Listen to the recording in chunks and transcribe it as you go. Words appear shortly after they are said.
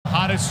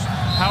hottest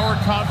power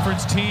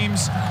conference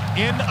teams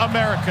in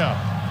America,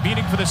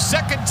 meeting for the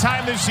second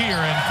time this year,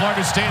 and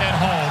Florida State at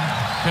home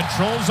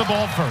controls the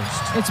ball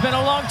first. It's been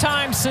a long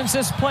time since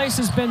this place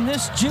has been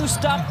this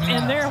juiced up,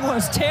 and there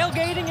was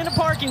tailgating in a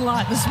parking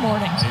lot this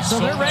morning. So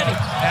they're ready.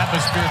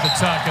 Atmosphere at the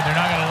tuck, and they're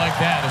not going to like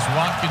that as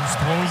Watkins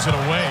throws it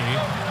away,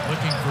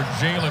 looking for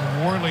Jalen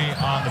Worley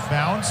on the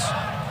bounce.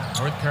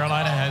 North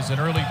Carolina has an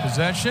early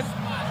possession.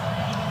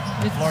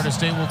 Florida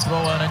State will throw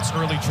on its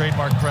early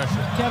trademark pressure.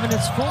 Kevin,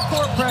 it's full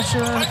court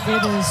pressure.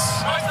 It is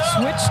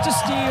switch to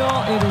steal.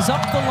 It is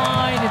up the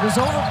line. It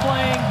is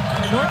overplaying.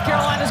 North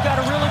Carolina's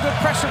got a really good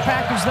pressure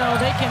package, though.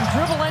 They can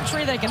dribble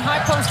entry, they can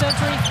high post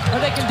entry,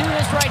 or they can do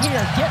this right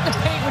here. Get in the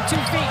paint with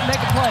 2 feet and make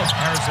a play.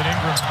 Harrison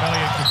Ingram from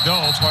Elliot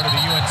Cadeau, part of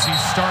the UNC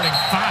starting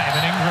 5,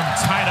 and Ingram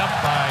tied up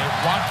by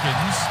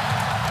Watkins.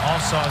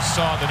 Also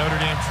saw the Notre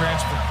Dame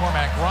transfer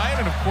Cormac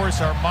Ryan, and of course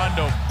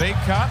Armando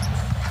Bacot,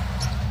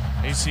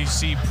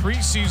 ACC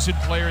preseason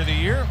player of the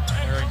year,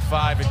 wearing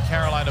 5 in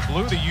Carolina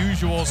blue, the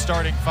usual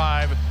starting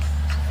 5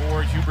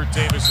 for Hubert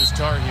Davis's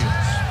Tar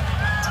Heels.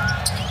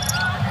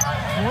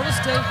 Florida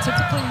State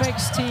typically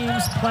makes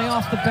teams play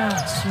off the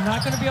bounce. You're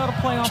not going to be able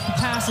to play off the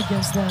pass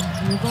against them.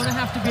 You're going to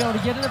have to be able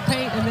to get in the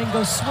paint and then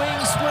go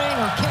swing, swing,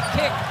 or kick,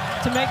 kick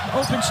to make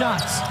open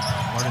shots.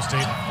 Florida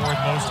State, the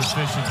 4th most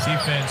efficient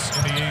defense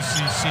in the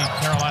ACC.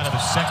 Carolina,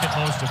 the 2nd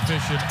most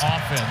efficient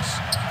offense.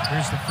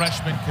 Here's the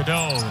freshman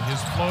Cadeau.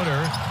 His floater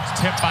is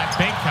tipped by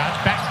Bacot.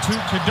 Back to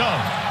Cadeau.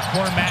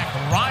 Cormac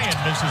Ryan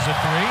misses a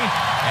 3.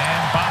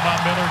 And Baba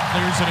Miller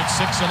clears it at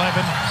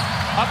 6'11".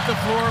 Up the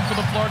floor for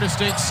the Florida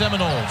State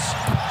Seminoles.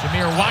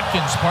 Jameer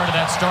Watkins, part of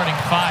that starting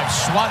 5.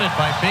 Swatted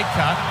by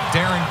Bacot.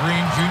 Darren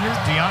Green Jr.,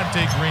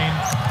 Deontay Green,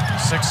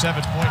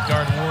 6'7" point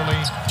guard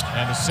Worley,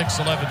 and the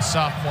 6'11"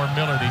 sophomore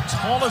Miller. The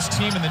tallest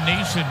team in the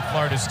nation,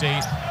 Florida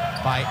State,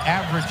 by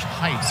average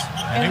height,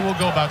 and they will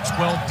go about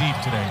 12 deep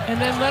today. And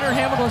then Leonard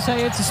Hamilton will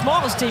say it's the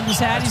smallest team he's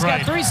had. He's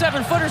got 3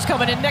 7-footers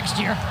coming in next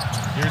year.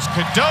 Here's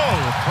Cadeau,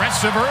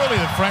 aggressive early.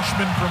 The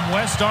freshman from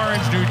West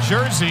Orange, New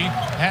Jersey,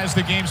 has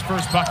the game's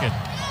first bucket.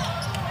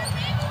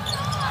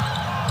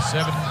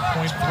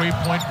 7.3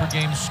 point per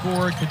game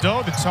score.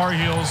 Cadeau, the Tar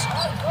Heels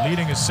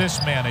leading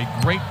assist man, a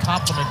great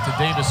compliment to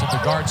Davis at the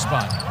guard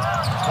spot.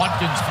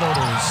 Watkins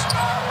floater is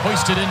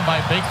hoisted in by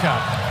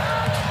Bacot.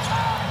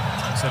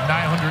 It's a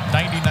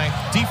 999th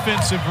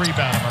defensive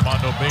rebound of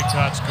Armando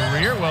Bacot's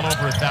career, well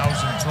over 1,000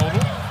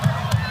 total.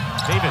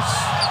 Davis,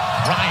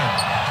 Ryan,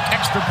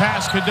 extra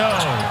pass, Cadeau.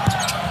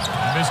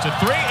 He missed a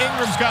 3.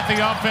 Ingram's got the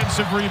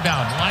offensive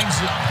rebound, lines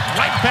it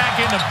right back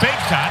into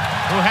Bacot,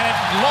 who had it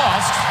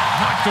lost,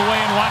 knocked away,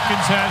 and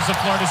Watkins has the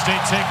Florida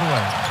State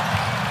takeaway.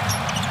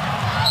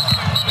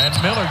 And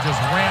Miller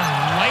just ran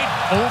right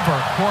over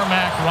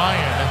Cormac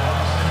Ryan.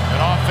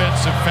 An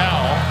offensive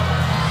foul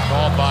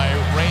called by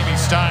Ramey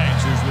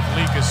Steins, who's with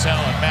Lee Cassell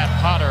and Matt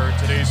Potter,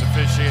 today's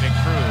officiating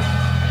crew.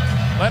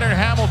 Leonard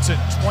Hamilton,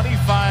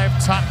 25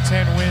 top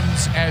 10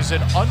 wins as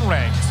an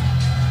unranked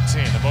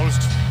team. The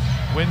most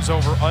wins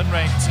over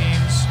unranked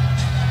teams,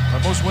 or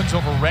most wins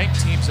over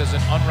ranked teams as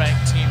an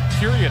unranked team,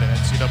 period, in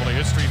NCAA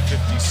history,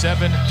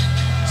 57.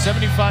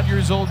 75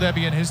 years old,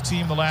 Debbie, and his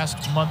team the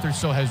last month or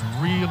so has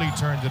really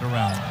turned it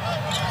around.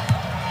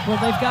 Well,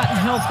 they've gotten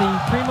healthy.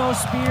 Primo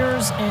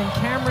Spears and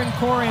Cameron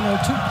Corian are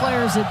 2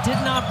 players that did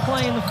not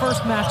play in the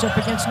first matchup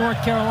against North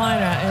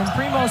Carolina. And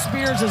Primo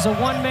Spears is a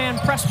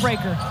 1-man press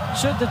breaker,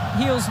 should the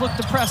Heels look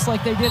to press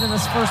like they did in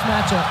this first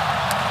matchup.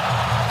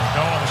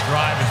 Cadeau on the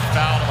drive is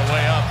fouled on the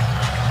way up.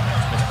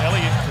 But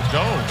Elliot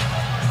Cadeau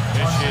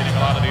initiating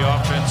a lot of the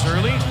offense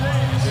early.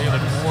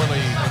 Jalen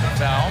Worley with a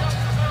foul.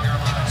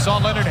 Saw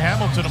Leonard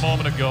Hamilton a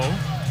moment ago,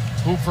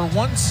 who for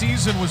 1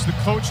 season was the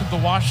coach of the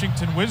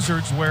Washington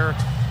Wizards, where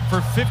for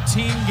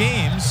 15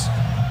 games,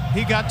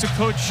 he got to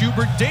coach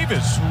Hubert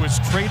Davis, who was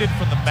traded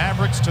from the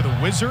Mavericks to the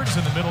Wizards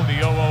in the middle of the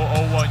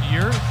 00-01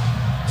 year.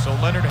 So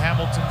Leonard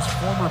Hamilton's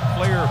former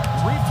player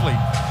briefly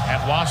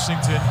at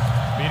Washington,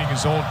 meeting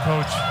his old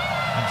coach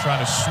and trying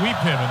to sweep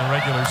him in the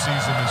regular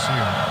season this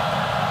year.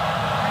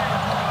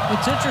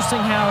 It's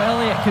interesting how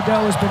Elliot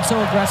Cadeau has been so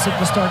aggressive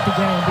to start the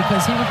game,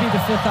 because he would be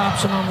the 5th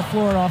option on the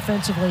floor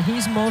offensively.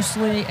 He's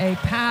mostly a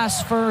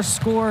pass first,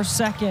 score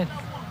second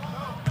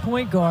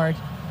point guard.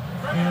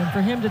 And for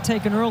him to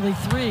take an early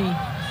 3,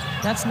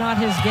 that's not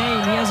his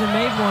game. He hasn't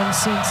made one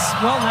since,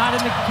 well, not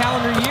in the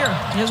calendar year.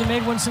 He hasn't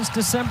made one since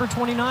December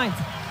 29th.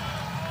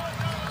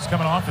 He's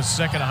coming off his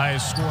 2nd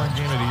highest scoring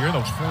game of the year,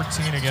 though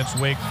 14 against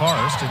Wake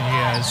Forest, and he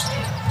has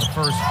the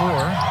first 4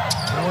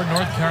 for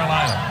North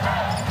Carolina.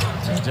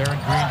 And Darren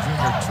Green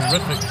Jr.,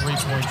 terrific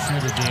 3-point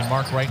shooter, being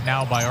marked right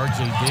now by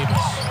R.J.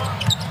 Davis.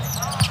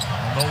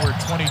 They'll know where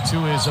 22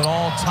 is at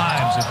all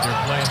times if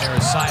they're playing their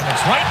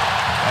assignments right.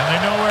 And they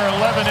know where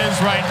 11 is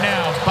right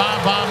now.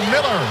 Baba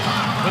Miller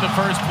with the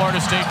first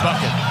Florida State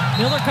bucket.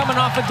 Miller coming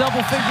off a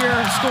double-figure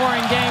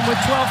scoring game with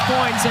 12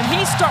 points, and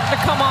he's starting to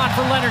come on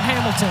for Leonard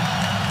Hamilton.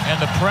 And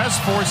the press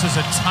forces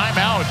a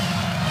timeout.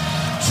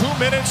 2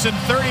 minutes and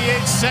 38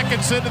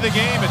 seconds into the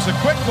game. It's a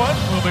quick one.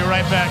 We'll be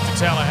right back to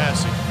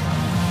Tallahassee.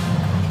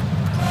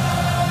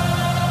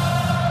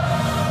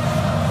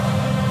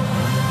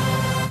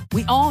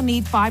 We all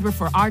need fiber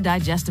for our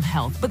digestive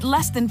health, but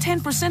less than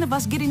 10% of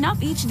us get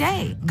enough each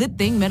day. Good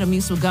thing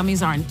Metamucil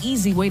gummies are an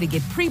easy way to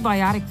get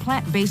prebiotic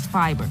plant-based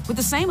fiber with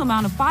the same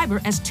amount of fiber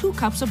as 2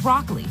 cups of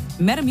broccoli.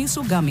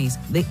 Metamucil gummies,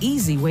 the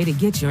easy way to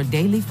get your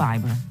daily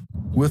fiber.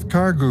 With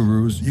Car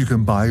Gurus, you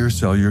can buy or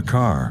sell your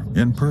car,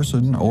 in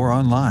person or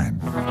online.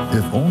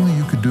 If only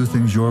you could do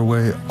things your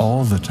way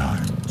all the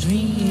time.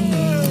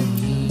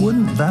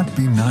 Wouldn't that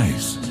be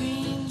nice?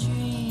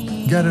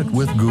 Get it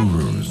with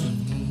Gurus.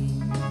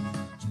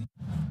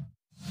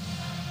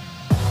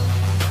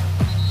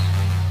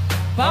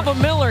 Baba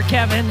Miller,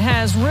 Kevin,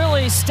 has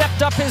really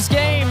stepped up his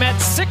game. At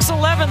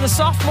 6'11", the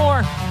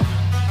sophomore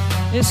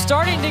is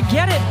starting to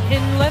get it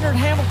in Leonard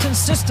Hamilton's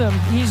system.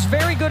 He's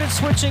very good at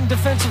switching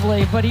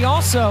defensively, but he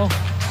also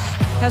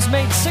has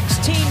made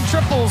 16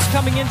 triples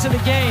coming into the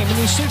game, and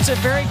he shoots it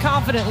very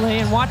confidently.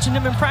 And watching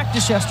him in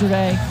practice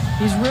yesterday,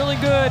 he's really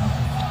good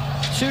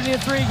shooting a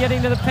three,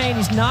 getting to the paint.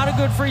 He's not a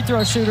good free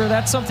throw shooter.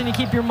 That's something to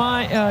keep in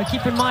mind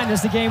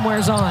as the game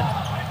wears on.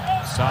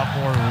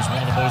 Sophomore was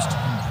one of the most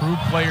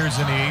improved players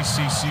in the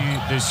ACC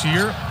this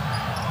year.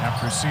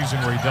 After a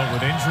season where he dealt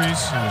with injuries,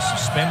 he was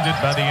suspended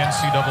by the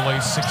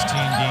NCAA 16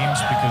 games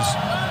because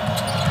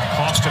the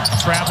cost of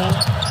travel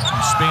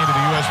from Spain to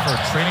the U.S. for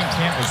a training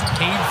camp was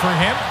paid for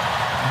him.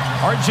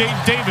 R.J.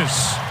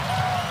 Davis,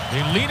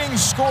 the leading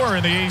scorer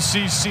in the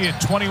ACC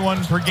at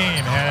 21 per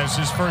game, has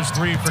his first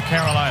three for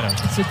Carolina.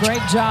 It's a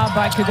great job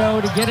by Cadeau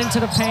to get into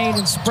the paint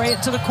and spray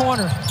it to the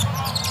corner.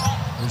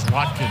 There's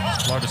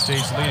Watkins, Florida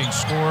State's leading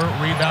scorer,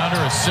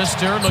 rebounder,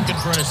 assister, looking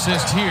for an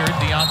assist here.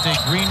 Deontay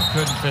Green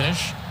couldn't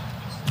finish.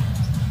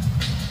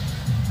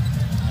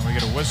 And we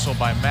get a whistle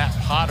by Matt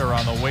Potter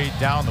on the way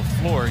down the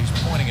floor. He's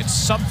pointing at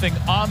something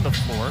on the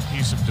floor, a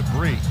piece of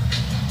debris.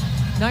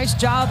 Nice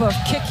job of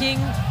kicking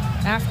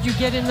after you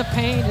get in the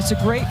paint. It's a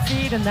great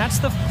feed, and that's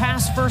the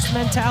pass-first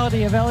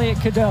mentality of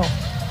Elliot Cadeau.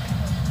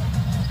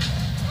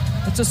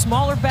 It's a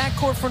smaller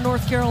backcourt for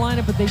North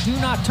Carolina, but they do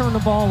not turn the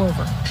ball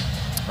over.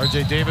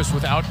 R.J. Davis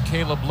without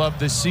Caleb Love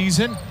this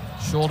season,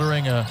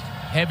 shouldering a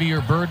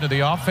heavier burden of the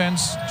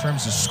offense in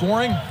terms of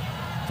scoring.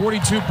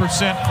 42%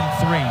 from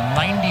three,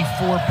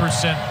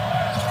 94%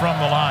 from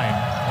the line.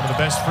 One of the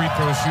best free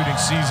throw shooting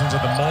seasons at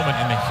the moment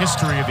in the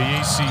history of the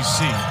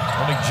ACC.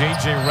 Only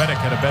J.J.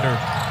 Redick had a better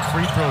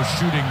free throw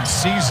shooting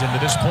season to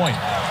this point.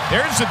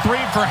 There's a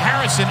three for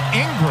Harrison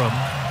Ingram,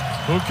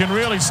 who can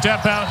really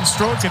step out and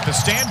stroke at the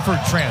Stanford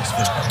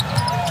transfer.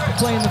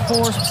 Playing the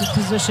fourth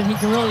position, he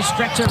can really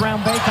stretch it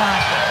around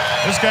Baycott.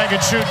 This guy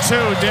could shoot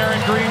too. Darren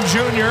Green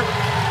Jr.,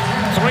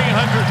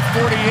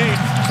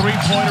 348th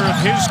three-pointer of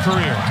his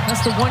career.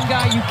 That's the one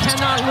guy you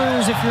cannot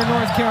lose if you're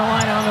North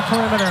Carolina on the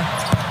perimeter.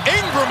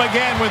 Ingram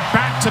again with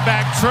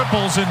back-to-back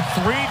triples and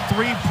 3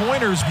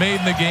 three-pointers made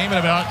in the game in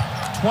about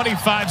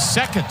 25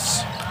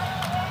 seconds.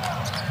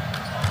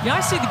 Yeah,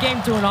 I see the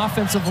game through an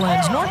offensive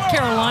lens. North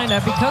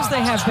Carolina, because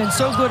they have been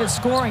so good at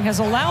scoring, has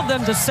allowed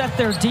them to set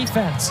their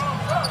defense.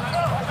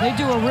 They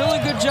do a really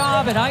good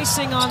job at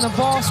icing on the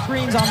ball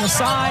screens on the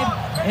side,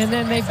 and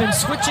then they've been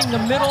switching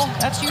the middle.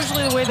 That's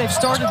usually the way they've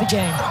started the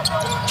game.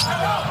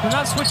 They're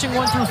not switching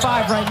 1 through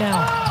 5 right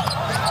now.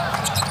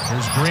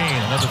 Here's Green,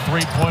 another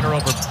three-pointer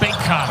over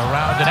Baycott,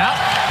 around and out.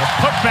 The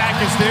putback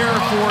is there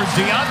for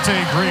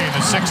Deontay Green, the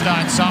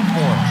 6'9"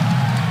 sophomore.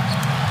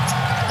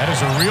 That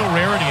is a real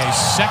rarity, a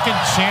second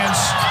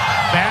chance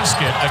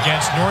basket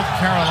against North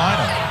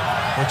Carolina,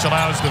 which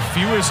allows the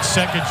fewest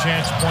second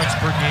chance points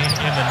per game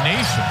in the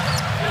nation.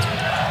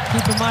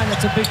 Keep in mind,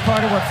 that's a big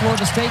part of what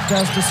Florida State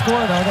does to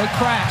score, though. They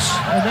crash,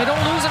 and they don't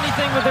lose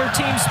anything with their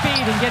team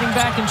speed and getting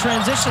back in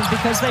transition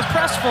because they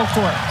press full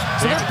court.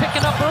 So they're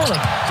picking up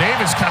early.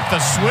 Davis got the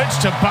switch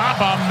to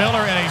Baba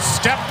Miller and a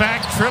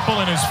step-back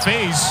triple in his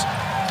face.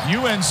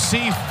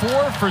 UNC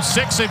 4 for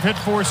 6. They've hit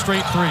 4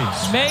 straight threes.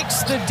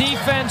 Makes the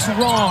defense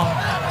wrong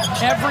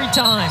every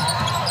time.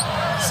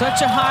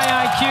 Such a high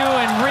IQ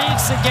and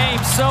reads the game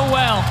so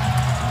well.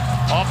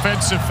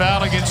 Offensive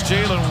foul against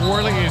Jalen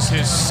Worley is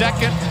his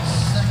second.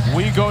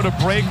 We go to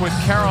break with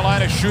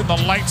Carolina shooting the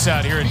lights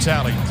out here in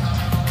Tally.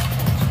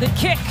 The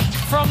kick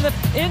from the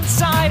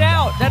inside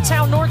out. That's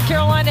how North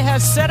Carolina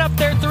has set up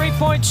their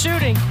three-point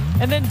shooting.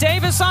 And then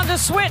Davis on the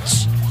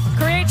switch.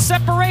 Creates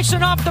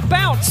separation off the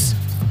bounce.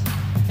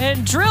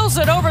 And drills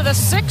it over the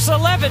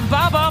 6'11"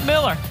 Baba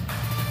Miller.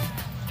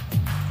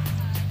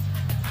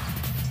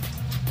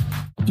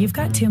 You've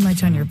got too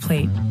much on your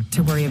plate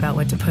to worry about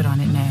what to put on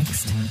it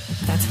next.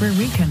 That's where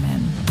we come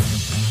in.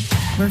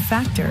 We're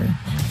Factor,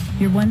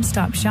 your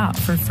one-stop shop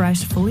for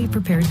fresh, fully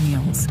prepared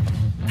meals,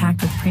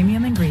 packed with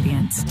premium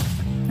ingredients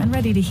and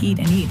ready to heat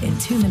and eat in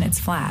 2 minutes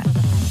flat.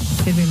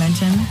 Did we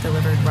mention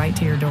delivered right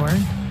to your door?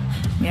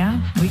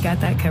 Yeah, we got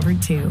that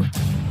covered too.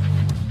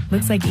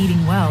 Looks like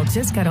eating well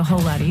just got a whole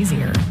lot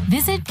easier.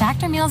 Visit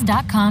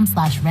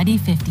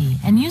factormeals.com/ready50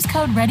 and use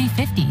code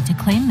ready50 to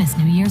claim this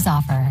New Year's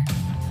offer.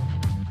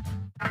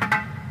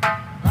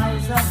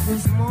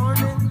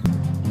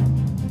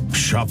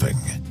 Shopping,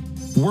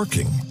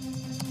 working,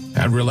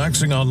 and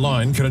relaxing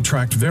online can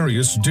attract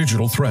various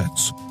digital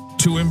threats.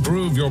 To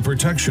improve your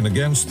protection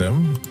against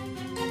them,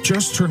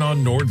 Just turn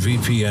on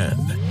NordVPN.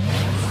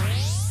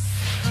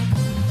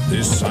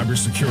 This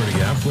cybersecurity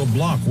app will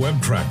block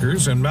web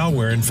trackers and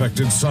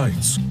malware-infected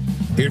sites.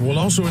 It will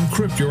also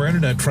encrypt your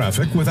internet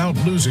traffic without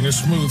losing a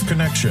smooth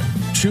connection.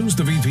 Choose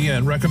the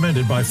VPN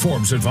recommended by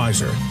Forbes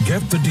Advisor.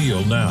 Get the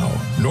deal now.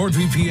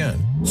 NordVPN.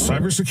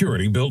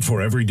 Cybersecurity built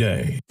for every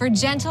day. For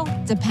gentle,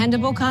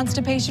 dependable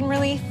constipation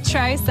relief,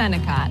 try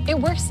Senecot. It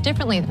works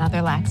differently than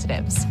other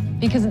laxatives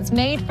because it's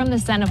made from the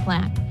senna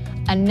plant,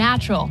 a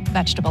natural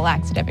vegetable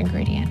laxative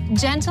ingredient.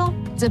 Gentle,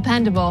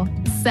 dependable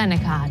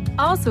Senecot.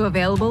 Also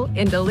available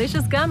in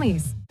delicious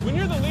gummies. When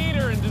you're the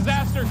leader in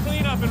disaster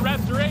cleanup and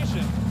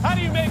restoration, how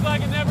do you make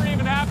like it never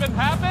even happened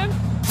happen?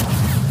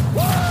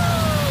 Woo!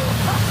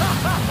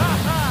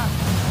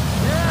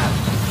 Yeah!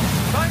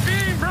 By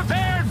being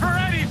prepared for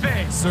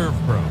anything! Serve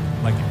Pro,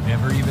 like it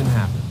never even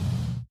happened.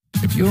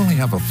 If you only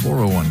have a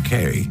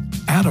 401k,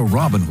 add a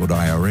Robinhood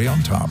IRA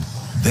on top,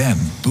 then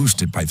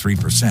boost it by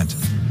 3%.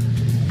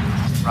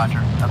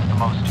 Roger, that's the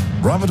most.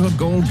 Robinhood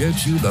Gold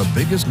gets you the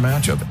biggest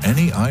match of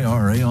any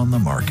IRA on the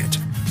market.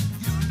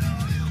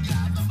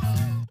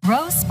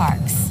 Rose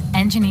Sparks,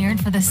 engineered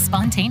for the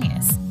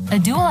spontaneous. A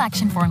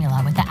dual-action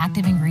formula with the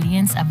active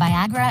ingredients of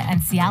Viagra and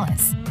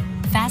Cialis.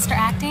 Faster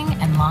acting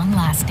and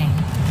long-lasting.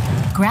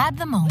 Grab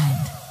the moment.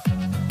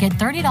 Get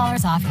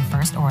 $30 off your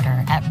first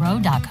order at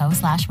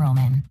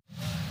ro.co/Roman.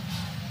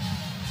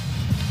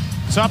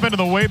 Let's hop into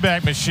the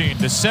Wayback Machine.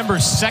 December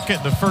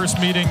 2nd, the first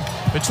meeting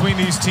between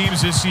these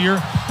teams this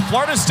year.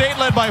 Florida State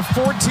led by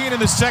 14 in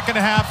the second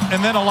half,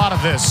 and then a lot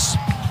of this.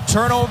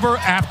 Turnover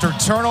after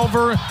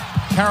turnover.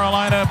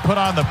 Carolina put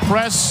on the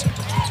press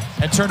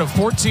and turned a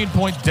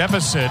 14-point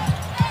deficit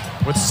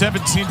with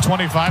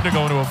 17:25 to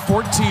go into a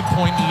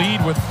 14-point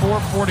lead with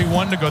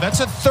 4:41 to go. That's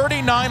a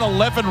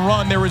 39-11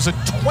 run. There was a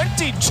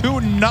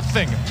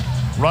 22-0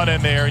 run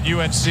in there, and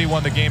UNC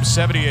won the game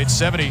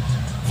 78-70.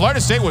 Florida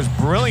State was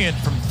brilliant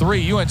from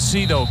three.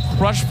 UNC, though,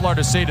 crushed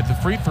Florida State at the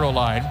free throw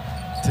line.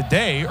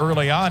 Today,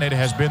 early on, it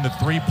has been the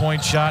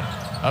three-point shot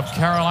of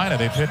Carolina.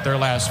 They've hit their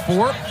last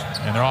four,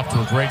 and they're off to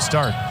a great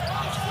start.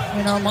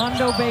 And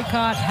Armando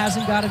Bacot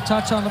hasn't got a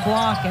touch on the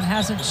block and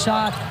hasn't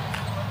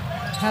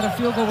had a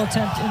field goal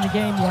attempt in the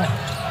game yet.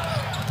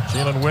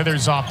 Jalen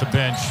Withers off the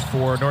bench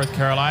for North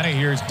Carolina.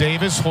 Here's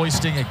Davis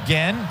hoisting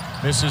again.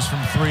 Misses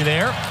from three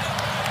there.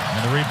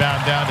 And the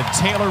rebound down to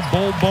Taylor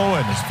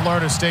Bowen as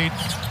Florida State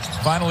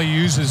finally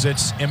uses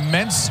its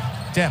immense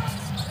depth.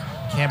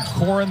 Cam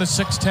Corrin, the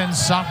 6'10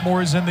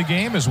 sophomore, is in the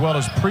game, as well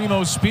as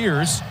Primo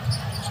Spears,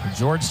 the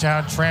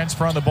Georgetown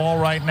transfer, on the ball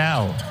right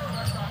now.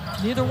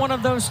 Neither one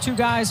of those two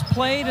guys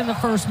played in the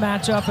first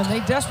matchup, and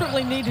they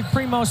desperately needed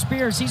Primo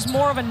Spears. He's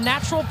more of a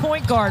natural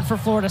point guard for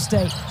Florida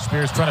State.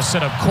 Spears trying to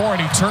set up Corrin.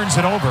 He turns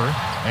it over,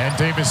 and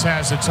Davis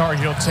has the Tar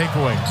Heel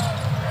takeaway.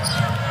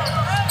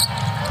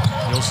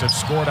 Heels have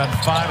scored on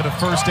 5 of the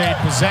first 8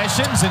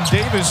 possessions, and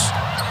Davis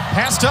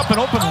passed up an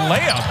open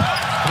layup.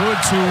 Threw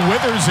it to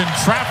Withers in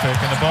traffic,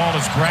 and the ball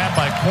is grabbed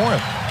by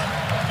Corrin.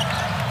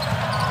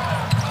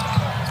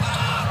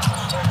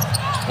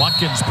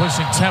 Watkins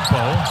pushing tempo.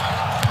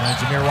 And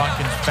Jameer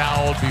Watkins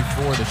fouled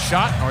before the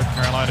shot. North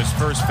Carolina's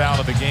first foul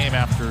of the game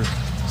after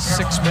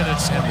 6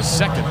 minutes and the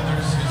second.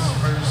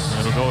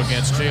 It'll go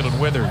against Jalen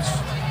Withers.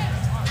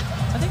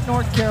 I think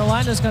North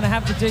Carolina's going to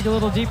have to dig a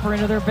little deeper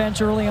into their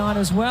bench early on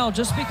as well,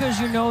 just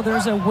because you know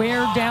there's a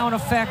wear-down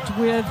effect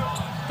with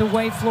the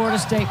way Florida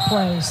State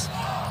plays.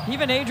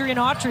 Even Adrian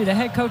Autry, the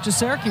head coach of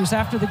Syracuse,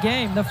 after the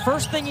game, the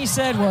first thing he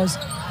said was,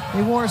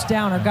 they wore us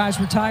down, our guys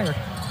were tired.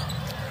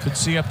 Could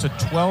see up to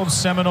 12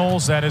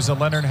 Seminoles. That is a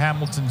Leonard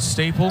Hamilton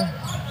staple.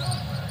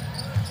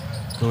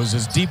 Goes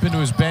as deep into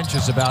his bench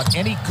as about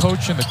any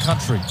coach in the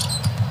country.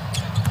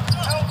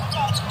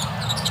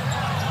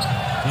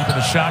 Deep in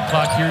the shot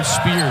clock, here's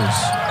Spears.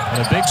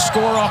 And a big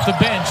score off the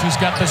bench. He's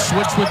got the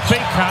switch with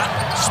Bacot.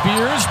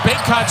 Spears,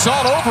 Bacot's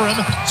all over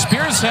him.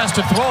 Spears has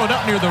to throw it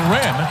up near the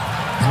rim.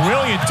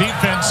 Brilliant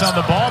defense on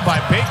the ball by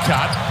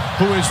Bacot,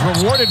 who is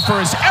rewarded for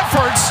his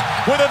efforts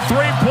with a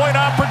three-point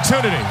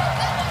opportunity.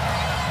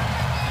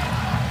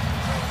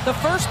 The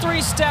first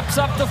 3 steps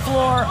up the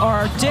floor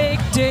are dig,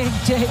 dig,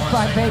 dig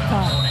by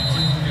Bacot.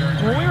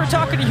 When we were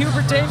talking to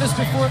Hubert Davis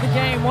before the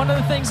game, one of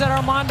the things that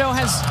Armando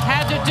has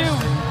had to do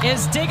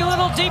is dig a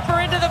little deeper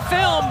into the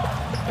film.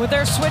 With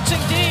their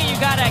switching D, you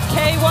got a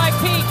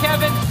KYP,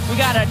 Kevin. You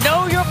got to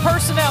know your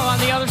personnel on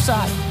the other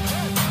side.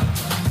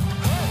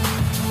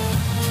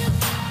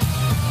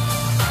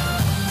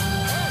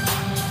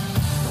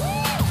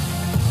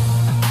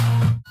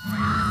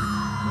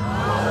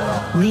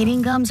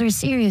 Bleeding gums are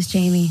serious,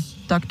 Jamie.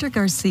 Dr.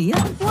 Garcia?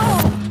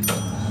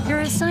 Whoa! You're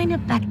a sign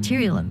of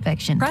bacterial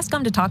infection. Crest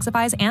Gum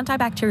Detoxify's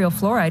antibacterial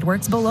fluoride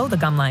works below the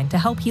gum line to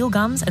help heal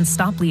gums and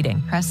stop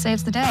bleeding. Crest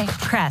saves the day.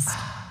 Crest.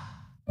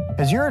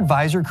 Has your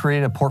advisor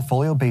created a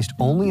portfolio based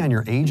only on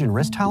your age and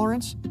risk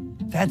tolerance?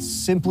 That's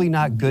simply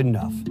not good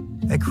enough.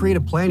 At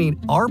Creative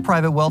Planning, our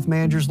private wealth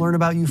managers learn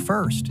about you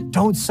first.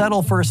 Don't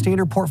settle for a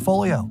standard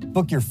portfolio.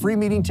 Book your free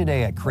meeting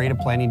today at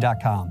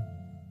creativeplanning.com.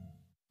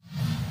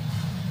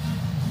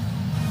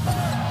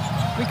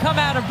 We come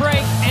out of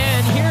break,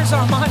 and here's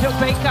Armando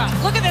Bacot.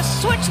 Look at this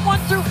switch 1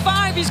 through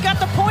 5. He's got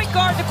the point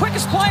guard, the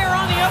quickest player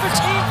on the other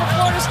team for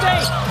Florida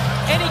State.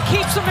 And he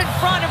keeps him in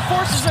front and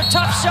forces a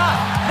tough shot.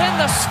 Then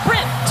the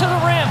sprint to the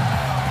rim.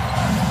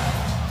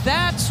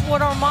 That's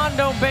what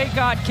Armando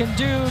Bacot can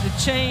do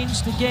to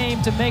change the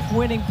game, to make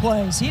winning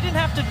plays. He didn't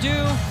have to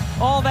do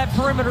all that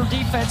perimeter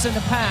defense in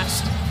the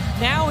past.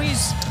 Now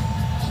he's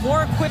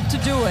more equipped to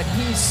do it.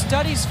 He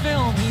studies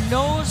film. He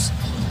knows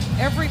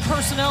every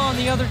personnel on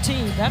the other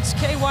team. That's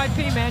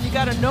KYP, man. You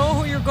got to know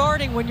who you're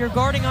guarding when you're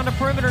guarding on the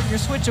perimeter and you're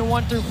switching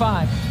 1 through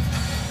 5.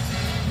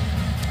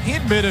 He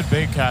admitted,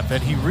 Bacot,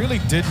 that he really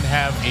didn't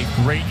have a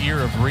great year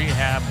of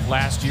rehab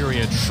last year. He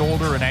had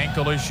shoulder and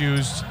ankle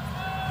issues.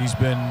 He's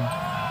been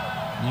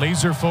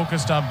laser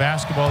focused on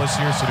basketball this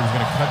year, said he was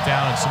going to cut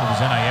down on some of his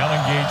NIL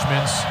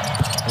engagements.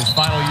 His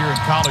final year in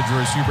college,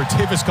 or as Hubert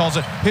Davis calls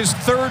it, his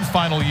 3rd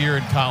final year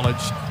in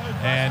college.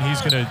 And he's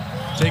going to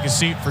take a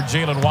seat for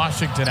Jalen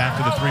Washington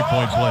after the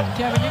three-point play.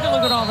 Kevin, you can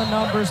look at all the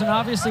numbers, and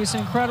obviously it's an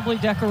incredibly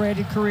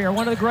decorated career,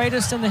 one of the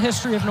greatest in the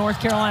history of North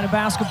Carolina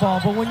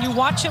basketball. But when you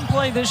watch him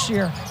play this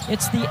year,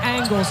 it's the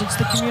angles, it's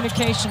the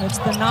communication, it's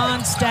the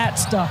non-stat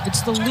stuff,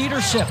 it's the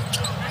leadership,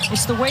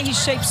 it's the way he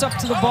shapes up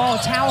to the ball,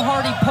 it's how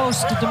hard he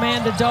posts to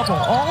demand a double.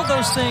 All of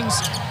those things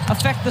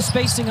affect the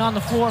spacing on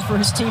the floor for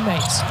his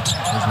teammates.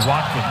 There's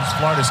Watkins.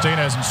 Florida State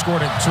hasn't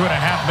scored in 2.5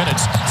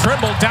 minutes.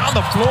 Trimble down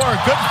the floor.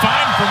 Good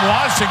find from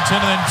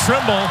Washington, and then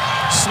Trimble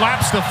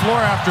slaps the floor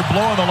after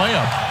blowing the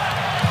layup.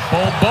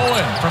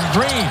 Bowen from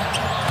Green.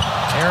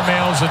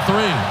 Airmails a 3.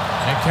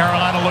 And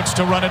Carolina looks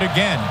to run it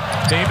again.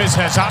 Davis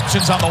has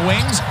options on the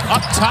wings.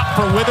 Up top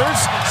for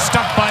Withers.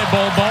 Stuck by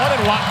Bowen,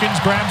 and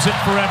Watkins grabs it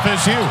for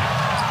FSU.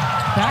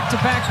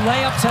 Back-to-back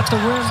layups at the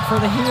rim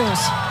for the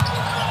Heels.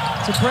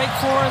 To break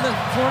for the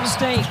Florida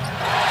State.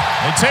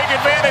 They take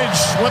advantage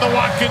with a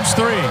Watkins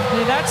 3.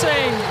 Hey, that's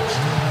a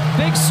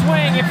big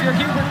swing if you're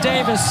Hubert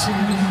Davis.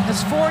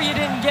 That's 4 you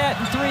didn't get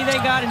and 3 they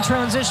got in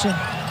transition.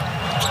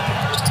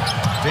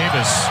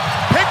 Davis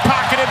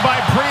pickpocketed by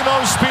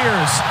Primo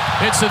Spears.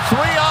 It's a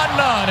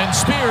 3-on-none, and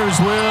Spears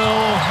will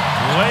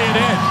lay it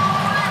in.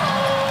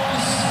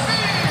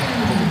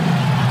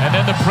 And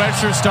then the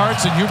pressure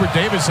starts, and Hubert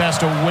Davis has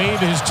to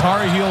wave his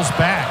Tar Heels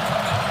back.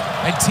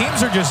 And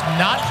teams are just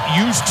not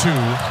used to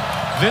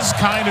this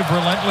kind of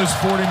relentless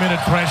 40-minute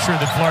pressure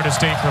that Florida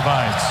State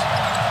provides.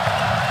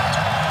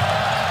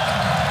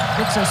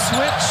 It's a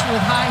switch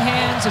with high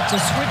hands. It's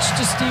a switch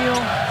to steal.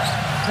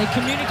 They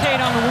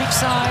communicate on the weak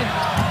side,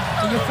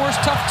 and you force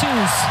tough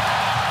twos.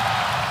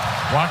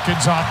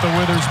 Watkins off the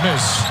Withers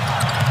miss.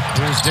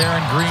 Here's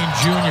Darren Green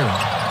Jr.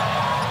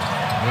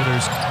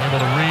 Withers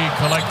able to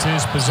recollect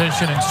his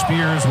position, and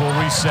Spears will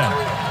reset.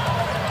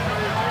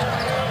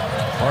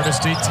 Florida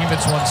State team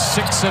that's won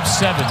 6 of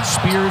 7.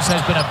 Spears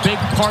has been a big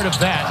part of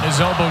that.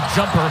 His elbow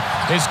jumper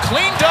is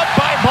cleaned up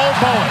by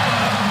Bowen.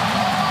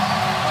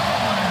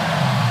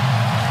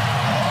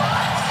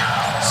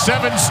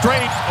 7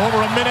 straight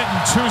over 1 minute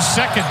and 2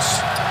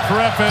 seconds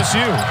for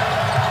FSU.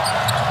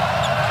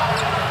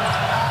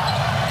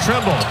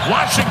 Trimble.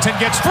 Washington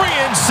gets free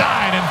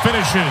inside and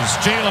finishes.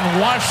 Jalen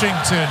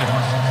Washington,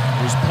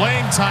 whose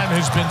playing time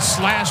has been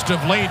slashed of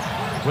late,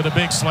 with a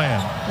big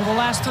slam. In the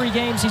last 3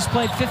 games, he's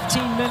played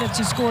 15 minutes.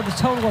 He scored a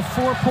total of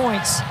 4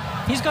 points.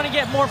 He's going to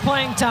get more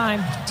playing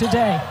time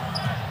today.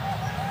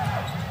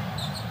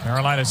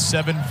 Carolina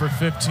 7 for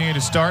 15 to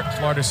start.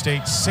 Florida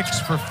State 6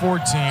 for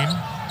 14.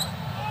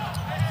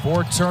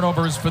 4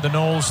 turnovers for the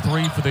Noles,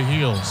 3 for the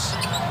Heels.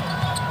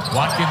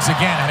 Watkins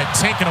again had it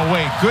taken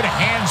away. Good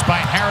hands by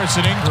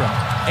Harrison Ingram.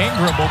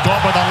 Ingram will go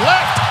up with a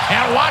left,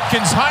 and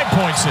Watkins high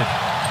points it.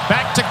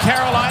 Back to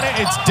Carolina,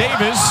 it's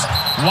Davis.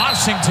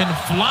 Washington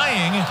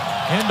flying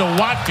into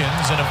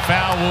Watkins, and a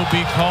foul will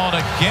be called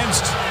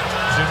against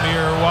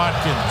Jameer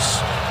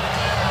Watkins.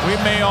 We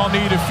may all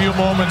need a few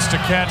moments to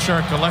catch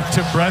our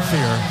collective breath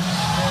here,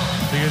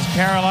 because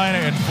Carolina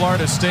and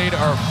Florida State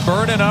are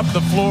burning up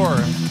the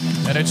floor,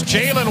 and it's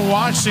Jalen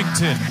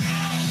Washington.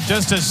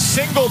 Just a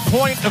single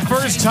point the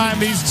first time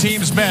these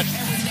teams met,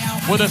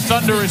 with a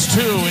thunderous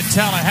 2 in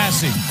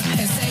Tallahassee.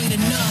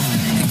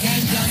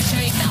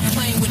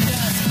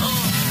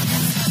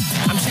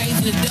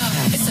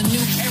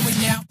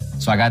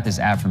 So I got this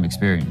app from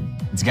Experian.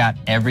 It's got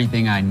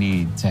everything I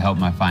need to help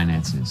my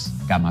finances.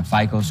 Got my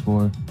FICO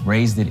score,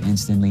 raised it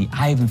instantly.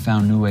 I even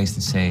found new ways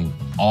to save,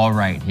 all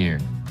right here.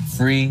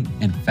 Free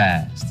and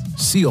fast.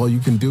 See all you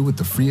can do with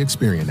the free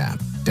Experian app.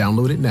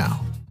 Download it now.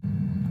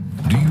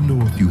 Do you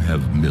know if you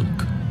have milk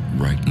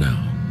right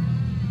now?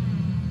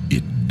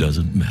 It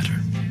doesn't matter,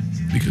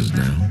 because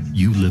now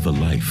you live a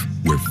life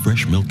where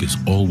fresh milk is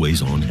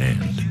always on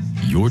hand.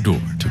 Your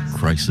door to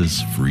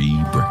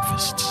crisis-free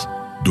breakfasts.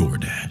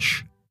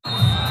 DoorDash.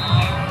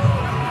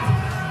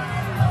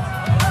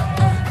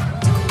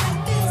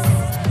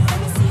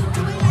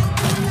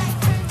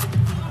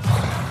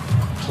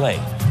 Clay,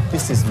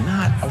 this is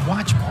not a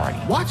watch party.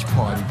 Watch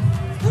party?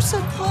 Who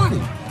said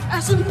party?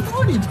 That's a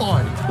party.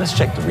 Let's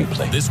check the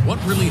replay. This What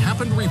Really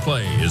Happened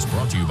replay is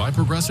brought to you by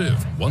Progressive.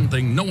 One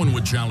thing no one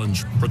would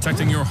challenge,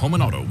 protecting your home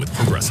and auto with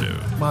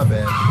Progressive. My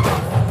bad.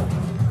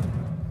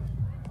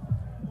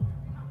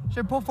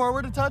 Should I pull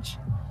forward a touch?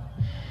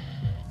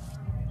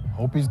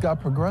 Hope he's got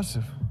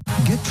Progressive.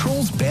 Get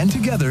Trolls Band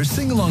Together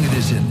Sing-Along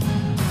Edition.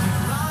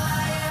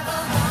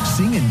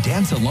 Sing and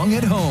dance along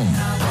at home.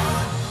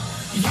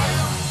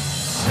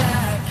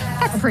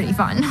 That's pretty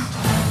fun.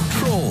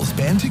 Trolls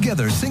Band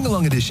Together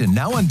Sing-Along Edition,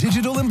 now on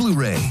digital and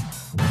Blu-ray.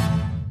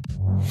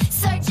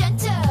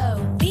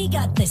 Sargento, we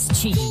got this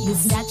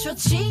cheese. Natural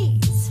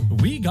cheese.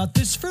 We got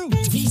this fruit.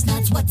 These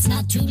nuts, what's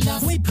not to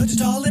love? We put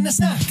it all in a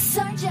snack.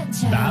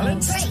 Sargento.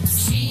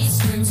 Balanced.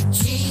 Cheese fruit,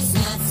 cheese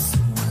nuts.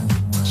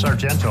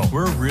 Sargento.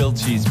 We're real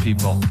cheese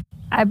people.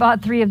 I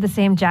bought 3 of the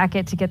same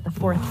jacket to get the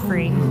 4th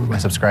free. I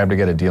subscribed to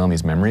get a deal on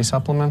these memory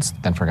supplements,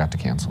 then forgot to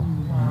cancel.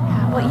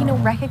 Well, you know,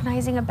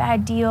 recognizing a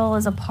bad deal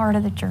is a part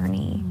of the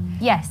journey.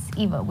 Yes,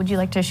 Eva, would you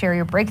like to share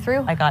your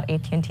breakthrough? I got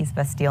AT&T's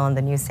best deal on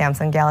the new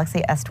Samsung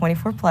Galaxy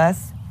S24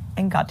 Plus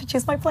and got to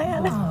choose my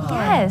plan.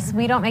 Yes,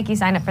 we don't make you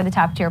sign up for the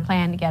top tier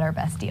plan to get our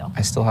best deal.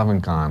 I still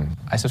haven't gone.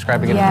 I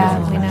subscribed to get a deal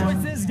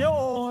on these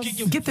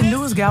memory. Get the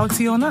newest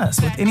Galaxy on us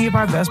with any of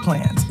our best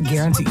plans,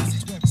 guaranteed.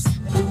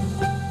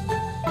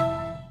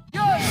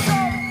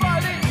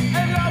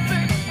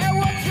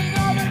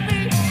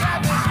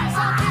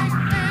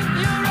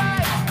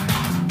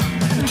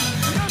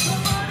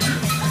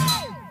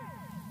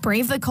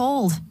 Brave the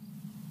cold.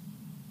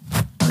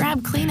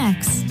 Grab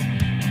Kleenex.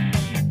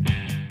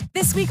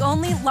 This week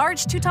only,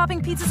 large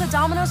 2-topping pizzas at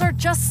Domino's are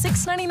just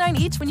 $6.99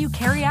 each when you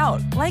carry out,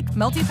 like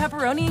melty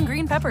pepperoni and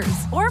green peppers,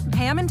 or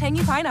ham and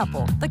tangy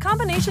pineapple. The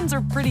combinations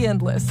are pretty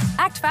endless.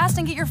 Act fast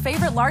and get your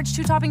favorite large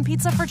 2-topping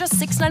pizza for just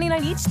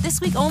 $6.99 each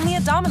this week only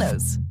at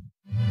Domino's.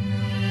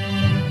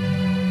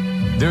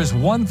 There's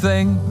one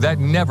thing that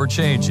never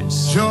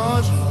changes.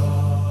 Georgia.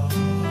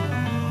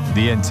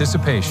 The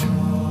anticipation.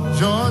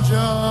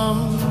 Georgia.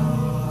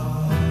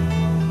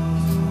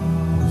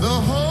 The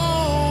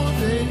whole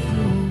day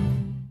through.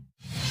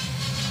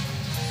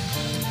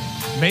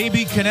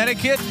 Maybe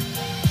Connecticut.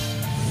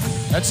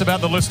 That's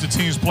about the list of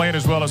teams playing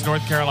as well as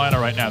North Carolina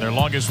right now. Their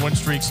longest win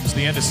streak since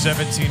the end of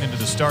 17 into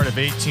the start of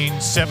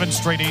 18. 7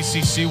 straight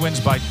ACC wins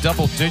by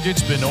double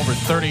digits. Been over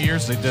 30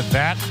 years they did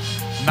that.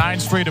 9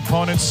 straight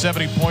opponents,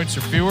 70 points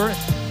or fewer.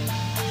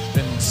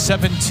 Been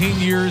 17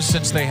 years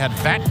since they had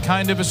that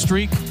kind of a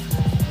streak.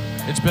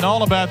 It's been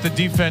all about the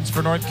defense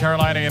for North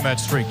Carolina in that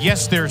streak.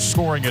 Yes, they're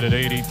scoring it at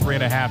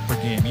 83.5 per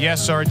game.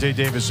 Yes, R.J.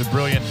 Davis, a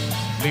brilliant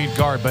lead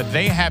guard, but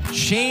they have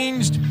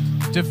changed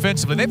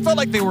defensively. They felt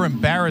like they were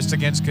embarrassed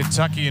against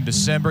Kentucky in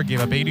December, gave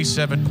up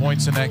 87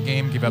 points in that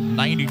game, gave up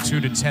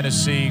 92 to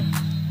Tennessee.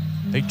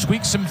 They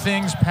tweaked some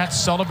things. Pat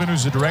Sullivan,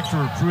 who's the director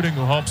of recruiting,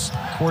 who helps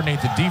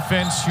coordinate the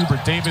defense.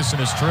 Hubert Davis and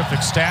his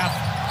terrific staff.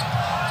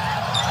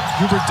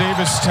 Hubert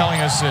Davis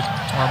telling us that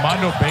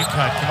Armando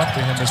Bacot came up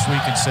to him this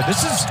week and said,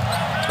 "This is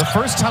the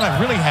first time I've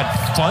really had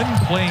fun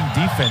playing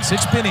defense.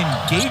 It's been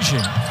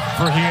engaging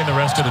for he and the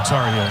rest of the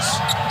Tar Heels."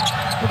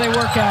 Well, they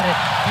work at it.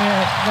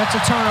 That's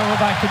a turnover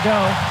by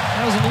Cadeau.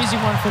 That was an easy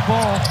one for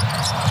Ball.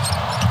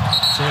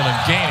 Jalen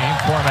Gainey,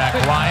 Cormac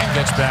Ryan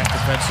gets back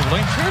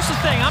defensively. Here's the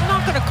thing. I'm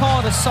not going to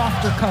call it a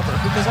softer cover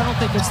because I don't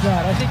think it's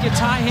that. I think it's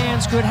high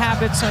hands, good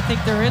habits. I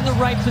think they're in the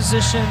right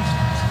position.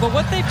 But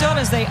what they've done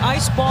is they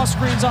ice ball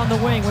screens on the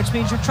wing, which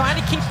means you're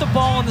trying to keep the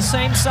ball on the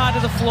same side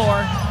of the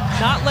floor,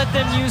 not let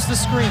them use the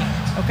screen,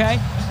 okay?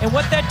 And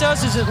what that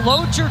does is it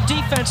loads your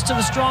defense to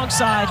the strong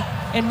side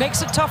and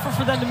makes it tougher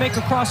for them to make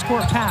a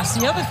cross-court pass.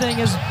 The other thing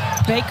is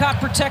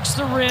Bacot protects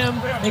the rim.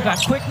 They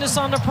got quickness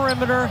on the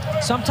perimeter.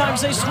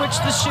 Sometimes they switch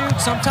the shoot.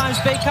 Sometimes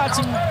Bacot's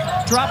in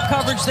drop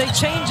coverage. They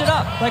change it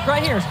up. Like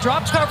right here,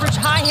 drop coverage,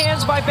 high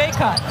hands by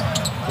Bacot.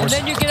 And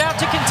then you get out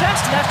to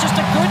contest, and that's just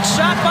a good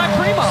shot by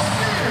Primo.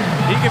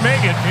 He can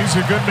make it. He's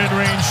a good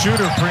mid-range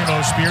shooter, Primo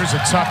Spears.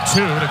 A tough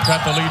 2 to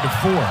cut the lead to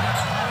 4.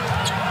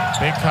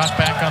 Bacot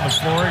back on the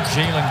floor.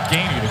 Jalen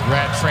Gainey, the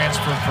grad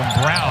transfer from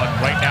Brown,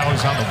 right now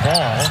is on the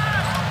ball.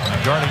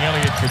 Guarding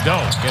Elliot Cadeau.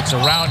 Gets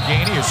around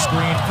Gainey, a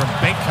screen from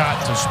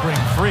Bacot to spring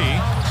free,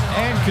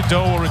 and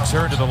Cadeau will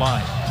return to the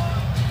line.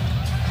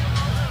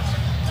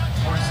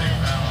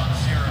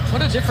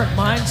 What a different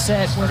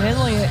mindset when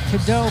Elliot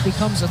Cadeau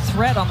becomes a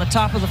threat on the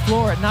top of the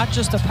floor and not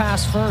just a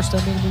pass first.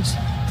 I mean,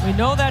 we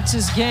know that's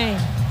his game.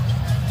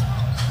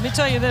 Let me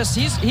tell you this,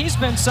 he's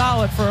been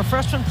solid for a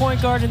freshman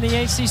point guard in the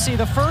ACC.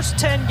 The first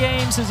 10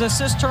 games, his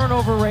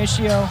assist-turnover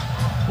ratio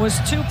was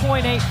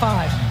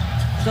 2.85.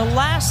 The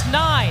last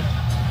 9,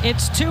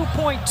 it's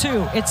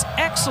 2.2. It's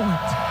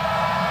excellent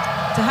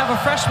to have a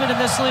freshman in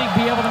this league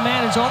be able to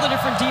manage all the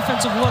different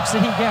defensive looks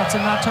that he gets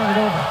and not turn it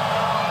over.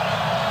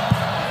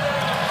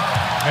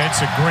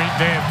 It's a great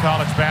day of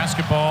college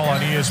basketball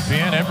on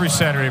ESPN. Every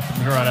Saturday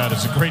from here on out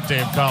is a great day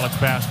of college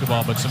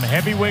basketball. But some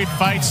heavyweight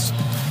fights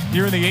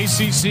here in the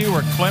ACC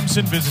where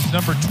Clemson visits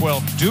number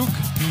 12 Duke.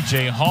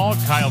 P.J. Hall,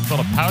 Kyle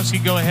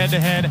Filipowski go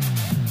head-to-head.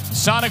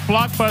 Sonic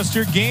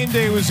Blockbuster game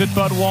day was at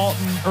Bud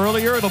Walton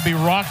earlier. It'll be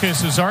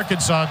raucous as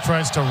Arkansas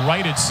tries to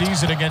right its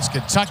season against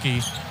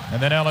Kentucky.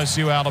 And then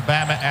LSU,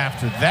 Alabama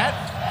after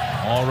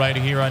that. All right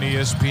here on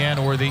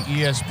ESPN or the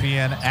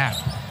ESPN app.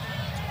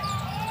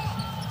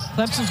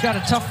 Clemson's got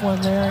a tough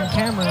one there in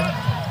Cameron.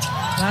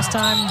 Last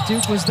time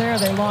Duke was there,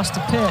 they lost to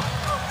Pitt.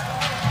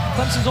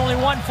 Clemson's only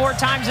won 4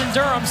 times in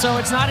Durham, so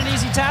it's not an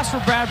easy task for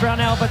Brad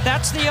Brownell, but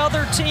that's the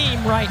other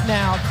team right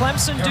now.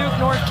 Clemson, Duke,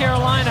 North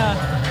Carolina,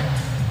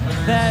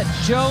 that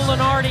Joe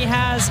Lunardi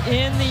has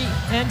in the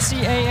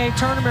NCAA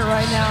tournament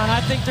right now, and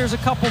I think there's a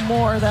couple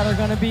more that are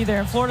going to be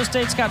there. And Florida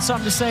State's got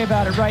something to say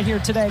about it right here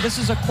today. This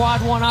is a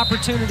quad 1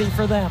 opportunity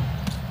for them.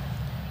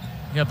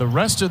 Yeah, the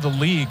rest of the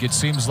league, it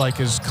seems like,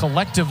 is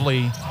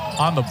collectively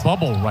on the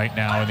bubble right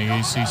now in the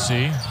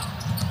ACC.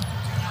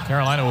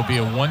 Carolina will be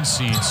a 1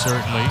 seed,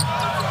 certainly.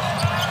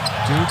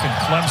 Duke and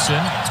Clemson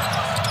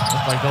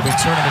look like they'll be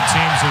tournament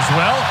teams as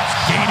well.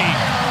 Gainey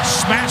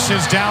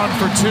smashes down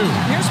for 2.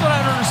 Here's what I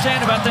don't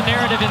understand about the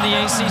narrative in the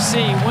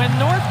ACC. When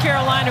North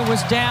Carolina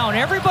was down,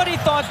 everybody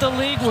thought the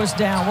league was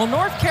down. Well,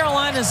 North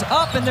Carolina's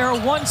up, and they're a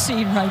 1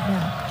 seed right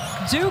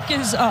now. Duke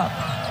is up.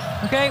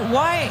 Okay,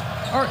 why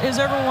is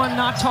everyone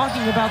not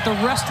talking about the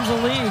rest of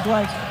the league?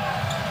 Like,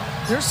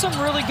 there's some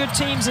really good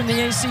teams in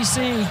the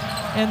ACC,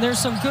 and there's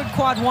some good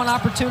quad 1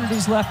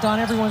 opportunities left on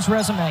everyone's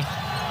resume.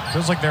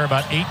 Feels like there are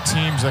about 8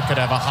 teams that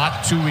could have a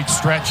hot 2-week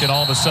stretch and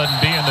all of a sudden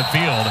be in the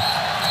field.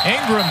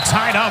 Ingram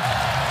tied up.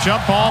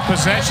 Jump ball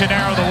possession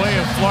arrow the way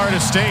of Florida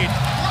State.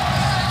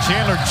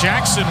 Chandler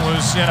Jackson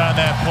was in on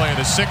that play,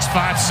 the 6'5"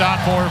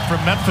 sophomore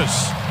from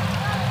Memphis.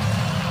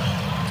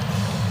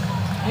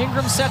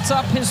 Ingram sets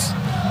up his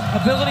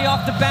ability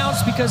off the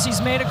bounce because he's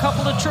made a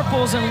couple of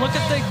triples, and look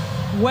at the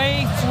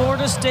way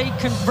Florida State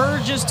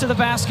converges to the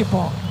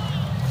basketball.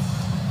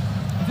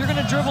 If you're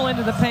going to dribble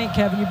into the paint,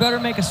 Kevin, you better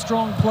make a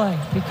strong play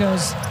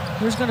because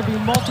there's going to be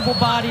multiple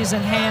bodies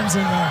and hands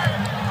in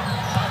there.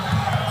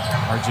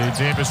 R.J.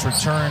 Davis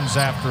returns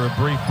after a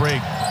brief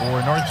break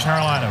for North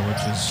Carolina,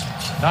 which is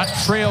not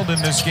trailed in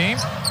this game.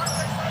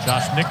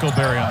 Josh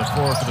Nickelberry on the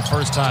floor for the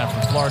first time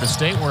for Florida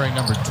State, wearing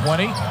number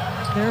 20.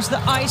 There's the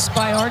ice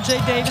by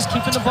R.J. Davis,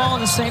 keeping the ball on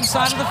the same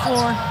side of the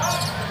floor.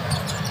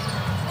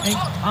 And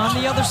on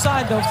the other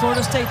side, though, Florida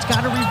State's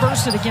got to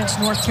reverse it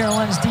against North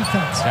Carolina's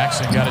defense.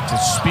 Jackson got it to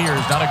Spears,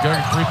 not a good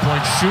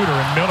 3-point shooter,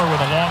 and Miller with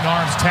a long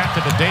arms tapped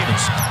it to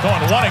Davis. Going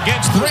 1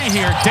 against 3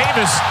 here.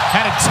 Davis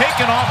had it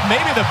taken off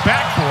maybe the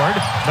backboard.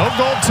 No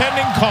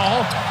goaltending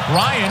call.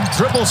 Ryan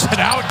dribbles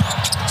it out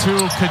to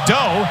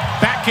Cadeau.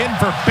 Back in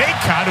for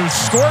Baycott, who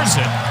scores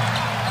it.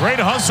 Great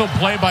hustle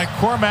play by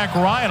Cormac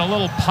Ryan, a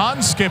little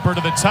pond skipper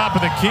to the top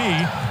of the key,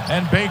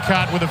 and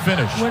Baycott with a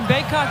finish. When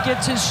Baycott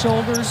gets his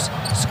shoulders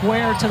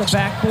square to the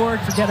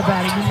backboard, forget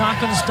about it. You're not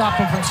going to stop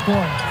him from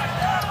scoring.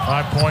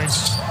 5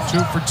 points,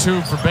 2 for 2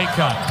 for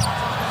Baycott.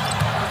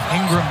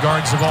 Ingram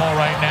guards the ball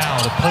right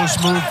now. The post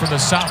move from the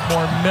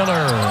sophomore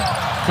Miller.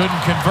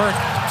 Couldn't convert.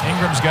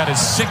 Ingram's got his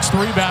 6th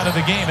rebound of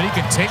the game, and he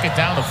can take it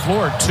down the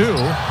floor, too.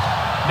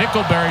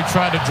 Nickelberry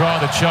tried to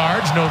draw the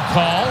charge, no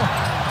call.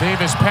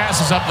 Davis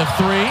passes up the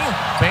 3.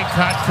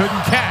 Baycott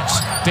couldn't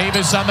catch.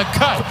 Davis on the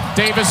cut.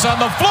 Davis on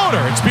the floater.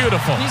 It's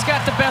beautiful. He's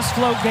got the best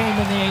float game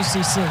in the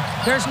ACC.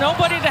 There's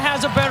nobody that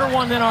has a better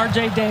one than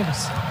R.J.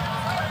 Davis.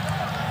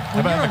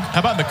 How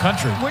about in the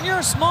country? When you're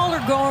a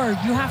smaller guard,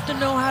 you have to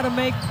know how to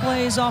make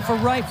plays off a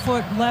right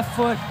foot, left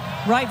foot,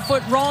 right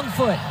foot, wrong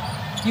foot.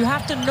 You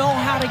have to know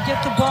how to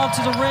get the ball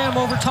to the rim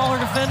over taller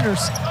defenders.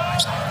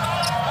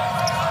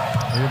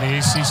 In the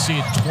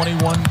ACC at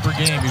 21 per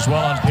game. He's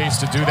well on pace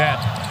to do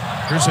that.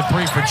 Here's a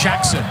 3 for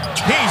Jackson.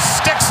 He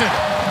sticks it.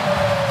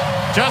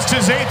 Just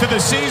his 8th of the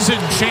season,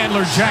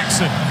 Chandler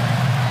Jackson.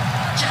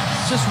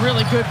 Just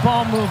really good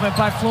ball movement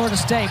by Florida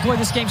State. Boy,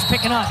 this game's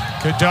picking up.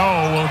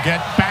 Cadeau will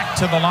get back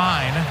to the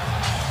line.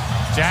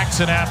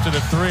 Jackson after the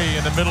 3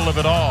 in the middle of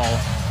it all.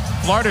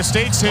 Florida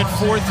State's hit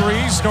 4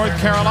 threes. North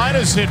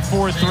Carolina's hit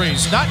 4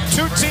 threes. Not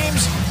 2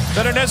 teams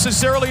that are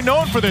necessarily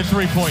known for their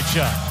 3-point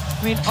shot.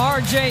 I mean,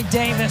 R.J.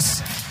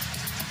 Davis,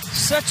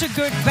 such a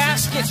good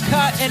basket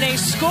cut and a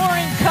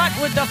scoring cut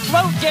with the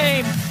float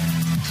game.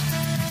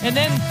 And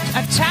then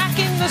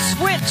attacking the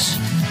switch.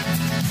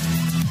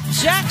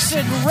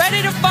 Jackson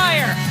ready to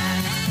fire.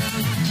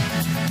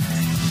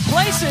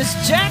 Place is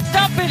jacked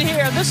up in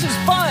here. This is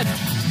fun.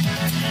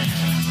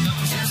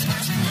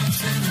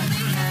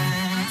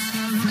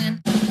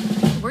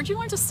 Where'd you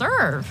learn to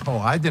serve? Oh,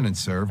 I didn't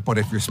serve, but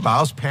if your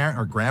spouse, parent,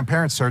 or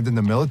grandparent served in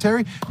the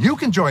military, you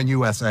can join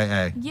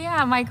USAA.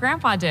 Yeah, my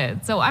grandpa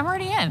did, so I'm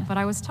already in, but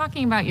I was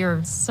talking about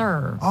your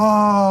serve.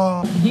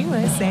 Oh.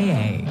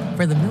 USAA,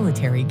 for the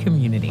military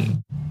community.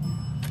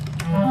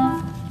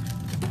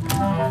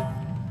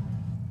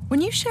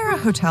 When you share a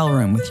hotel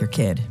room with your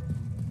kid,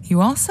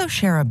 you also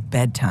share a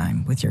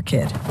bedtime with your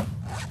kid.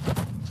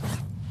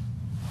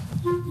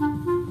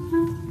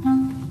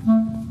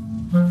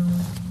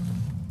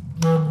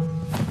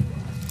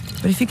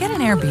 But if you get an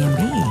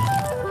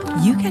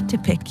Airbnb, you get to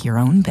pick your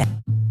own bed.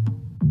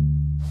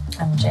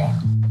 I'm Jane.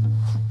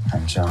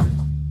 I'm John.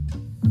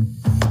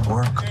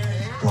 Work,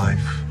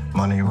 life,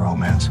 money,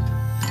 romance.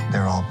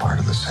 They're all part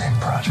of the same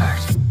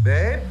project.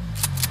 Babe?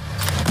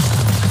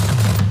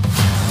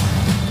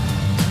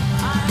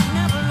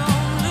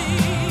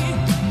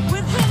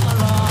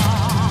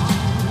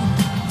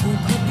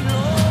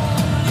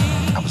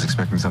 I was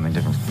expecting something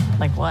different.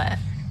 Like what?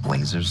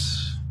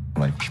 Lasers.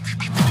 Like...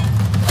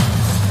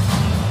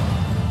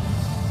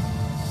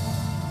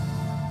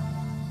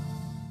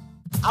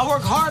 I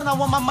work hard and I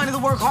want my money to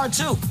work hard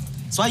too.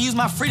 So I use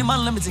my Freedom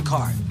Unlimited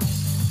card.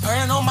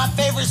 Earning on my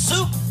favorite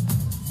soup.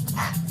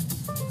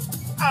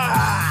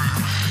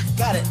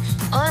 Got it.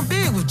 Earn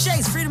big with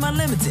Chase Freedom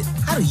Unlimited.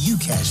 How do you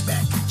cash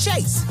back?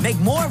 Chase, make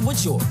more of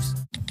what's yours.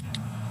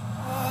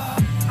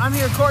 I'm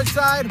here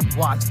courtside.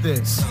 Watch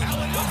this. You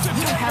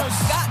have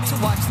got to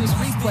watch this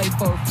replay,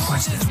 folks.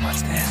 Watch this,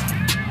 watch this.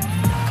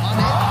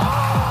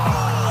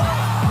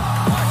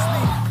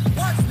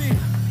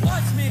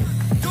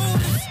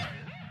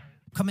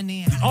 Coming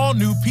in. The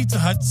all-new Pizza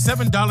Hut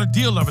 $7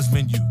 Deal Lovers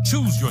menu.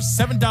 Choose your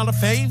 $7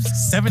 faves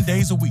 7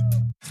 days a week.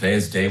 Today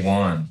is day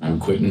one. I'm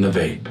quitting the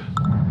vape.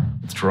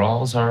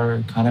 Withdrawals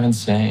are kind of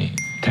insane.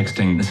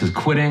 Texting, this is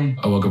quitting.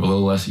 I woke up a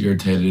little less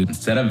irritated.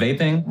 Instead of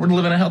vaping, we're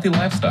living a healthy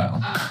lifestyle.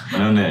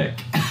 No,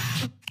 Nick.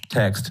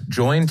 Text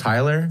Join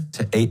Tyler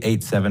to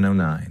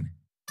 88709.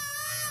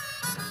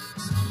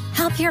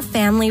 Help your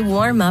family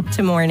warm up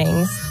to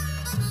mornings.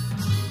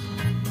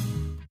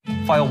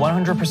 File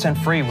 100%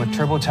 free with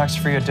TurboTax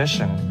Free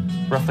Edition.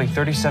 Roughly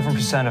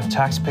 37% of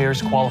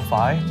taxpayers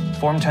qualify.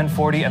 Form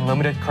 1040 and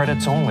limited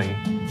credits only.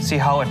 See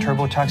how at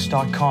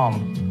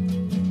TurboTax.com.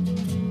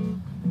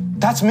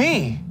 That's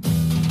me!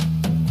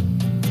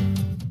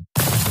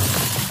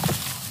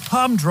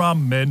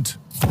 Humdrum mint.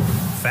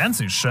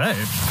 Fancy shape.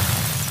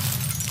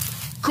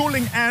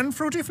 Cooling and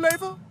fruity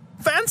flavor?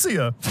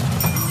 Fancier.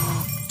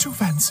 Too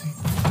fancy.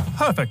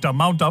 Perfect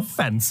amount of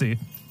fancy.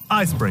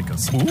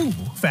 Icebreakers. Ooh,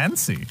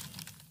 fancy.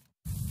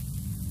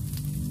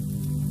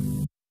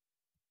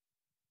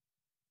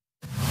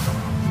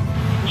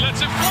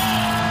 Let's it fly!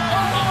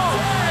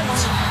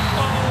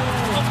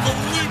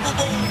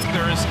 Unbelievable!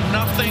 There is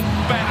nothing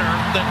better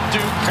than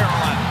Duke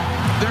Carolina.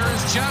 There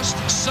is just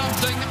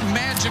something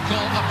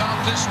magical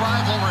about this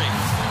rivalry.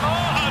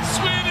 Oh, how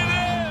sweet it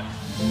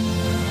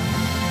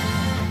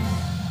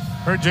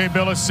is! Heard Jay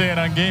Billis saying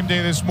on game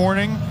day this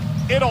morning,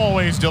 it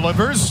always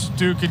delivers.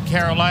 Duke and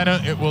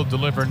Carolina, it will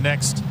deliver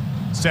next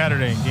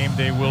Saturday. Game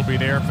day will be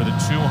there for the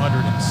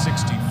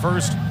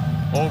 261st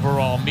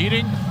overall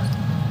meeting.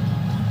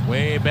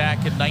 Way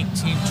back in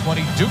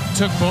 1920, Duke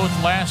took both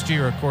last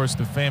year, of course,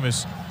 the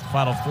famous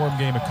Final Four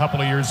game a couple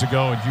of years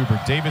ago in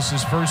Hubert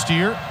Davis's first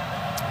year.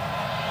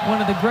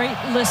 One of the great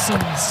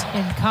listens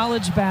in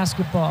college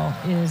basketball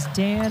is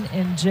Dan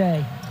and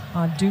Jay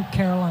on Duke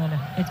Carolina.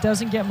 It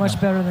doesn't get much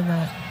better than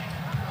that.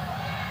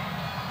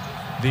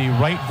 The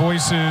right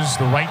voices,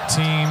 the right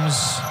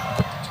teams,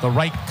 the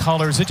right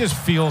colors. It just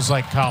feels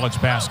like college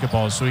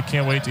basketball. So we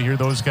can't wait to hear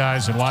those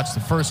guys and watch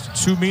the first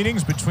two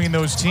meetings between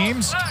those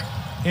teams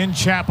in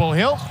Chapel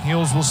Hill.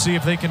 Heels will see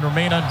if they can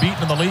remain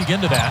unbeaten in the league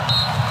into that.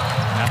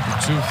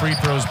 After two free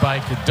throws by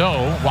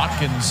Cadeau,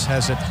 Watkins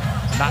has it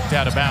knocked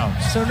out of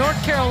bounds. So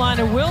North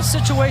Carolina will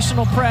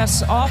situational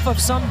press off of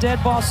some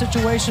dead ball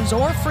situations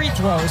or free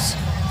throws.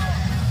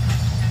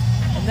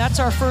 And that's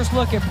our first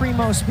look at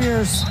Primo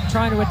Spears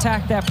trying to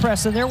attack that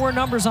press. And there were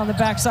numbers on the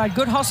backside.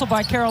 Good hustle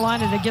by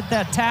Carolina to get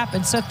that tap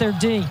and set their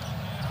D.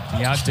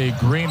 Deontay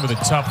Green with a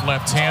tough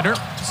left-hander.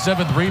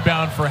 7th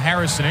rebound for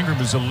Harrison Ingram,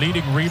 who's a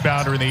leading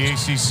rebounder in the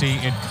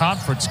ACC in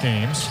conference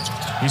games.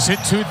 He's hit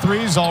 2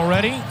 threes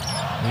already.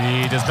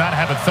 He does not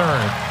have a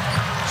third.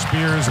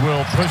 Spears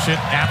will push it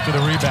after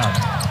the rebound.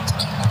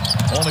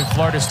 Only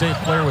Florida State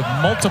player with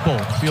multiple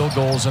field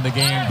goals in the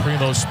game,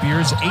 Primo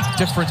Spears. 8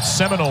 different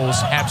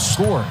Seminoles have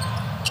scored.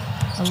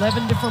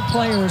 11 different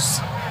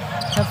players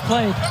have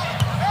played.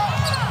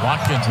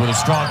 Watkins with a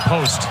strong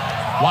post.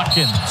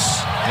 Watkins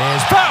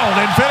is fouled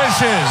and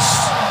finishes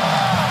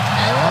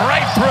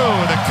right through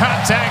the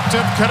contact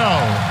of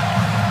Cadeau.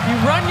 You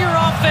run your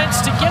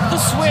offense to get the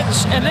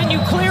switch, and then you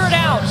clear it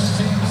out.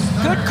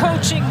 Good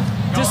coaching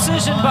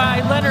decision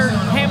by Leonard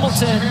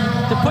Hamilton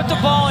to put the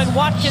ball in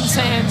Watkins'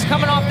 hands,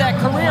 coming off that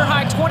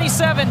career-high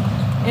 27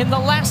 in the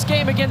last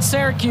game against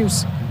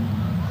Syracuse.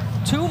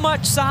 Too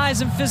much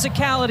size and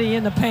physicality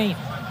in the paint.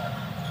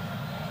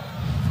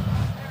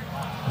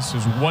 This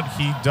is what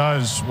he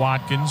does,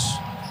 Watkins.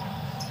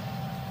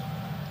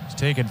 He's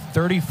taken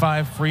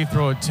 35 free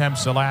throw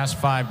attempts the last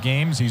 5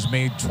 games. He's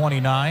made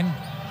 29.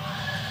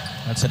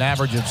 That's an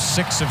average of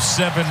 6 of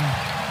 7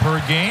 per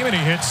game, and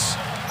he hits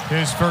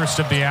his first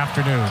of the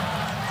afternoon.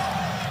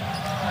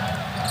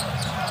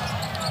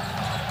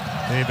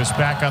 Davis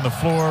back on the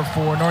floor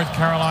for North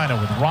Carolina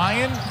with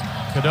Ryan,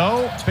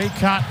 Cadeau,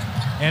 Baycott,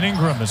 and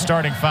Ingram, the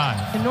starting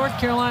 5. And North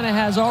Carolina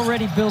has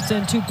already built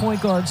in 2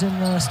 point guards in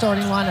the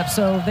starting lineup,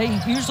 so they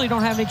usually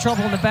don't have any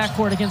trouble in the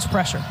backcourt against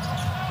pressure.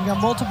 You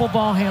got multiple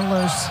ball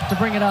handlers to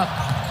bring it up.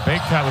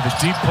 Baycott with a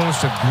deep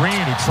post of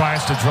Green, who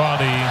tries to draw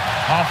the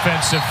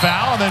offensive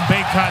foul, and then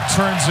Baycott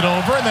turns it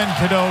over, and then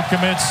Cadeau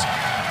commits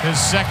his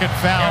second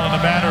foul in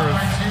a matter of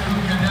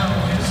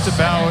left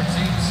about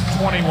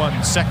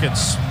 21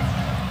 seconds.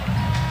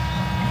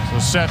 So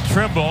Seth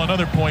Trimble,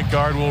 another point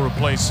guard, will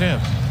replace him.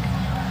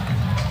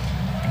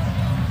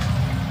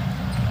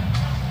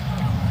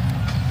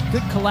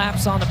 Good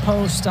collapse on the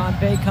post on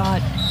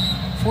Baycott,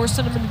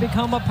 forcing him to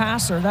become a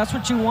passer. That's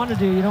what you want to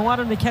do. You don't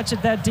want him to catch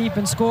it that deep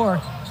and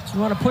score. You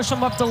want to push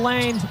him up the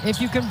lane.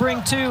 If you can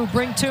bring two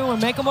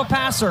and make him a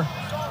passer.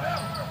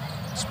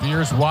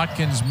 Spears,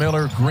 Watkins,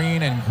 Miller,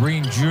 Green, and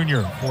Green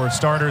Jr. for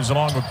starters,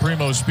 along with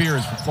Primo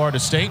Spears for Florida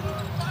State.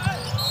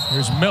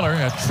 Here's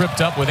Miller,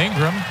 tripped up with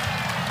Ingram.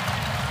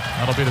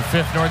 That'll be the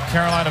 5th North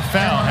Carolina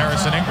foul.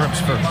 Harrison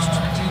Ingram's first.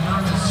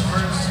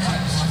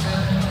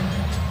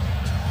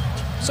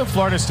 So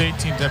Florida State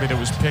team, Debbie, that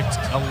was picked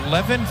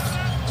 11th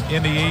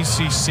in the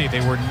ACC.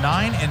 They were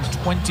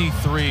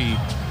 9-23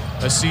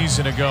 a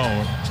season ago.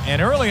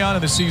 And early on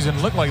in the season,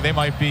 it looked like they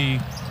might be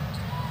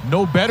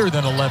no better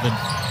than 11th.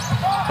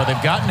 But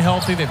they've gotten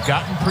healthy. They've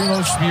gotten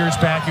Primo Spears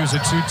back. He was a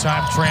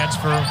 2-time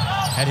transfer,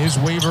 had his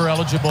waiver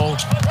eligible.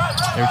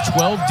 They're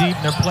 12 deep,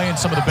 and they're playing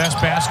some of the best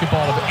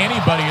basketball of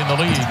anybody in the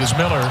league as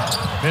Miller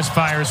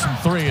misfires from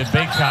 3 at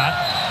Baycott.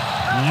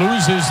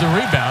 Loses the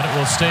rebound. It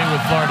will stay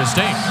with Florida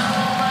State.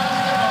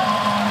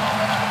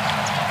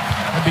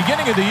 At the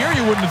beginning of the year,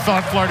 you wouldn't have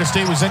thought Florida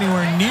State was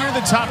anywhere near the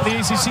top of the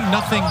ACC.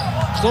 Nothing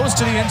close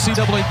to the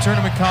NCAA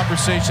tournament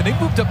conversation. They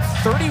moved up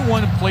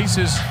 31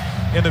 places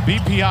in the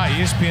BPI,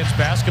 ESPN's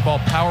Basketball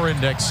Power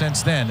Index,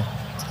 since then.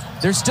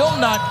 They're still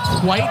not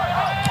quite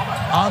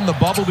on the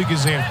bubble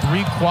because they have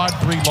 3 quad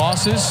 3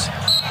 losses,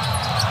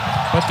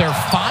 but they're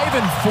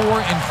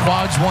 5-4 in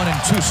quads 1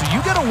 and 2. So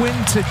you got to win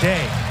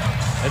today.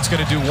 That's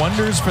going to do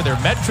wonders for their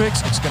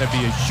metrics. It's going to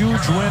be a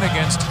huge win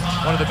against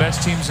one of the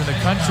best teams in the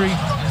country.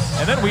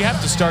 And then we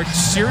have to start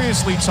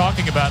seriously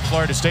talking about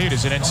Florida State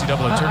as an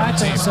NCAA tournament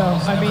team. I think so.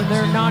 I mean,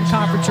 they're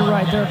non-conference, you're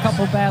right. There are a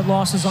couple bad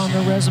losses on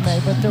their resume,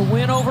 but their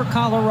win over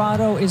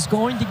Colorado is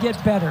going to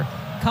get better.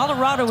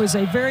 Colorado is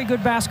a very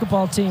good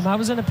basketball team. I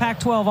was in the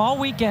Pac-12 all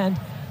weekend,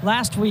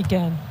 last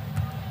weekend.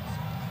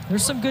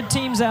 There's some good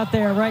teams out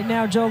there. Right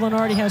now, Joe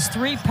Lunardi has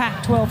 3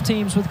 Pac-12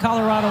 teams with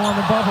Colorado on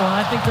the bubble, and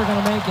I think they're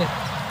going to make it.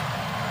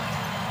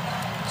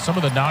 Some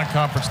of the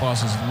non-conference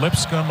losses,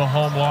 Lipscomb, a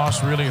home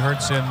loss, really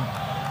hurts him.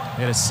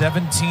 They had a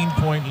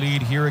 17-point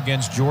lead here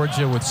against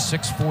Georgia with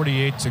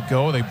 6:48 to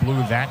go. They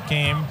blew that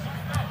game.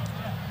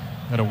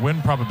 Had a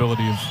win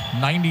probability of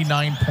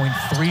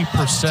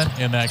 99.3%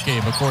 in that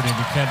game, according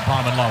to Ken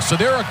Palmen-Law. So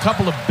there are a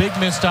couple of big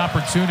missed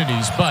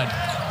opportunities, but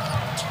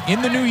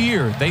in the new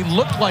year, they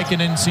look like an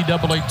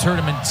NCAA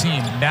tournament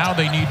team. Now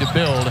they need to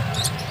build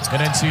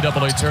an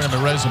NCAA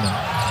tournament resume.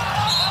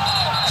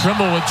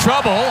 Trimble with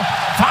trouble.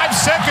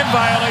 5-second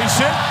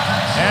violation.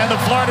 And the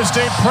Florida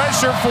State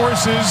pressure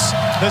forces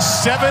the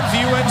 7th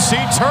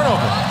UNC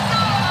turnover.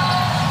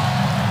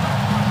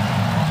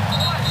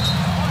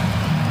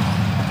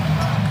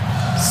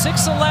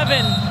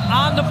 .6'11"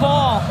 on the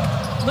ball.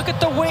 Look at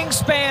the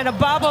wingspan of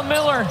Baba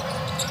Miller.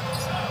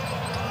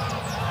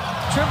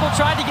 Trimble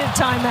tried to get a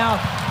timeout.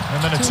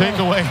 And then a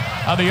takeaway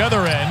on the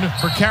other end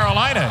for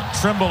Carolina.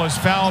 Trimble is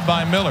fouled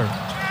by Miller.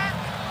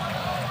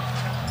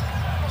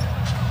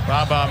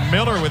 Baba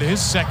Miller with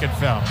his 2nd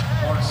foul.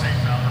 Florida State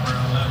foul number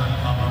 11,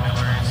 Baba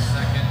Miller is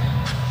 2nd.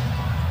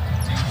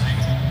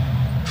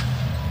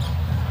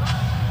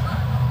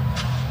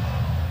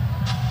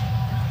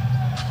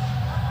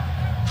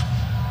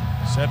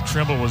 Seth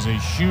Trimble was a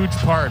huge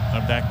part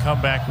of that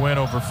comeback win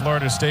over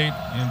Florida State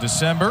in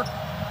December.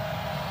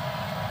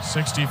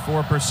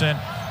 64%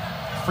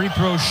 free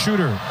throw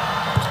shooter.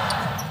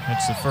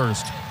 That's the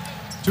first.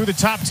 2 of the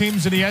top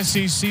teams in the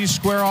SEC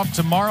square off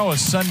tomorrow, a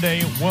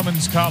Sunday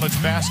women's college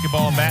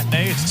basketball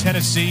matinee. It's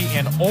Tennessee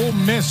and Ole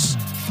Miss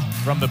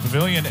from the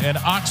Pavilion in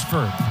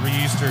Oxford. 3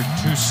 Eastern,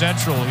 2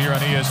 Central here on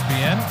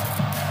ESPN.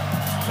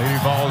 Lady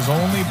Vols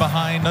only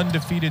behind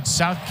undefeated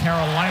South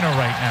Carolina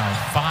right now,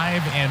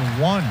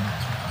 5-1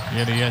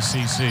 in the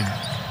SEC.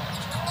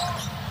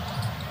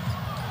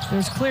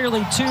 There's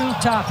clearly 2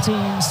 top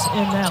teams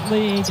in that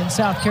league in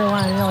South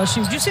Carolina and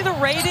LSU. Did you see the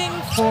rating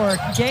for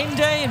game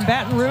day in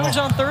Baton Rouge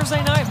on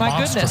Thursday night? My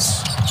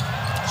goodness.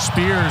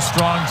 Spears,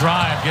 strong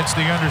drive, gets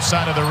the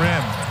underside of the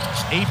rim.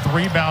 8th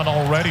rebound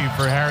already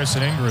for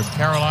Harrison Ingram.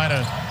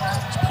 Carolina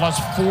is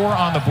 +4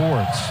 on the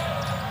boards.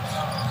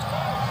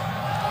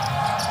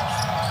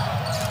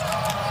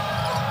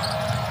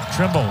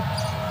 Trimble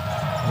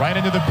right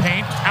into the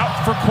paint, out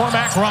for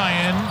Cormac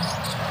Ryan.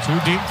 2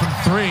 deep from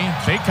 3.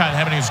 Baycott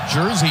having his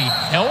jersey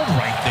held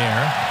right there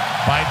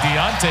by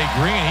Deontay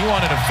Green. He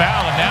wanted a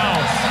foul, and now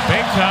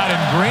Baycott and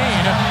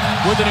Green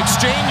with an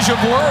exchange of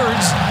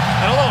words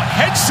and a little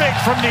head shake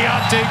from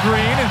Deontay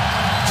Green,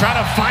 trying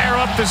to fire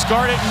up the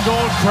Scarlet and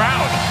Gold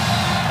crowd.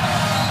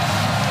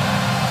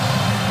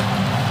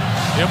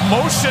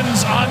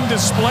 Emotions on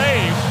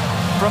display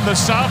from the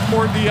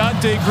sophomore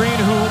Deontay Green,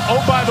 who,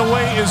 oh, by the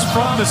way, is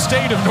from the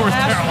state of North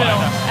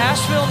Carolina.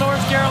 Asheville,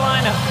 North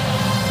Carolina.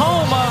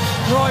 Home of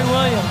Roy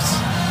Williams.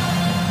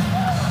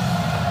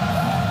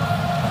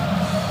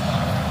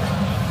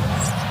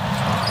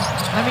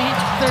 I mean,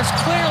 there's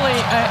clearly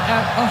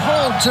a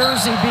whole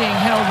jersey being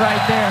held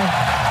right there.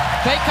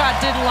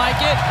 Baycott didn't like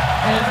it,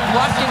 and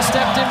Watkins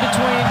stepped in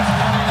between.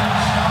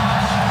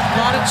 A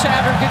lot of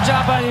chatter. Good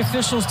job by the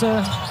officials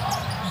to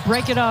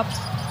break it up.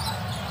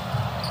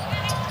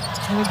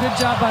 And a good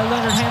job by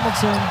Leonard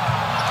Hamilton.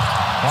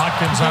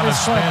 Watkins on the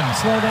spin.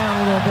 Slow down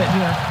a little bit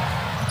here.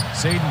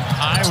 Zayden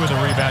High with a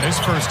rebound. His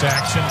first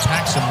action.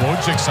 Paxson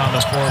Wojcik's on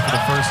the floor for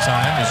the first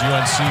time as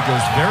UNC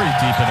goes very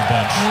deep in the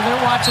bench. I mean,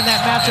 they're watching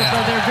that matchup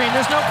right there, Green.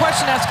 There's no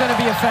question that's going to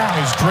be a foul.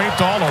 He's draped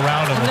all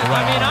around him.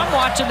 I mean, I'm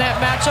watching that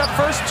matchup.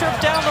 First trip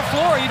down the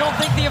floor. You don't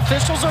think the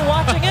officials are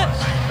watching it?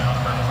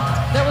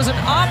 That was an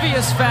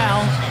obvious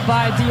foul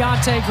by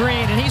Deontay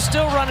Green, and he's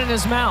still running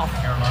his mouth.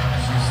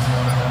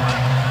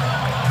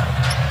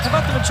 How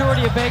about the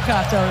maturity of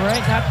Baycott, though, right?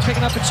 Not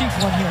picking up a cheap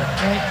one here,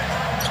 right?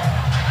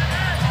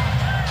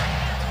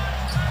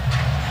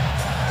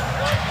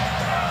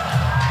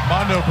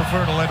 Mondo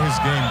preferred to let his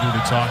game do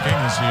the talking,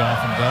 as he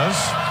often does.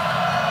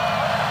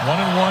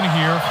 1-1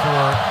 here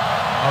for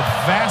a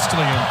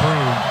vastly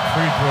improved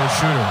free throw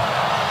shooter.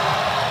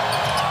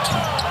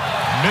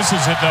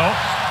 Misses it, though.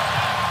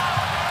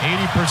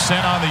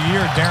 80% on the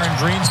year. Darren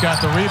Green's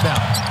got the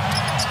rebound.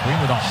 Green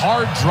with a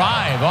hard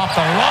drive off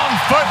the wrong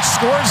foot,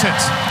 scores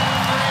it.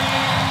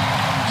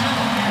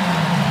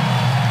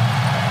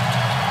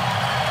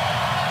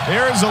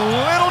 There is a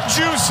little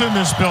juice in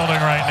this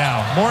building right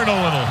now. More than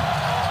a little.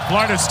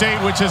 Florida State,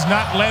 which has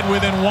not led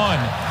within one.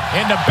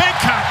 Into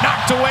Baycott,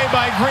 knocked away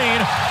by Green,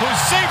 who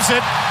saves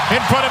it in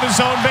front of his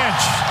own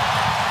bench.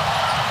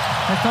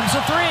 Here comes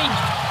the three.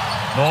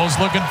 Noles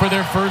looking for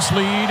their first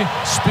lead.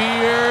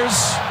 Spears,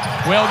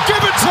 well, give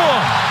it to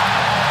him.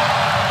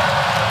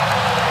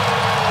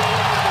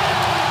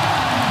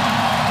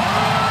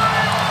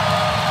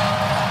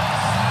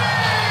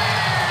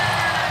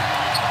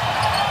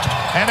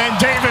 And then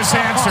Davis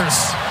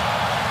answers.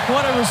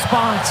 What a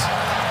response.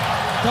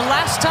 The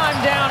last time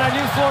down, I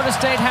knew Florida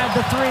State had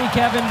the three,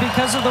 Kevin,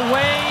 because of the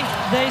way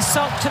they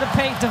sunk to the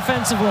paint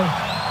defensively.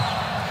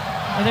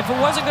 And if it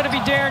wasn't going to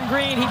be Darren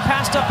Green, he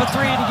passed up a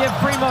three to give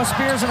Primo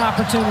Spears an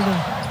opportunity.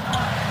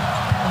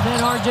 And then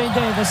R.J.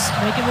 Davis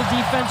making the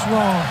defense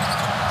wrong.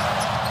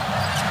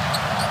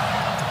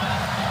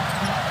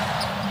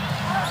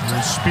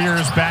 Here's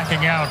Spears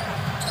backing out.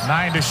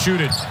 9 to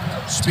shoot it.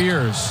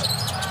 Spears,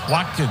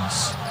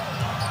 Watkins.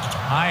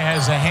 High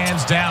has the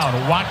hands down.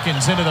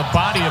 Watkins into the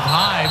body of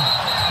Hyde.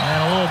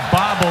 And a little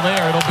bobble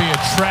there. It'll be a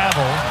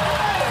travel.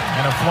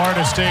 And a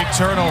Florida State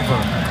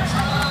turnover.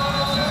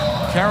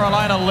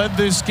 Carolina led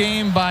this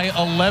game by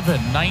 11,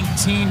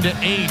 19-8.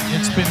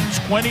 It's been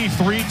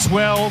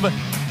 23-12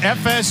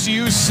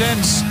 FSU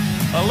since.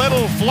 A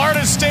little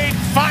Florida State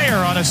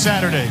fire on a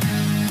Saturday.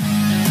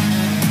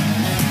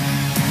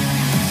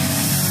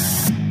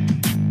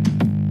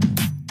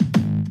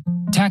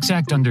 Tax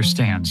Act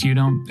understands you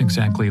don't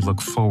exactly look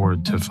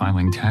forward to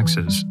filing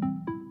taxes.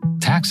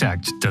 Tax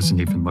Act doesn't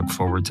even look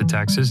forward to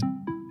taxes,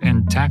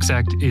 and Tax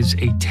Act is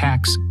a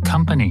tax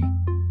company.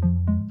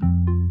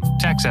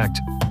 Tax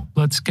Act,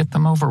 let's get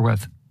them over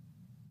with.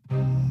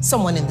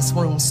 Someone in this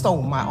room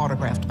stole my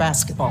autographed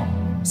basketball,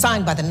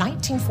 signed by the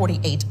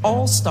 1948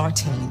 All-Star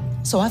team.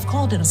 So I've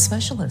called in a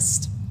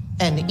specialist,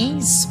 an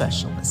ease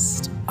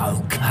specialist.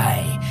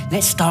 Okay,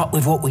 let's start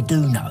with what we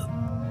do know.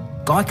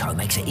 Geico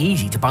makes it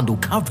easy to bundle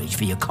coverage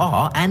for your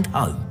car and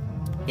home.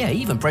 Yeah,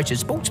 even precious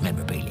sports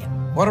memorabilia.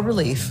 What a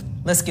relief.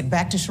 Let's get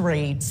back to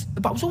charades.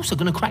 But I was also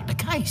going to crack the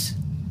case.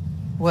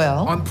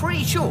 Well? I'm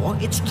pretty sure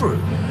it's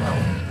true.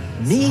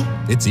 Me?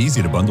 It's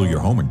easy to bundle your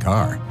home and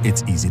car.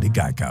 It's easy to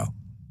Geico.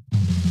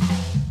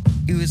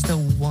 It was the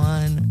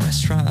one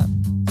restaurant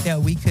that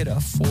we could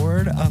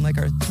afford on like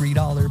our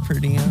 $3 per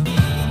diem.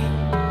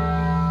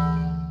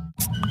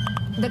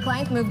 The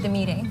client moved the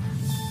meeting.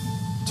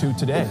 To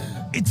today.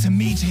 It's a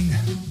meeting.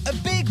 A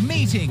big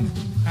meeting.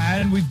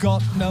 And we've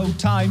got no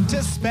time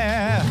to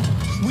spare.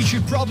 We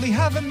should probably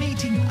have a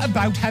meeting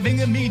about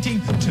having a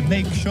meeting to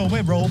make sure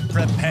we're all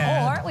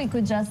prepared. Or we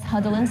could just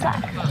huddle in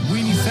Slack.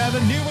 We need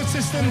 7 new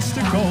assistants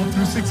to go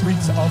through 6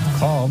 weeks of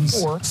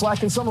comms. Or Slack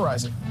can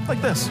summarize it,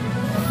 like this.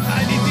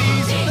 I need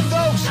these, and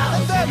those,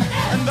 and them,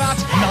 and that,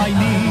 and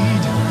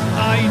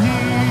I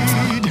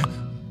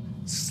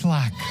need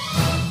Slack.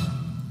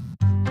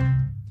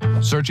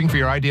 Searching for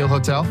your ideal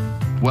hotel?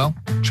 Well,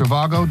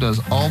 Trivago does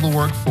all the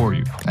work for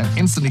you and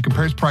instantly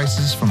compares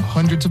prices from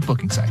hundreds of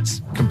booking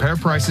sites. Compare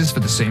prices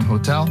for the same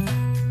hotel.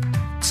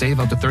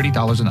 Save up to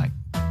 $30 a night.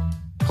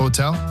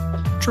 Hotel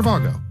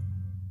Trivago.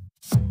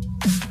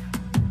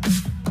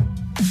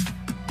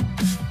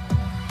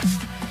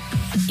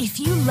 If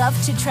you love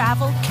to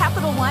travel,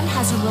 Capital One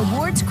has a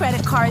rewards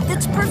credit card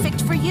that's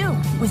perfect for you.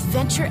 With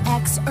Venture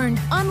X, earn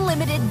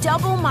unlimited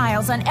double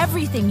miles on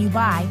everything you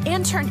buy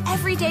and turn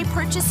everyday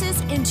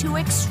purchases into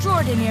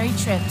extraordinary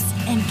trips.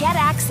 And get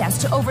access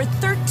to over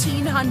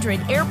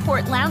 1,300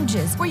 airport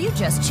lounges where you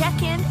just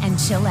check in and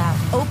chill out.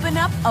 Open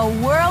up a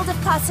world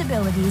of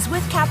possibilities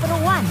with Capital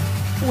One.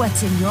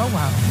 What's in your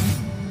wallet?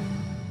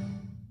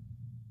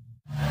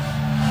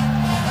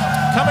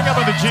 Coming up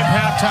on the the Jeep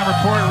halftime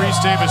report. Reese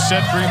Davis,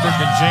 Seth Greenberg,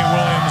 and Jay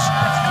Williams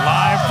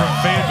live from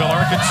Fayetteville,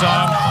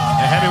 Arkansas.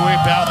 A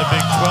heavyweight bout in the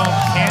Big 12,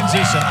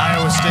 Kansas and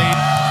Iowa State.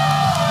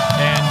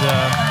 And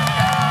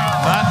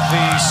not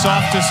the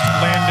softest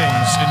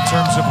landings in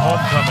terms of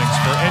homecomings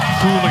for Ed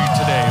Cooley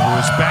today, who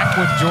is back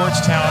with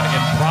Georgetown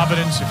in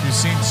Providence. If you've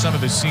seen some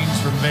of the scenes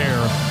from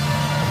there,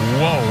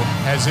 whoa,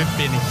 has it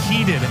been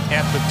heated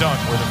at the dunk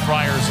where the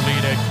Friars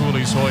lead Ed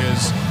Cooley's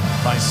Hoyas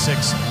by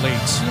 6 late.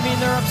 You mean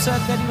they're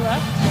upset that he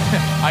left?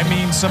 I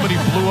mean, somebody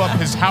blew up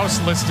his house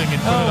listing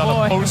and put it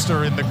on a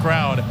poster in the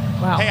crowd.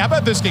 Wow. Hey, how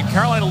about this game?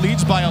 Carolina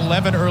leads by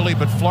 11 early,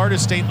 but Florida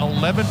State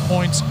 11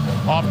 points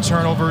off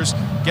turnovers,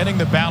 getting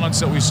the balance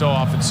that we so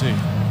often see.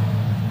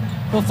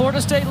 Well,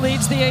 Florida State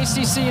leads the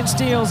ACC in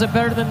steals at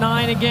better than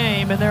 9 a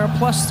game, and they're a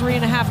plus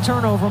 3.5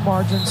 turnover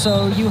margin.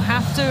 So you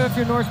have to, if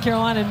you're North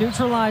Carolina,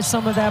 neutralize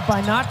some of that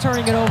by not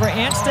turning it over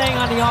and staying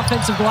on the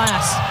offensive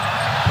glass.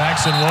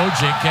 Paxton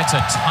Wojcik gets a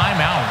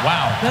timeout.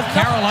 Wow.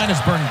 Carolina's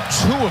burned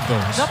 2 of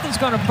those. Nothing's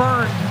going to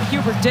burn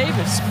Hubert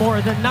Davis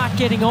more than not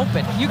getting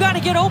open. You got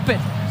to get open.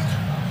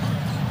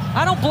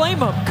 I don't blame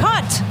him.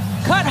 Cut.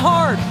 Cut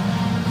hard.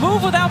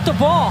 Move without the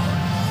ball.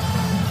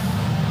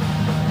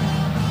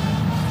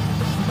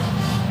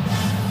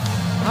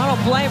 I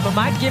don't blame him.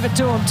 I'd give it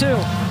to him,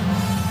 too.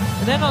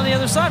 And then on the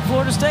other side,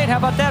 Florida State, how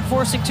about that?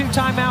 Forcing 2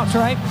 timeouts,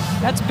 right?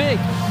 That's big.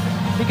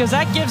 Because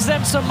that gives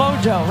them some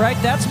mojo, right?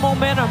 That's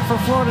momentum for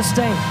Florida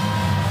State.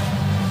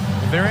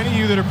 If there are any of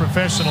you that are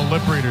professional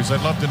lip readers,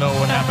 I'd love to know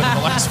what happened in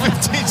the last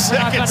 15 seconds.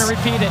 We're not going to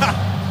repeat it.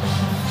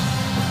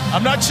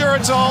 I'm not sure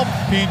it's all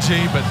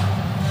PG, but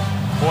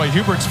boy,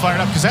 Hubert's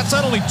fired up because that's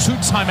not only 2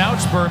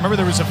 timeouts, but remember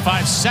there was a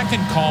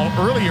 5-second call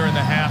earlier in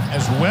the half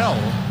as well.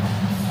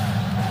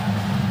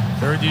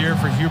 3rd year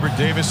for Hubert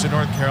Davis in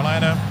North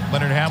Carolina.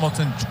 Leonard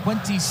Hamilton,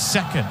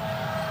 22nd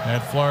at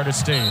Florida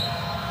State.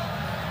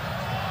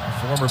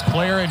 Former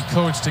player and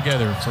coach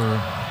together for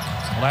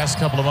the last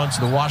couple of months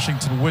of the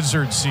Washington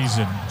Wizards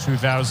season,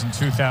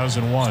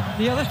 2000-2001.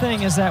 The other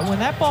thing is that when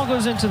that ball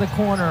goes into the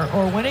corner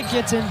or when it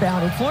gets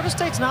inbounded, Florida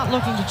State's not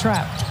looking to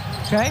trap,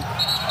 okay?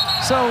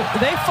 So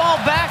they fall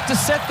back to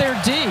set their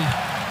D.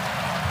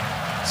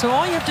 So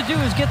all you have to do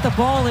is get the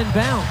ball in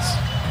bounds,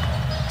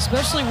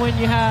 especially when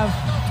you have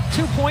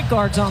 2 point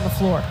guards on the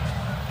floor.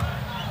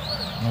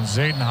 Well,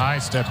 Zayden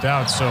High stepped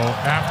out, so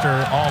after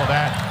all of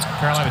that,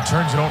 Carolina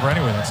turns it over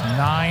anyway. That's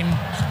 9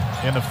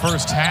 in the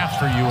first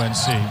half for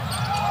UNC.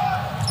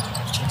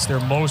 It's their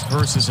most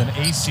versus an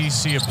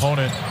ACC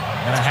opponent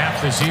and a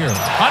half this year.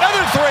 Another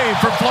 3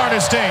 for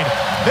Florida State.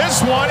 This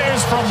one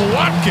is from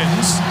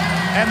Watkins,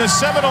 and the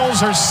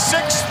Seminoles are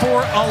 6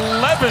 for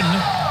 11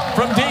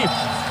 from deep.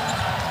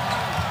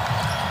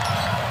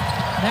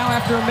 Now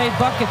after a made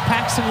bucket,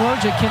 Paxton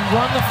Wojcik can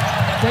run the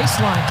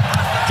baseline.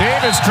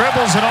 Davis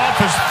dribbles it off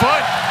his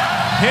foot.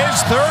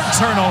 His 3rd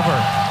turnover.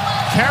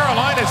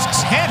 Carolina's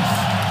 10th.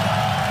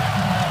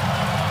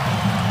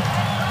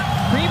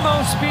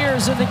 Primo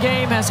Spears in the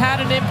game has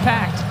had an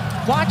impact.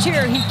 Watch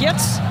here, he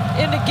gets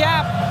in the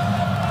gap,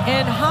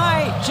 and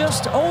High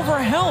just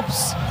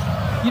overhelps.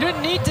 You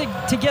didn't need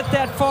to get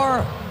that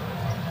far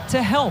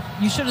to help.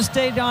 You should have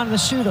stayed on the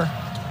shooter.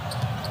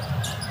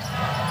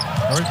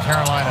 North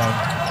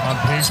Carolina on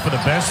pace for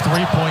the best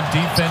 3-point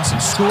defense in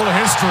school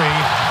history.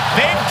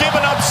 They've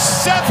given up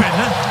 7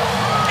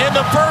 in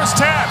the first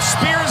half.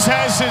 Spears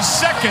has his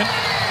 2nd,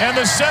 and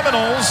the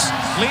Seminoles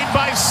lead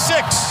by 6.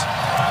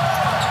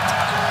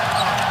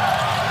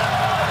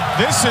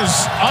 This is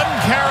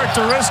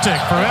uncharacteristic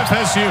for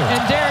FSU. And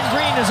Darren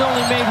Green has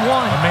only made 1.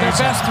 Amazing. Their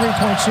best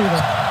 3-point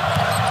shooter.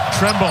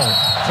 Trimble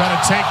trying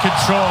to take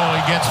control.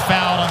 He gets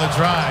fouled on the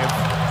drive.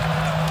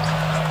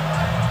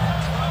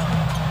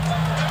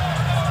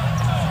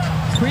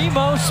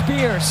 Primo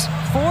Spears,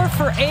 4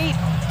 for 8,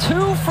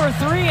 2 for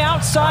 3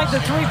 outside the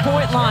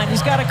 3-point line.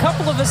 He's got a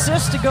couple of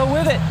assists to go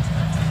with it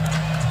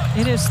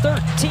in his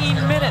 13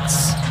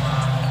 minutes.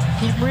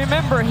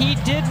 Remember, he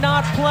did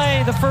not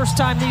play the first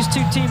time these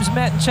 2 teams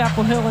met in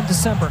Chapel Hill in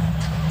December.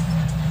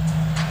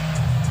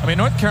 I mean,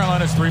 North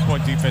Carolina's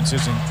 3-point defense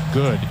isn't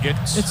good.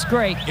 It's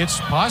great. It's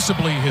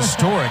possibly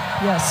historic.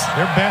 Yes.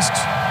 Their best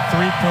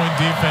 3-point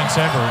defense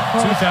ever.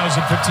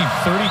 2015,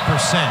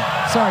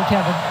 30%. Sorry,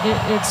 Kevin.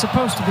 It's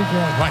supposed to be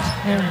good. Right.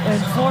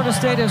 And Florida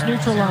State has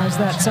neutralized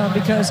that some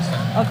because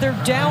of their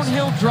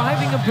downhill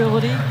driving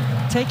ability,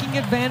 taking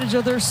advantage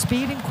of their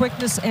speed and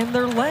quickness and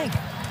their length.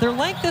 Their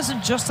length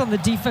isn't just on the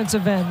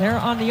defensive end. They're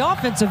on the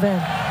offensive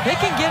end. They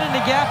can get in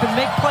the gap and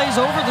make plays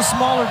over the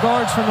smaller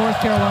guards for North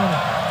Carolina.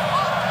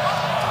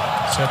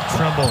 Seth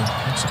Trimble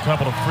makes a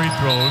couple of free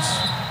throws.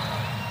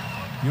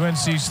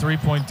 UNC's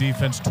 3-point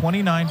defense,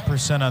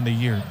 29% on the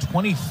year,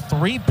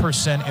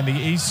 23% in the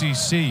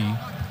ACC.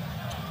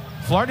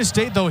 Florida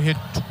State, though, hit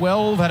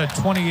 12 out of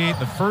 28 in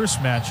the first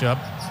matchup.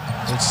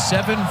 It's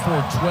 7 for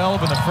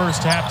 12 in the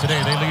first half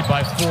today. They lead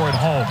by 4 at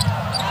home.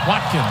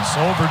 Watkins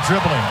over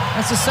dribbling.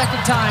 That's the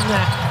 2nd time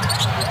that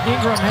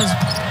Ingram has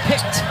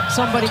picked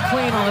somebody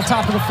clean on the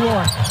top of the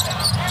floor.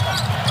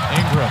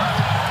 Ingram,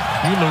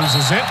 he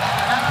loses it.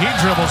 He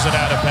dribbles it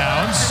out of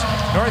bounds.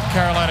 North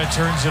Carolina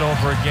turns it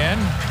over again.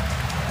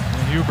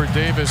 Hubert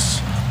Davis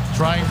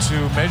trying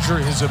to measure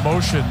his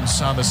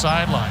emotions on the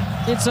sideline.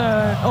 It's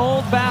an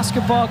old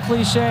basketball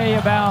cliche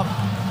about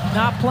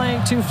not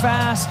playing too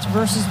fast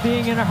versus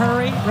being in a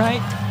hurry,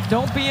 right?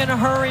 Don't be in a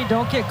hurry.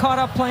 Don't get caught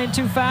up playing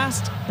too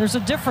fast. There's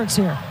a difference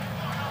here.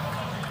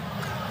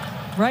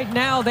 Right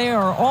now, they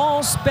are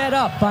all sped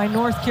up by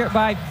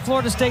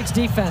Florida State's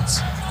defense.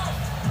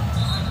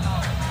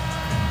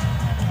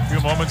 A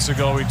few moments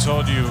ago, we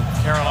told you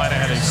Carolina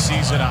had a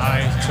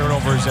season-high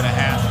turnovers and a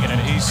half in an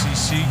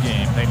ACC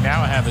game. They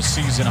now have a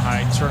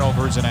season-high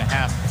turnovers and a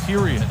half,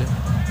 period.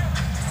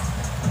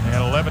 They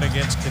had 11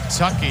 against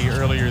Kentucky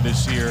earlier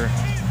this year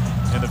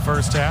in the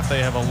first half.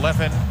 They have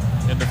 11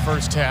 in the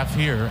first half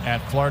here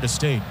at Florida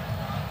State.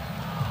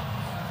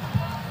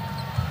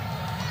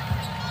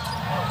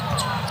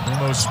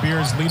 Primo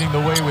Spears leading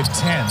the way with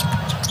 10.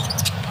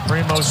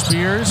 Primo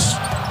Spears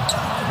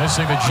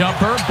missing the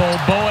jumper. Bo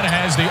Bowen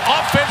has the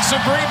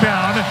offensive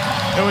rebound.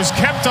 It was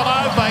kept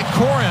alive by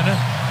Corin,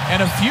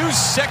 and a few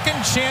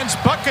second chance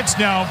buckets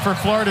now for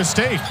Florida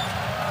State.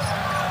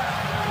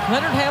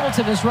 Leonard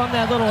Hamilton has run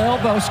that little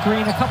elbow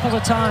screen a couple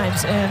of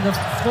times, and the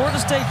Florida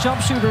State jump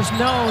shooters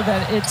know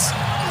that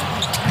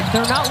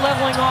they're not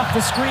leveling off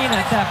the screen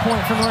at that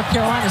point for North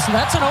Carolina, so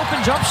that's an open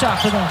jump shot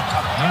for them.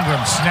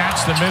 Ingram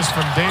snatched the miss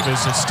from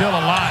Davis. It's still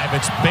alive.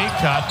 It's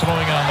Baycott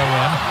throwing it on the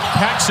rim.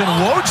 Paxton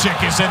Wojcik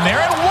is in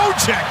there, and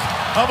Wojcik,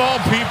 of all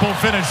people,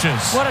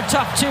 finishes. What a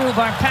tough two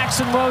by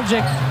Paxton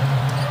Wojcik.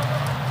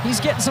 He's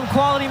getting some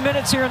quality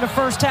minutes here in the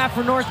first half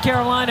for North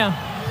Carolina.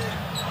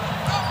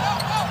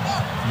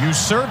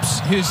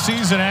 Usurps his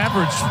season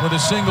average with a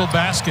single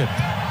basket.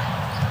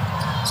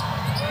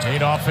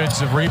 8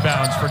 offensive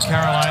rebounds for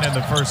Carolina in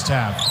the first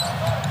half.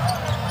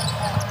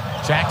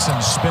 Jackson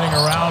spinning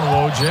around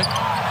Wojcik.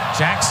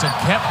 Jackson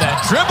kept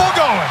that dribble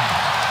going.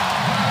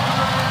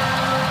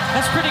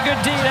 That's pretty good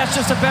D. That's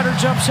just a better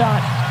jump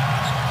shot.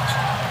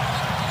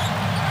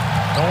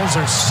 Noles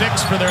are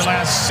 6 for their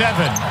last 7,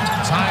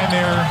 tying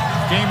their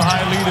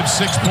game-high lead of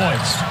 6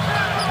 points.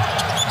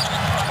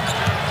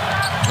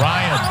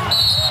 Ryan,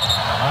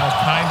 all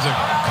kinds of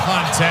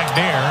contact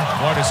there.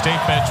 Florida State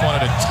bench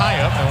wanted to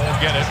tie up and won't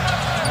get it.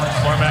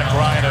 Cormac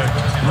Ryan, a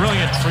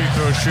brilliant free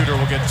throw shooter,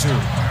 will get 2.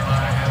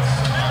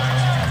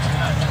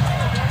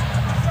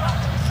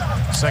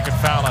 Second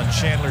foul on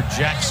Chandler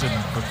Jackson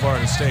for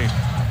Florida State.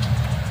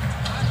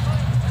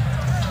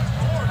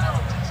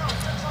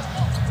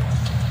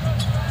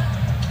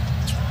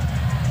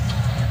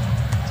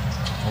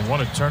 Well, what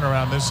a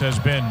turnaround this has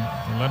been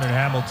for Leonard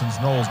Hamilton's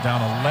Noles.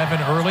 Down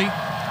 11 early,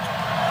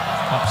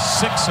 up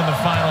 6 in the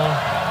final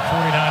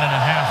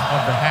 49.5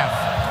 of the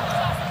half.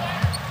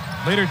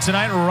 Later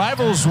tonight,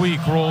 Rivals Week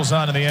rolls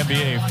on in the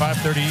NBA.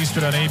 5:30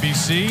 Eastern on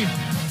ABC.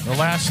 The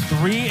last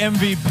 3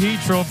 MVP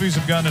trophies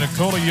have gone to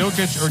Nikola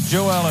Jokic or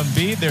Joel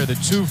Embiid. They're the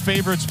 2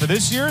 favorites for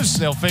this year's.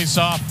 They'll face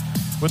off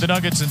with the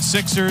Nuggets and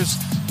Sixers,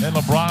 then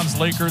LeBron's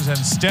Lakers and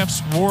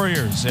Steph's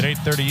Warriors at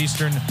 8:30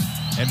 Eastern.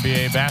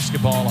 NBA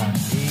basketball on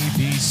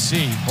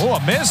ABC. Oh, a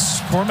miss.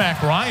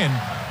 Cormac Ryan,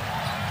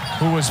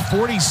 who was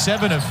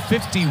 47 of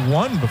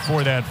 51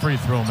 before that free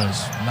throw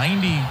miss.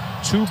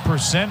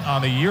 92%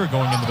 on the year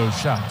going into those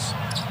shots.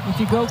 If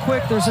you go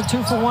quick, there's a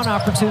 2-for-1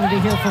 opportunity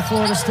here for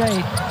Florida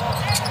State.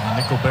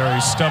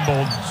 Nickelberry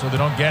stumbled, so they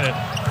don't get it.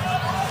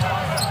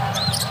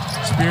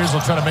 Spears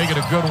will try to make it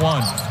a good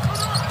one.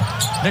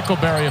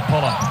 Nickelberry a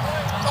pull-up.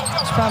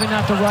 It's probably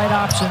not the right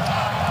option.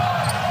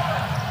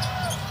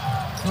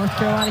 North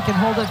Carolina can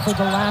hold it for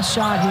the last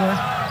shot here.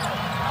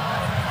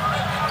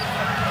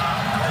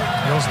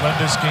 Heels led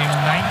this game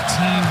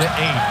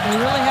 19-8. They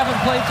really haven't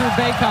played through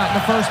Baycott in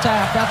the first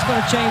half. That's going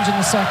to change in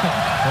the second.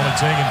 Only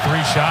taking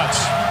 3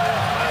 shots.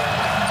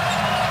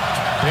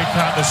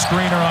 Baycott the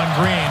screener on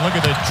Green. Look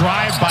at the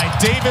drive by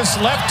Davis,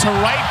 left to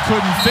right,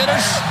 couldn't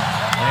finish.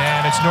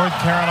 And it's North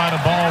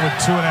Carolina ball with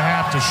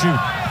 2.5 to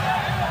shoot.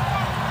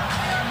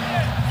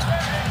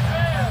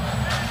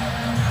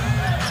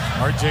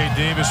 R.J.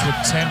 Davis with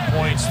 10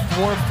 points,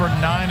 4 for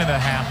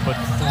 9.5, but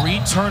 3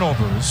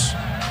 turnovers.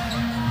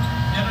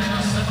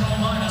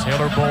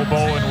 Taylor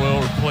Bowen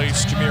will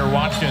replace Jameer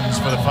Watkins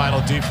for the final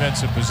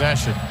defensive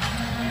possession.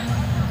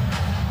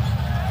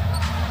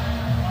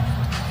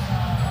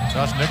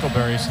 Josh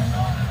Nickelberry's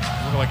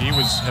looking like he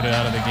was headed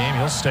out of the game.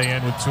 He'll stay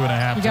in with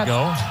 2.5 to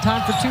go.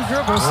 Time for 2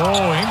 dribbles.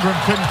 Oh, Ingram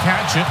couldn't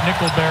catch it.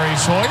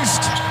 Nickelberry's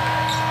hoist.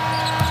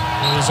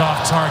 It was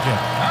off target.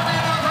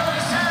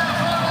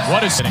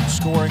 What is it?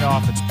 Scoring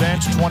off its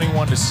bench,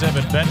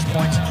 21-7 bench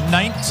points,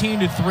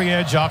 19-3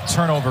 edge off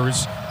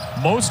turnovers.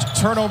 Most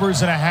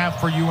turnovers and a half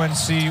for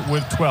UNC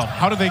with 12.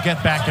 How do they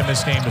get back in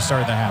this game to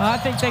start the half? I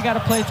think they got to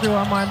play through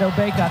Armando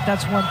Baycott.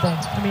 That's one thing.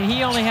 I mean,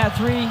 he only had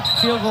 3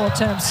 field goal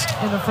attempts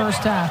in the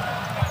first half.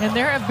 And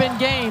there have been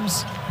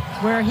games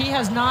where he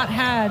has not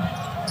had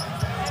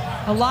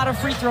a lot of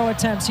free throw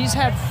attempts. He's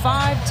had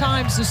 5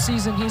 times this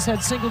season he's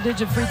had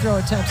single-digit free throw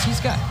attempts.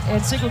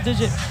 And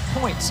single-digit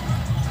points.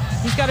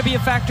 He's got to be a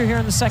factor here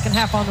in the second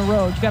half on the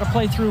road. You got to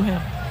play through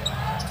him.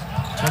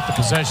 Check the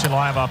possession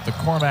live off the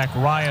Cormac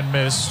Ryan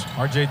miss.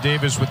 R.J.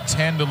 Davis with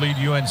 10 to lead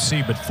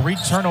UNC, but 3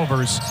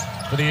 turnovers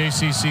for the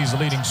ACC's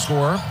leading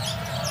scorer.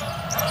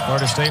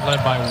 Florida State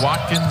led by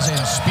Watkins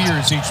and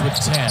Spears, each with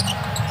 10.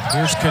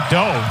 Here's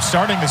Cadeau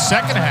starting the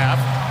second half,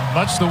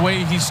 much the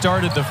way he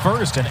started the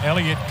first, and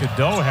Elliot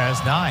Cadeau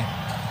has 9.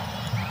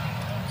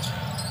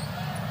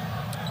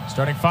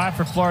 Starting 5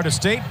 for Florida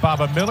State: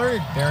 Baba Miller,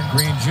 Darren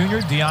Green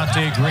Jr.,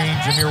 Deontay Green,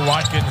 Jameer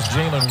Watkins,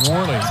 Jalen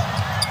Worley.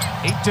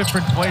 8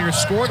 different players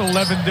scored,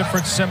 11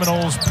 different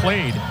Seminoles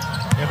played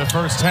in the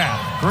first half.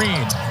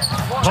 Green,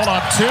 pull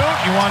up 2.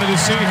 You wanted to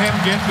see him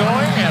get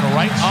going, and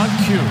right on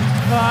cue.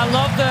 Well, I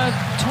love the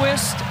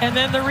twist and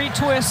then the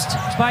retwist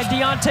by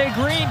Deontay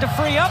Green to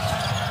free up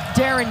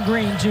Darren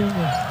Green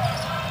Jr.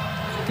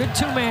 Good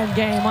 2-man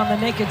game on the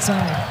naked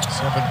side.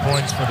 7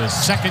 points for the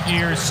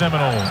second-year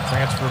Seminole,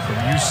 transfer from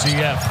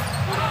UCF.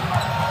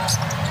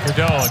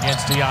 Cadeau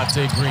against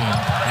Deontay Green.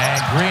 And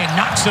Green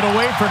knocks it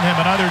away from him.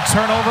 Another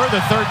turnover,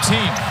 the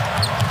 13th.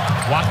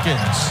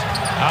 Watkins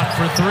out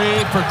for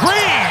 3 for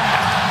Green.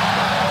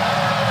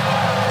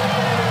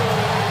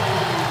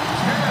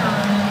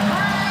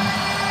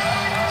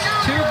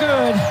 Too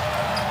good.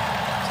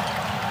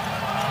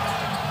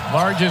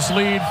 Largest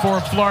lead for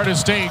Florida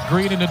State.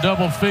 Green into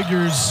double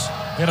figures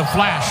in a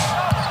flash.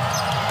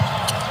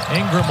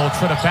 Ingram will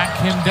try to back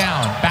him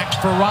down. Back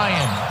for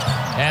Ryan.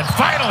 And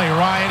finally,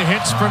 Ryan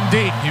hits from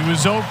deep. He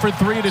was 0 for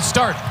 3 to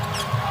start.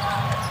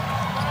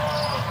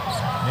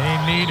 They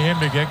need him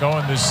to get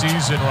going this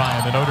season,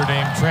 Ryan. The Notre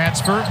Dame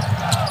transfer.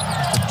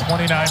 A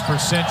 29%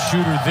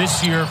 shooter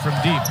this year from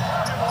deep.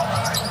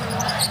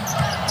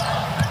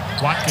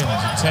 Watkins,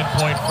 a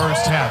 10-point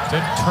first half.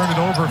 Didn't turn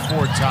it over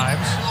 4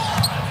 times.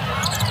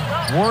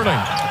 Worley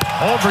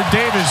over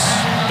Davis.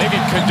 Maybe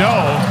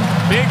Cadeau.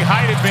 Big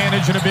height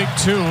advantage and a big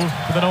 2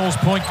 for the Noles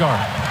point guard.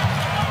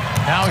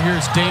 Now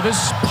here's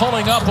Davis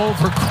pulling up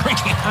over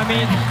Green. I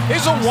mean,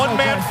 he's a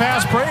one-man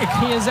fast break.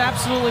 He is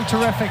absolutely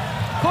terrific.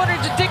 According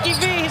to Dickie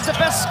V, he's the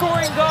best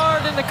scoring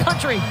guard in the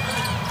country.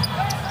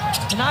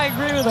 And I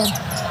agree with him.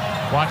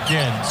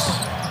 Watkins.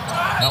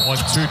 That one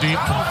too deep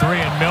from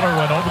 3, and Miller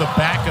went over the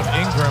back of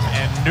Ingram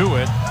and knew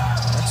it.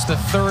 That's the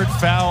 3rd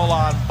foul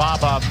on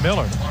Baba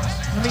Miller.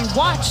 I mean,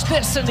 watch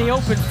this in the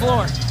open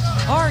floor.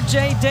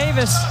 R.J.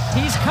 Davis,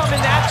 he's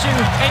coming at you,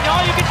 and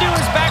all you can do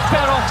is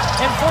backpedal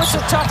and force a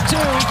tough 2.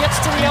 He gets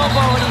to the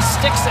elbow and he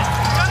sticks it.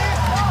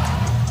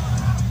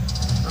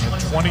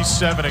 And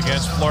 27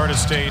 against Florida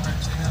State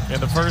in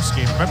the first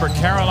game. Remember,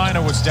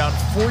 Carolina was down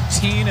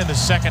 14 in the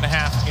second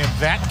half in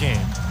that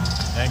game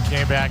and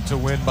came back to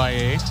win by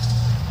 8.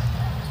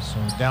 So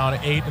down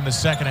 8 in the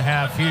second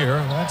half here.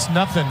 That's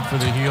nothing for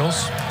the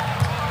Heels.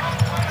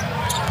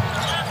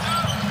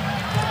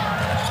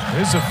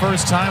 This is the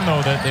first time,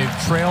 though, that they've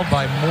trailed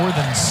by more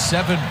than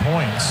 7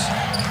 points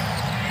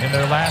in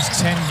their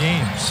last 10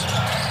 games.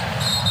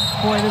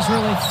 Boy, it is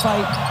really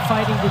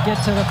fighting to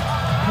get to the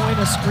point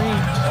of screen.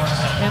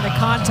 And the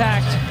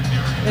contact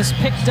is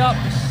picked up.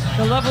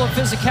 The level of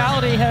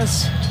physicality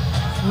has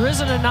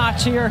risen a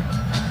notch here.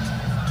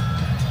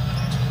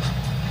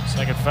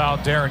 Second foul,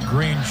 Darren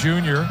Green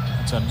Jr.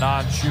 It's a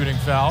non-shooting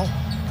foul.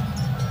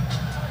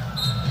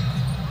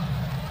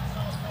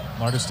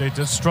 Florida State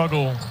does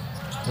struggle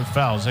with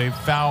fouls. A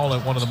foul at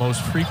one of the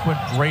most frequent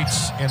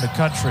rates in the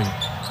country.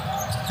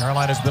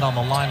 Carolina's been on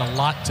the line a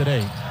lot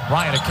today.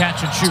 Ryan, a catch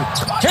and shoot.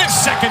 His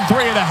second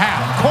 3 of the half.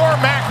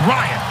 Cormac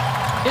Ryan.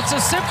 It's a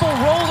simple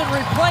roll and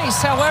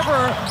replace.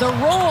 However, the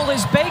roll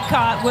is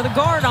Baycott with a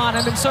guard on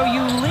him, and so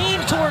you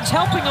lean towards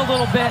helping a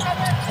little bit,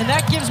 and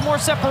that gives more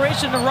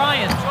separation to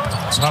Ryan.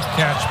 Tough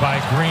catch by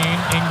Green.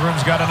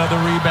 Ingram's got another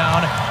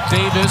rebound.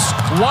 Davis,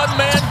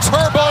 one-man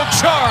turbo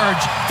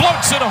charge.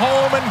 Floats it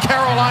home, and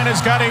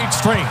Carolina's got 8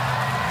 straight.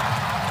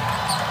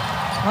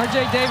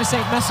 R.J. Davis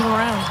ain't messing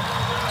around.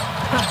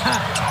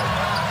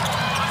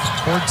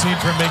 14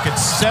 for making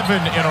 7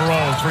 in a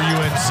row for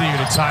UNC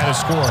to tie the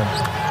score.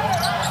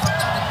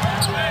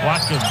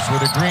 Watkins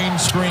with a green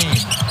screen.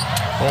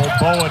 Old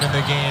Bowen in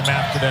the game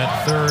after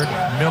that 3rd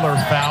Miller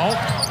foul.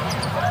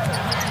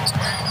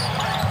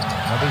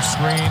 Another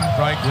screen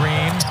by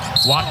Green.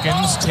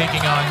 Watkins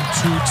taking on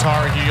 2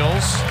 Tar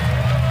Heels.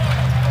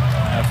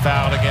 A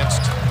foul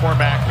against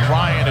Cormac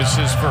Ryan is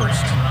his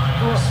first.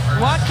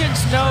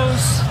 Watkins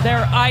knows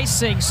they're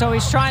icing, so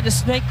he's trying to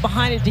snake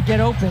behind it to get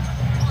open.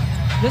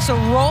 This a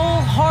roll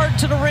hard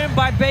to the rim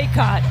by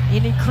Baycott,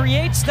 and he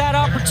creates that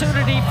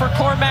opportunity for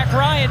Cormac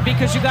Ryan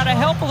because you got to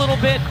help a little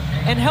bit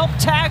and help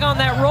tag on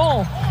that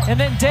roll. And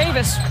then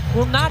Davis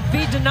will not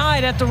be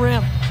denied at the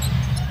rim.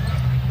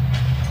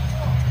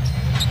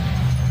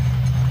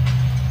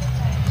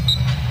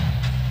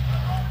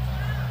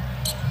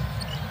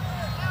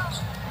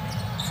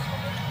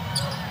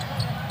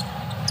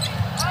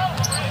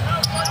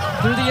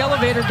 Through the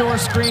elevator door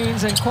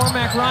screens, and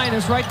Cormac Ryan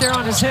is right there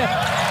on his hip.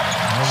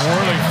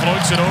 Worley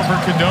floats it over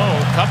Cadeau.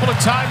 A couple of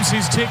times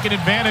he's taken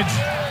advantage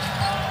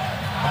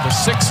of the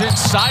 6-inch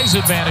size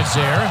advantage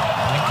there.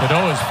 And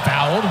Cadeau is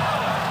fouled.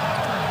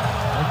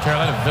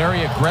 Carolina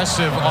very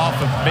aggressive off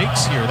of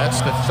makes here.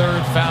 That's the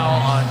third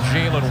foul on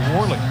Jalen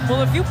Worley.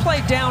 Well, if you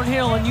play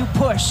downhill and you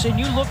push and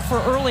you look for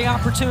early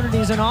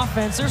opportunities in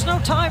offense, there's no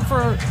time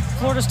for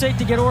Florida State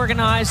to get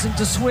organized and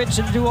to switch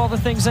and do all the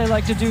things they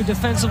like to do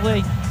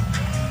defensively.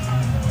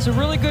 It's a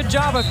really good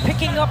job of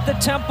picking up the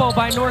tempo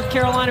by North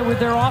Carolina with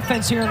their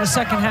offense here in the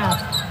second half.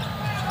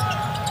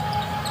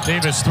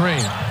 Davis 3.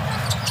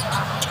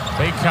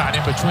 Baycott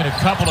in between a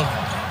couple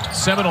of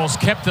Seminoles,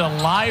 kept it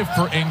alive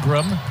for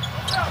Ingram.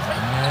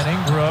 And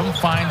Ingram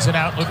finds an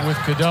outlet with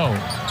Cadeau.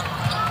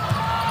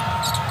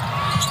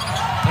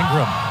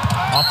 Ingram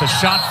off the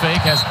shot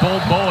fake, has Bull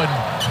Bowen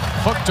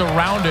hooked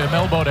around him,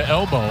 elbow to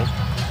elbow.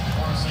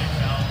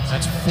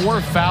 That's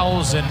 4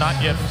 fouls in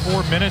not yet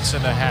 4 minutes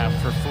and a half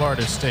for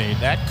Florida State.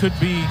 That could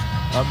be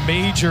a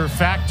major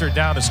factor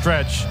down the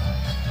stretch.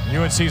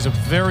 UNC is a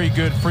very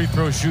good free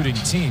throw shooting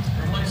team.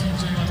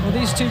 Well,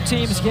 these two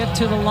teams get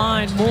to the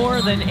line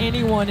more than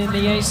anyone in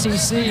the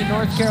ACC.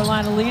 North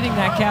Carolina leading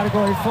that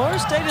category. Florida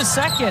State is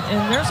second,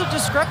 and there's a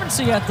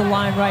discrepancy at the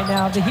line right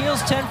now. The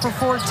Heels 10 for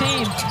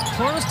 14.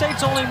 Florida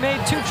State's only made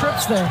 2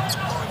 trips there.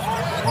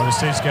 Florida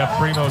State's got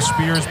Primo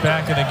Spears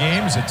back in the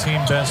game. He's a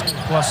team best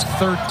plus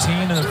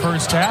 13 in the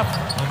first half.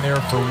 In there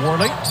for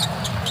Worley.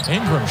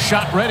 Ingram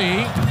shot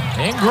ready.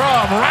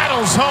 Ingram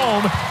rattles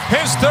home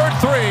his third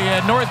 3,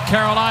 and North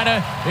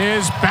Carolina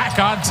is back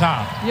on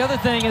top. The other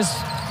thing is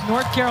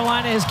North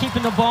Carolina is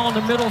keeping the ball in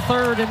the middle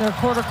third in their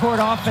quarter court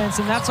offense,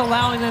 and that's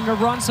allowing them to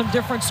run some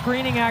different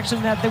screening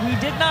action that we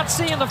did not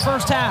see in the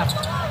first half.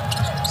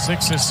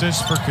 6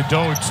 assists for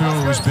Cadeau, too,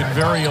 who's been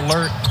very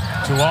alert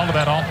to all of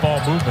that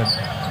off-ball movement.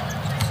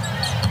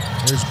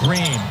 There's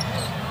Green.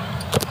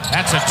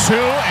 That's a 2,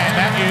 and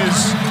that is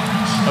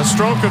a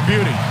stroke of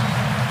beauty.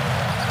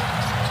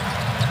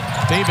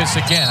 Davis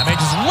again. I mean,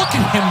 just look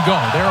at him go.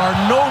 There are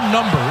no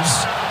numbers,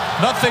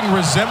 nothing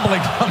resembling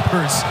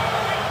numbers.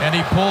 And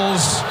he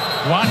pulls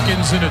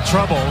Watkins into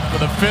trouble for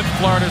the 5th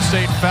Florida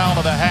State foul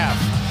of the half.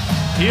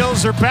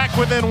 Heels are back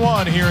within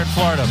 1 here in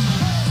Florida.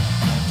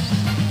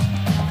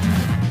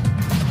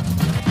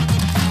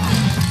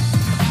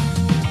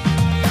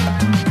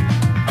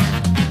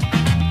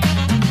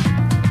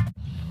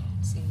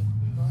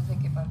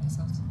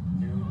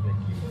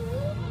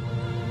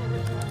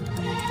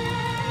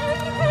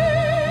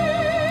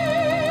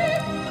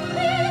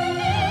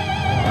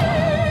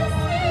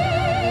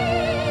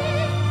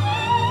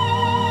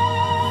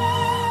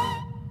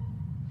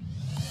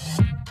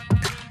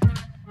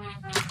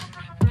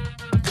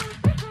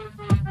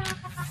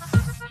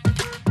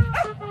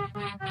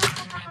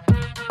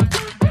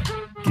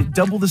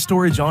 Double the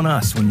storage on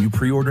us when you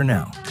pre-order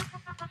now.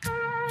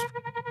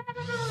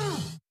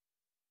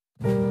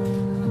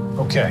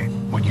 Okay,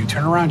 when you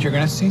turn around, you're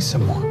gonna see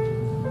some more.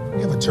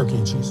 You have a turkey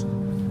and cheese.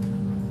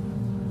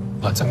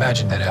 Let's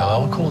imagine that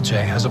LL Cool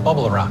J has a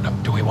bubble around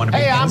him. Do we want to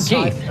be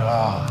inside?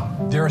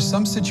 There are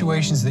some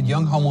situations that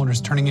young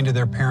homeowners turning into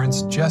their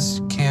parents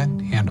just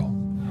can't handle.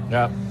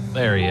 Yep,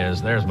 there he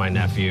is. There's my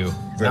nephew.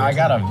 Now, I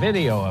got a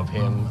video of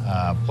him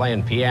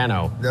playing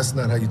piano. That's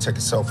not how you take a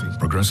selfie.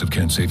 Progressive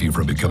can't save you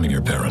from becoming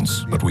your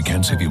parents, but we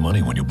can save you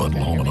money when you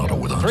bundle home and auto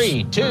with us.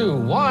 3, 2,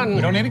 1.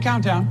 We don't need a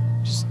countdown.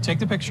 Just take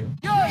the picture.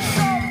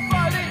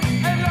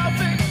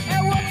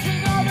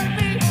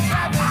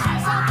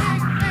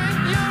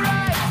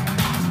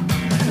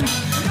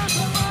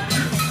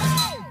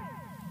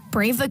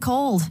 Brave the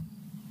cold.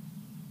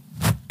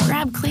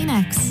 Grab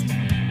Kleenex.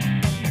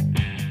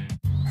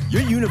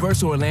 Your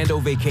Universal Orlando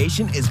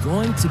vacation is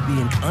going to be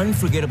an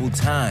unforgettable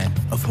time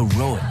of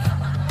heroic,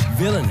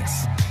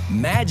 villainous,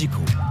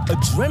 magical,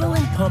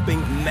 adrenaline-pumping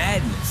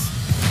madness.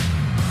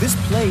 This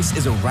place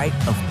is a rite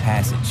of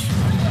passage.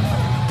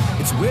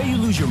 It's where you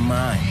lose your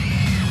mind,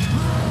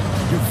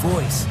 your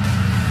voice,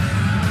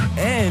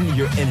 and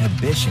your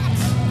inhibitions.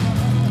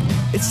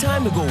 It's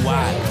time to go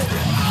wild.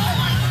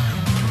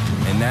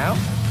 And now,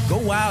 go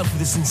wild for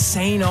this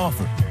insane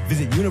offer.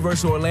 Visit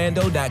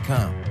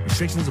UniversalOrlando.com.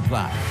 Restrictions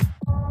apply.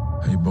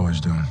 How you boys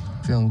doing?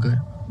 Feeling good.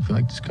 I feel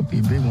like this could be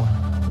a big one.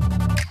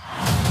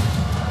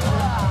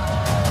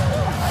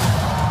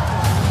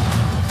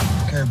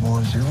 Okay,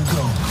 boys, here we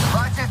go.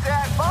 Roger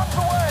that. Bombs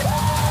away.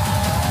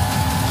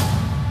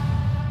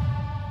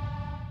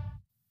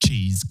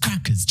 Cheese,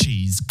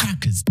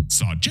 crackers,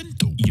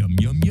 Sargento. Yum,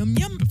 yum, yum,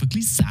 yum,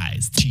 perfectly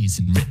sized. Cheese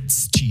and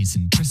Ritz, cheese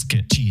and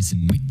Triscuit, cheese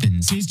and wheat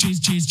thins.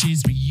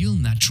 Cheese, real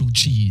natural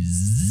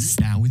cheese.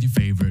 Now with your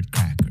favorite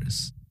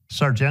crackers.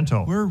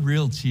 Sargento. We're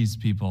real cheese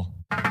people.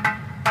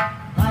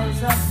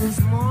 Rise up this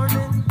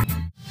morning.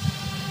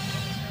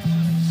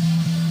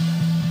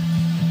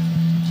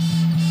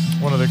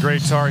 One of the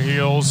great Tar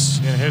Heels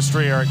in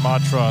history, Eric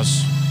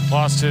Montross,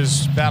 lost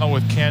his battle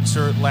with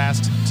cancer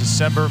last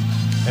December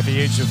at the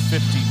age of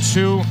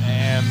 52.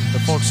 And the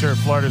folks here at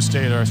Florida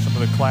State are some of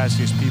the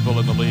classiest people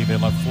in the league. They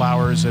left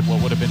flowers at what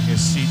would have been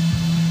his seat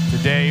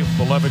today.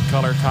 Beloved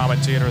color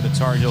commentator of the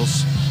Tar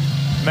Heels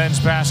men's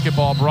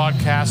basketball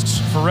broadcasts.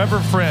 Forever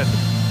friend,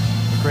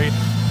 the great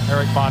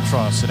Eric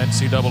Montross, an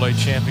NCAA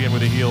champion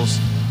with the Heels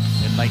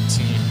in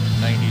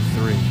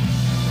 1993.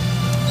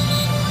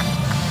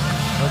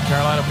 North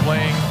Carolina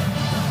playing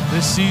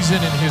this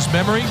season in his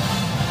memory.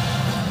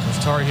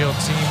 This Tar Heel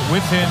team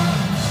within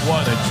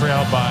one. They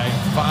trailed by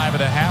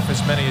 5.5,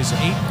 as many as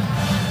 8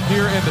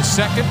 here in the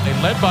second. They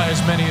led by as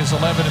many as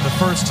 11 in the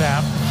first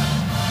half.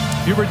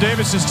 Hubert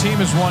Davis's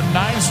team has won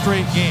 9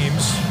 straight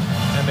games,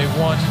 and they've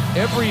won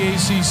every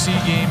ACC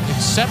game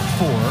except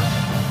for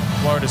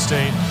Florida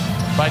State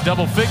by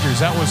double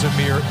figures. That was a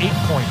mere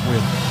 8-point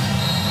win.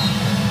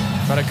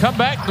 Trying to come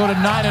back, go to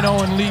 9-0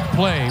 in league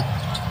play,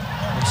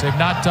 which they've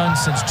not done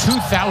since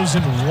 2001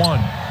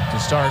 to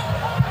start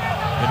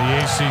in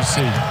the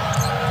ACC.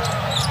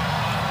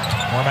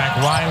 Cormac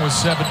Ryan with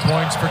 7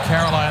 points for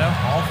Carolina.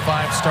 All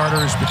 5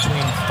 starters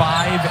between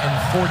 5 and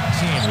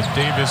 14, with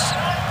Davis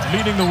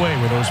leading the way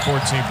with those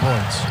 14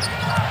 points.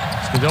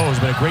 Cadeau has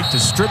been a great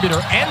distributor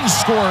and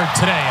scored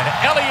today. And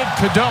Elliot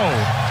Cadeau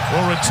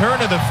will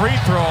return to the free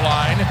throw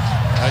line.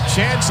 A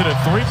chance at a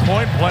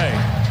 3-point play.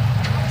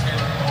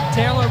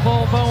 Taylor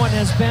Bowen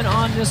has been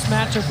on this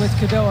matchup with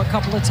Cadeau a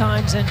couple of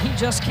times, and he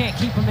just can't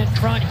keep him in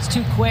front. He's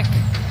too quick.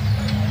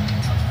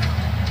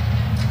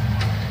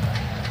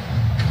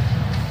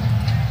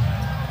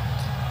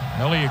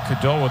 Elliot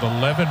Cadeau with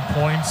 11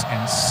 points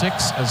and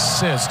 6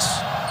 assists.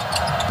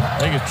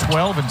 They get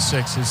 12 and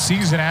 6. His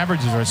season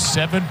averages are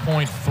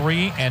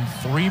 7.3 and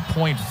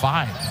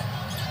 3.5.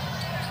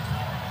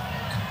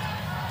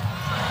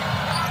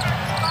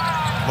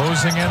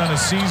 Closing in on a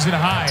season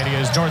high, and he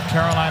has North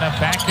Carolina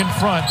back in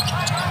front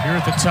here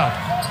at the top.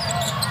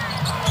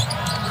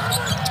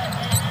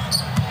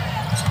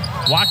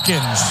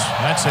 Watkins,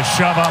 that's a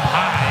shove up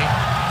high.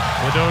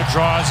 Cadeau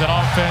draws an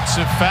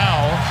offensive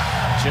foul.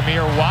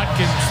 Jameer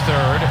Watkins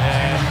third,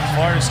 and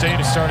Florida State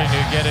is starting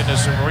to get into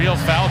some real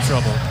foul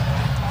trouble.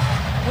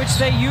 Which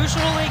they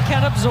usually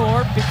can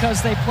absorb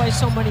because they play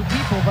so many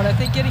people, but I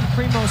think getting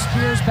Primo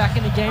Spears back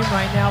in the game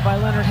right now by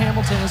Leonard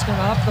Hamilton is going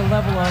to up the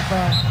level of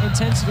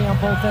intensity on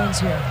both ends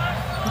here.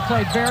 He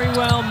played very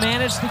well,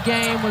 managed the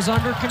game, was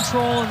under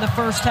control in the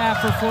first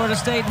half for Florida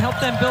State, and helped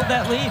them build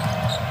that lead.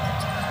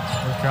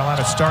 North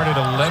Carolina started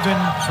 11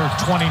 for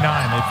 29.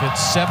 They've hit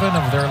 7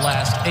 of their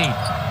last 8.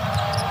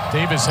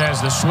 Davis has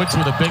the switch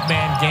with a big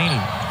man,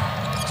 Gainey.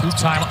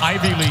 2-time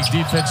Ivy League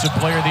Defensive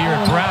Player of the Year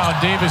at Brown.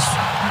 Davis,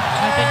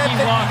 I think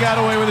he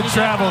got away with a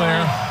travel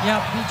there.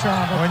 Yep, he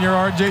traveled. When you're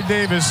R.J.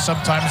 Davis,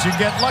 sometimes you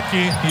get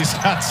lucky. He's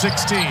got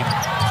 16.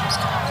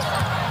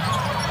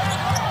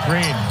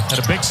 Green had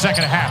a big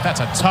second half.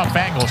 That's a tough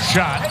angle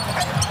shot.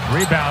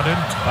 Rebounded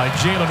by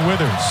Jalen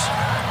Withers.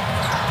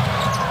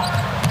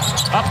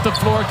 Up the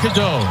floor,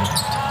 Cadeau.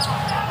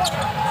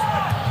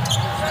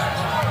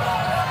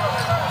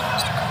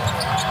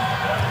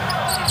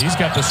 He's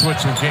got the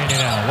switch with Gainey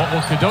now. What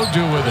will Cadeau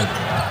do with it?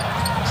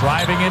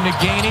 Driving into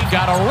Gainey,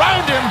 got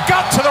around him,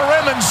 got to the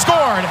rim and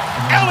scored.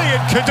 Elliot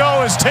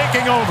Cadeau is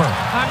taking over.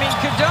 I mean,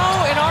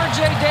 Cadeau and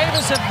R.J.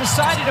 Davis have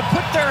decided to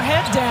put their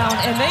head down,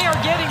 and they are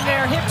getting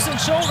their hips and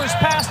shoulders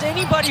past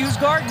anybody who's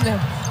guarding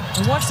them.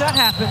 And once that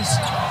happens,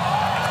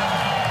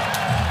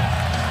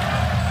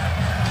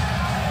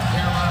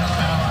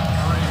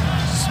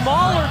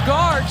 smaller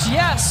guards,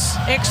 yes.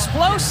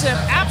 Explosive,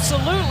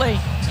 absolutely.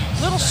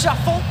 Little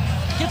shuffle.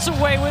 Gets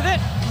away with it,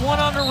 one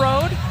on the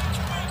road.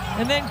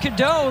 And then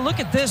Cadeau, look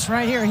at this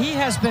right here. He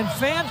has been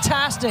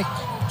fantastic,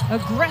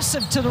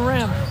 aggressive to the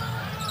rim.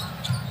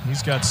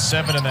 He's got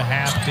 7.5.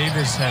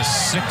 Davis has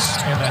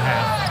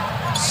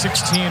 6.5.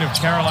 16 of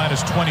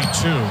Carolina's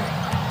 22.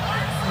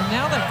 And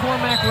now that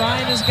Cormac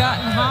Ryan has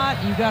gotten hot,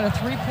 you've got a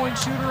 3-point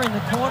shooter in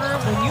the corner.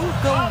 When you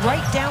go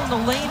right down the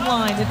lane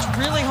line, it's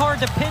really hard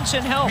to pinch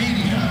and help.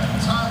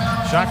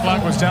 Shot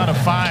clock was down to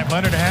 5.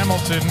 Leonard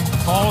Hamilton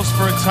calls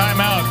for a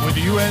timeout with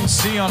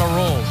UNC on a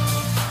roll.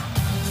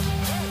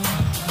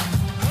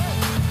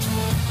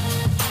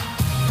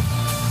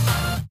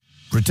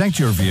 Protect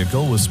your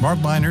vehicle with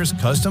SmartLiner's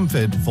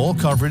custom-fit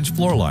full-coverage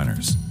floor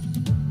liners.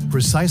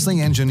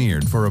 Precisely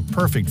engineered for a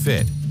perfect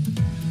fit.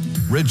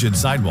 Rigid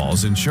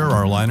sidewalls ensure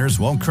our liners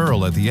won't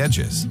curl at the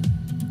edges.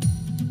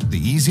 The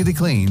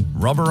easy-to-clean,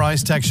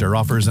 rubberized texture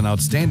offers an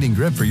outstanding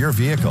grip for your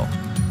vehicle,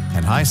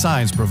 and high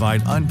sides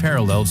provide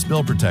unparalleled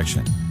spill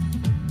protection.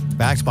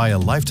 Backed by a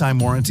lifetime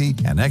warranty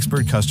and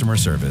expert customer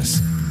service.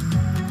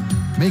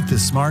 Make the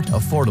smart,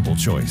 affordable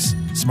choice.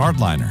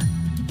 SmartLiner.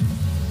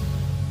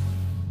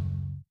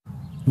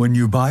 When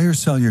you buy or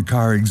sell your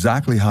car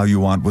exactly how you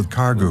want with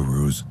Car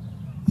Gurus,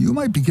 you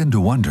might begin to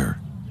wonder,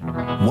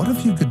 what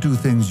if you could do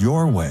things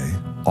your way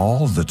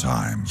all the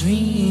time?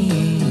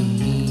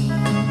 Dream,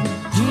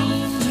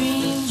 dream, dream,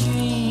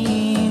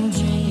 dream,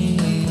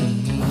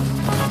 dream.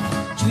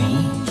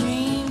 Dream,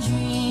 dream,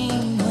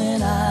 dream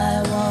when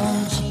I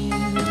want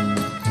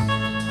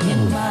you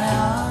in my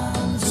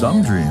arms.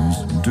 Some dreams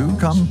do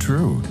come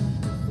true.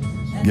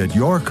 Get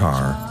your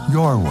car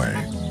your way.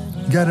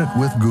 Get it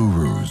with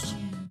Gurus.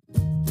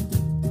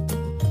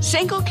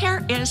 Single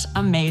Care is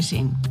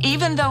amazing.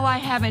 Even though I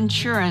have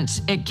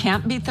insurance, it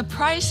can't beat the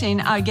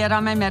pricing I get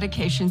on my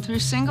medication through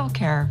Single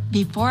Care.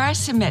 Before I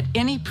submit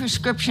any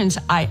prescriptions,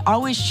 I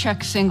always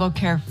check Single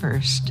Care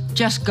first.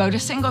 Just go to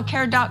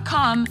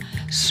singlecare.com,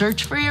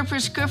 search for your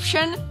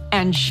prescription,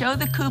 and show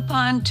the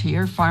coupon to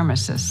your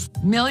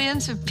pharmacist.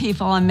 Millions of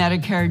people on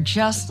Medicare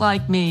just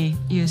like me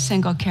use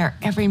Single Care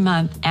every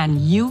month, and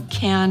you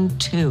can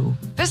too.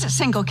 Visit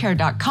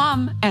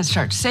singlecare.com and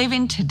start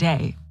saving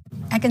today.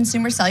 At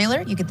Consumer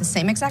Cellular, you get the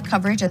same exact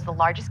coverage as the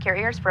largest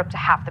carriers for up to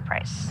half the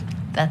price.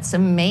 That's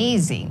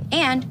amazing.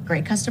 And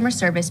great customer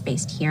service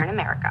based here in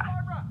America.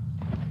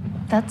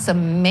 That's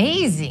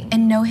amazing.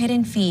 And no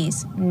hidden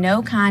fees,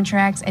 no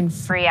contracts, and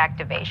free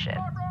activation.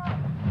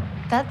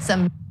 That's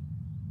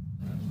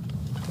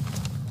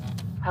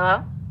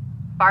Hello?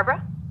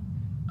 Barbara?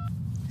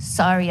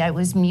 Sorry, I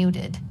was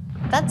muted.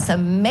 That's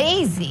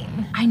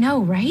amazing. I know,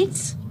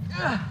 right?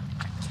 Can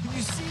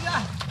you see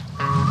that?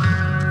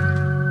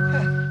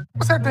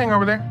 What's that thing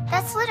over there?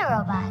 That's Litter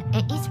Robot.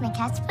 It eats my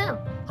cat's poop.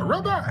 A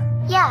robot?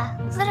 Yeah,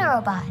 Litter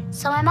Robot.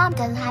 So my mom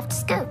doesn't have to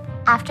scoop.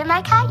 After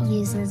my cat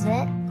uses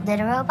it,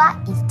 Litter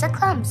Robot eats the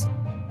crumbs.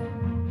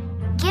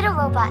 Get a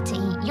robot to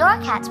eat your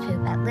cat's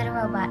poop at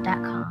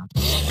litterrobot.com.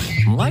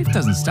 Life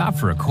doesn't stop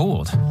for a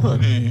cold.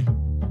 Honey.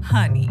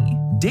 Honey.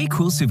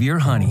 DayQuil Severe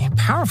Honey.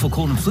 Powerful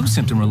cold and flu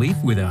symptom relief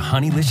with a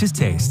honeylicious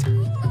taste.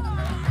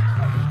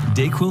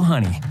 DayQuil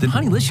Honey. The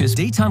honeylicious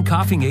daytime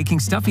coughing,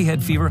 aching, stuffy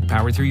head fever,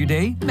 power through your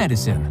day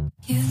medicine.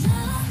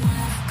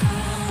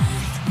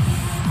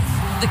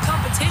 The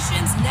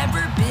competition's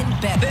never been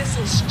better. This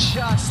is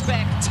just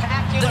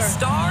spectacular. The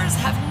stars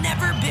have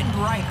never been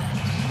brighter.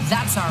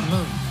 That's our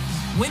move.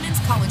 Women's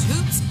college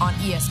hoops on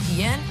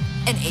ESPN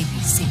and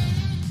ABC.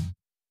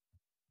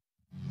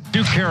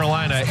 Duke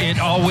Carolina, it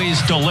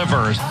always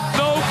delivers.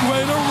 No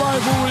greater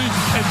rivalry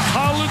in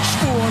college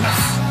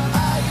sports.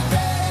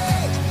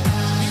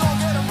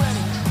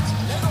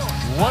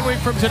 1 week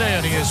from today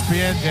on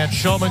ESPN, Dan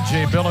Shulman,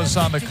 Jay Billis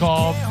on the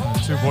call.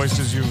 Two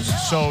voices you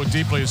so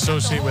deeply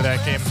associate with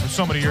that game. For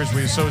so many years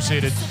we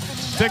associated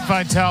Dick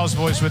Vitale's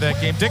voice with that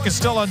game. Dick is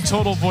still on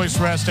total voice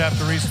rest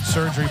after recent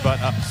surgery, but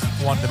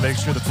wanted to make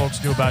sure the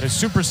folks knew about his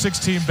Super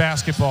 16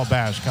 basketball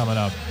bash coming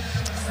up.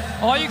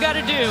 All you got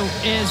to do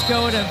is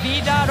go to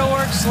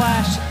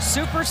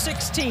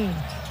v.org/super16.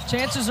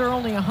 Chances are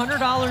only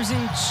 $100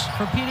 each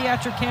for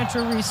pediatric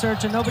cancer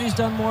research, and nobody's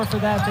done more for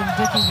that than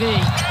Dickie V.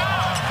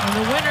 And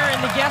the winner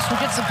and the guest will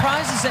get some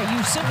prizes that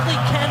you simply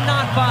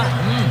cannot buy.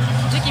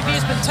 Dickie V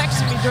has been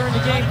texting me during the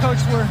game, Coach,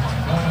 we're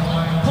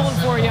pulling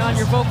for you on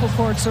your vocal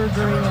cord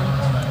surgery. And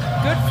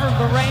good for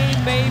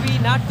Lorraine, maybe,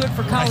 not good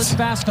for college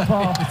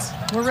basketball.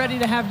 We're ready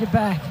to have you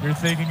back. You're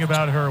thinking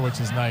about her, which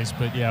is nice,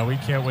 but yeah, we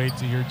can't wait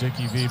to hear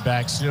Dickie V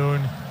back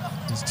soon.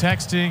 He's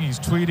texting, he's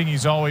tweeting,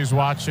 he's always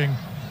watching.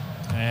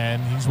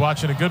 And he's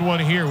watching a good one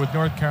here with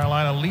North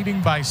Carolina leading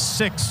by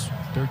 6.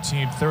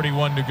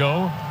 13:31 to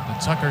go. The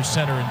Tucker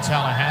Center in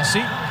Tallahassee.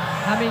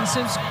 I mean,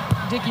 since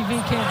Dickie V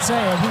can't say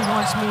it, he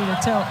wants me to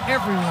tell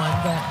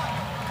everyone that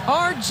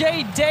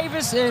R.J.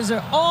 Davis is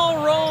an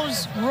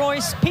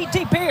all-Rolls-Royce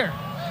PT Peer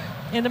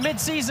in the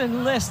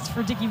midseason list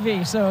for Dickie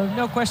V. So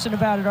no question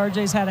about it,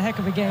 R.J.'s had a heck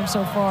of a game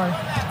so far.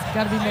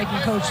 Got to be making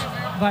Coach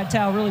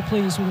Vitale really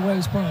pleased with the way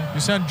he's playing.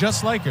 You sound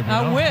just like him.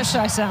 I wish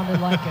I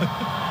sounded like him.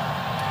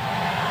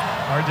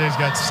 R.J.'s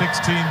got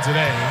 16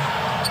 today.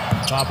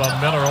 Baba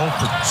Miller 0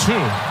 for 2.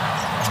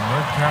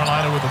 North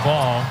Carolina with the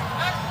ball.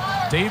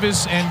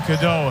 Davis and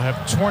Cadeau have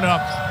torn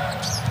up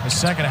the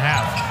second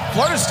half.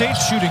 Florida State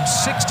shooting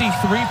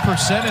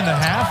 63% in the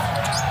half,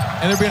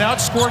 and they're being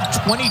outscored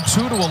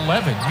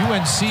 22-11.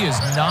 UNC is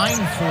 9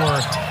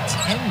 for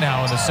 10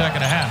 now in the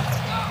second half,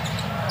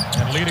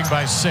 and leading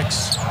by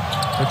 6.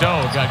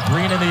 Cadeau got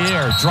Green in the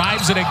air,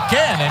 drives it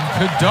again, and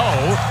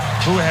Cadeau,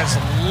 who has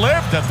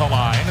lived at the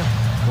line,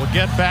 will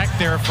get back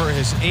there for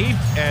his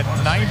 8th and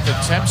 9th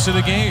attempts of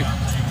the game.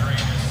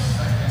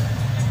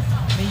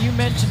 You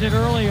mentioned it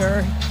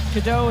earlier.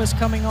 Cadeau is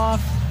coming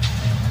off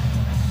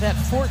that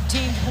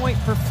 14-point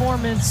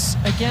performance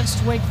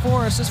against Wake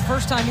Forest. This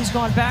first time he's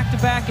gone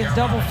back-to-back in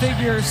double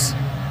figures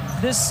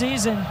this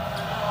season.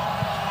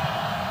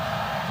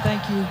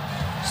 Thank you,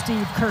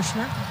 Steve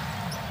Kirshner.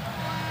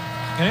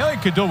 And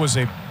Elliot Cadeau was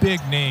a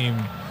big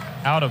name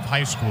out of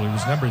high school. He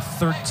was number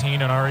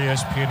 13 on our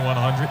ESPN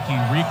 100. He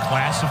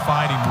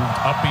reclassified. He moved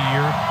up a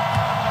year.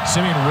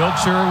 Simeon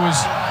Wiltshire was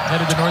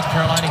headed to North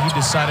Carolina. He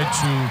decided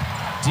to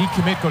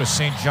decommit, go to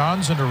St.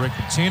 John's under Rick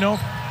Pitino.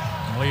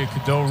 Elliot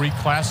Cadeau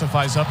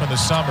reclassifies up in the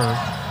summer.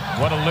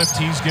 What a lift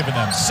he's given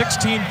them.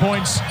 16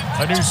 points,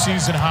 a new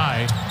season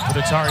high for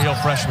the Tar Heel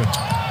freshman.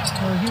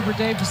 Well, Hubert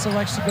Davis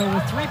elects to go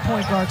with 3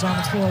 point guards on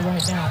the floor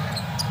right now.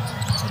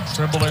 And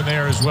Trimble in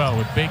there as well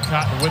with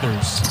Baycott and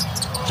Withers.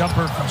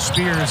 Jumper from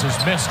Spears is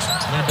missed,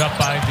 cleaned up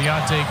by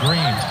Deontay Green.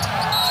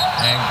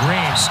 And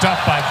Green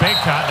stuffed by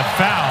Baycott, and a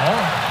foul.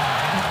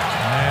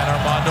 And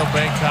Armando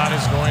Baycott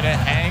is going to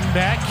hang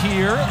back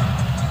here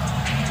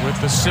with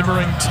the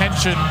simmering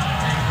tension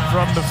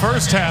from the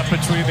first half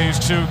between these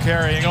two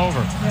carrying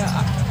over.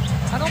 Yeah,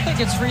 I don't think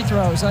it's free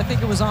throws. I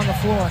think it was on the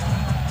floor.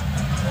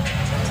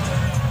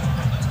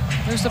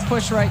 There's the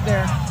push right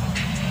there.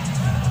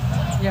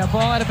 Yeah,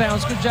 ball out of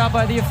bounds. Good job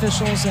by the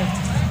officials. And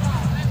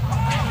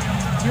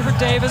Hubert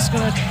Davis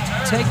going to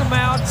take him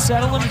out,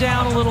 settle him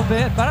down a little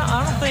bit. But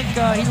I don't think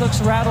he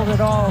looks rattled at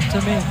all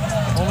to me.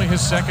 Only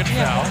his second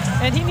foul.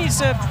 And he needs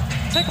to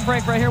take a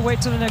break right here.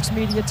 Wait till the next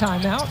media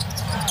timeout.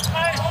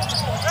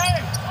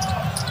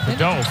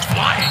 Cadeau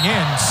flying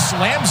in,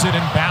 slams it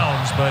in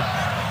bounds, but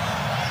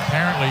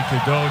apparently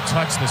Cadeau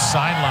touched the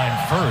sideline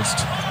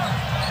first.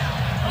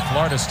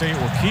 Florida State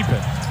will keep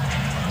it.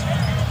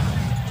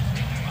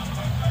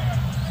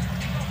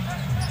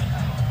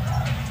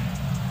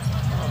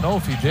 I don't know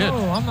if he did.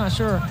 Oh, I'm not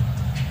sure.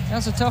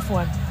 That's a tough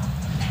one.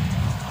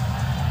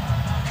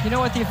 You know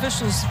what? The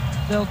officials,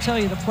 they'll tell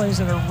you the plays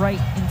that are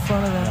right in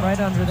front of them, right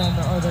under them,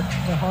 are the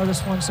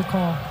hardest ones to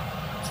call.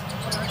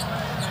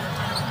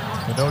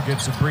 Cadeau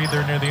gets a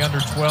breather near the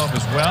under 12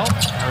 as well.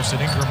 Harrison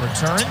Ingram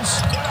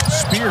returns.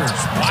 Spears,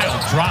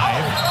 wild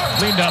drive,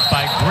 cleaned up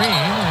by Green.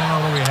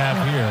 And what do we have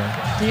here?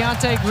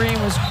 Deontay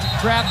Green was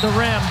grabbed the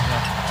rim.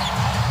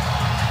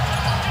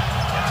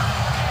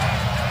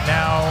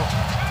 Now,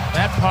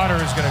 Matt Potter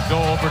is going to go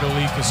over to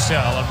Lee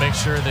Cassell and make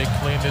sure they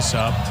clean this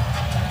up.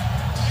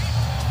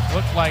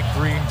 Looked like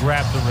Green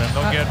grabbed the rim.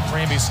 They'll get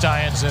Ramey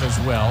Steins in as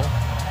well.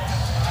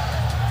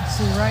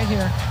 See right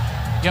here.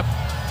 Yep,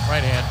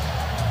 right hand.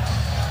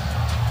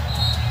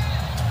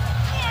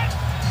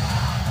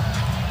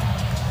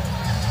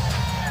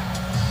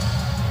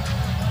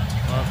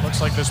 Looks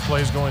like this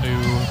play is going to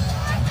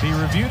be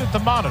reviewed at the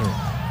monitor.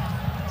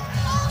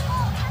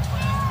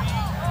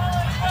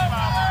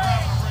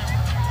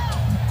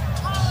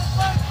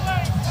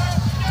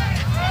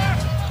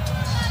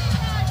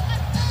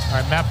 All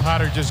right, Matt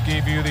Potter just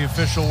gave you the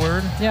official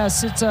word.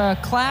 Yes, it's a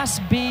Class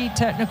B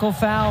technical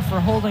foul for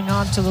holding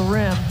on to the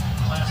rim.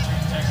 Class B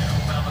technical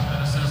foul has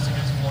been assessed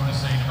against Florida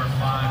State number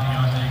 5,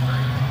 Deontay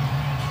Green.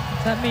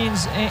 That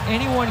means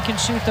anyone can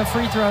shoot the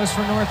free throws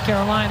for North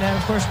Carolina. And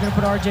of course, you're going to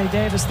put R.J.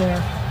 Davis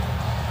there.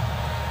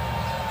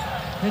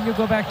 Then you'll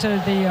go back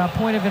to the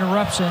point of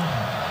interruption,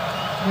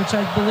 which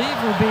I believe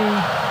will be.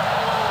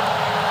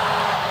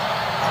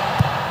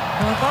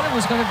 Well, I thought it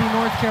was going to be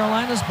North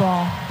Carolina's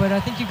ball, but I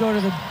think you go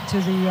to the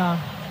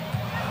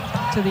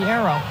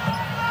arrow.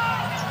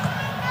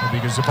 Well,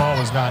 because the ball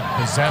was not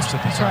possessed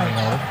at the time.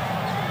 Right.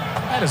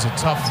 That is a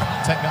tough.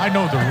 I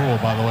know the rule,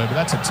 by the way, but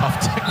that's a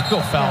tough technical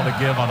foul to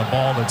give on a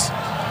ball that's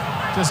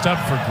just up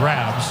for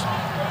grabs.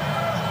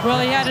 Well,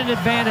 he had an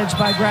advantage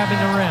by grabbing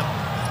the rim.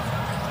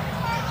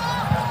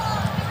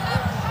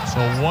 So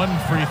one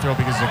free throw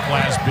because of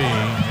Class B,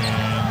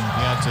 and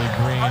Deontay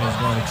Green is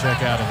going to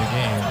check out of the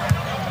game.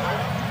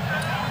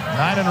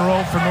 9 in a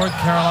row for North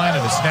Carolina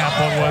to snap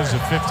what was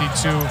a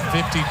 52-52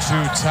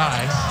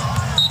 tie.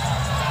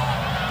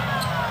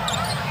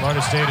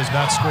 Florida State has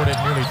not scored in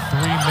nearly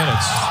 3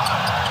 minutes.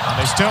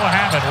 And they still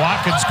have it.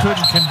 Watkins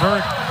couldn't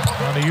convert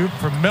on the oop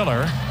from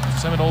Miller.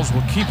 Seminoles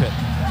will keep it.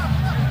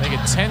 Make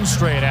it 10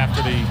 straight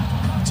after the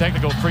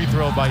technical free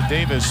throw by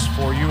Davis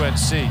for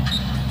UNC.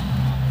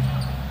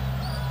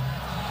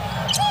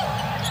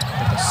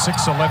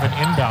 6'11"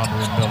 inbounder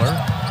in Miller.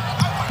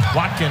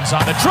 Watkins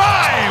on the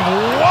drive.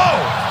 Whoa!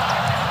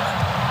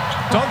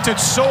 Dunked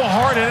it so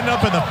hard it ended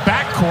up in the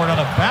backcourt on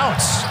a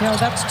bounce. You know,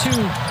 that's 2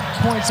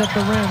 points at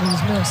the rim he's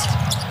missed.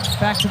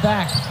 Back to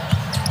back.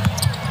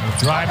 He'll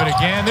drive it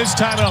again. This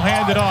time he'll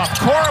hand it off.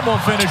 Corum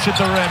will finish at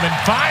the rim. And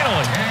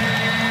finally,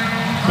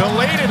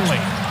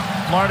 belatedly,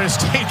 Florida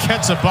State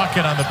gets a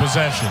bucket on the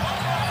possession.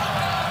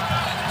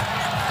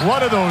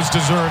 One of those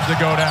deserved to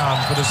go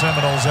down for the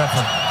Seminoles'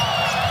 effort.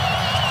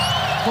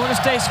 Florida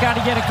State's got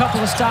to get a couple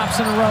of stops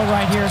in a row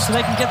right here so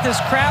they can get this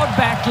crowd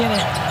back in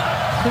it,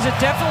 because it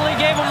definitely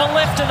gave them a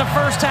lift in the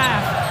first half.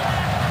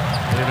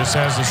 Davis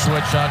has the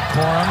switch on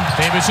Corum.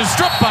 Davis is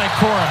stripped by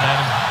Corum,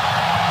 and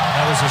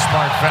that was a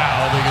smart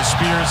foul because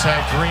Spears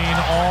had Green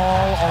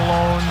all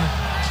alone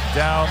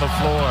down the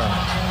floor.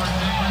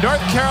 North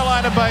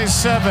Carolina by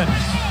 7.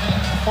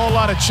 Whole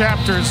lot of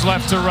chapters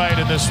left to write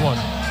in this one.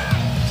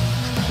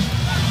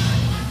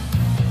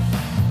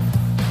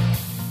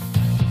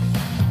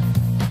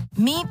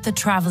 Meet the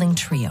traveling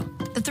trio.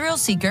 The thrill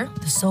seeker,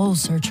 the soul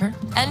searcher,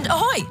 and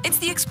ahoy, it's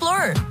the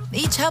explorer,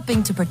 each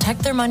helping to protect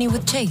their money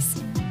with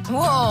Chase.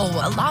 Whoa,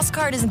 a lost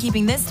card isn't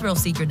keeping this thrill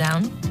seeker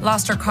down.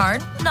 Lost her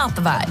card? Not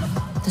the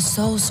vibe. The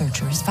soul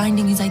searcher is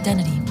finding his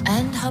identity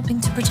and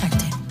helping to protect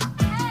it.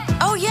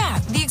 Oh yeah,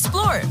 the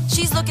explorer.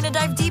 She's looking to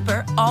dive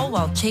deeper, all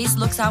while Chase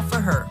looks out for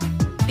her.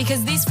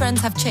 Because these friends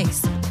have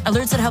Chase.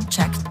 Alerts that help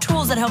check,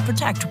 tools that help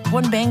protect,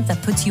 one bank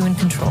that puts you in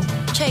control.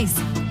 Chase,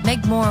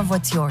 make more of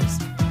what's yours.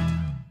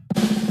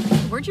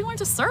 We're Where'd you learn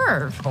to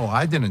serve? Oh,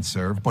 I didn't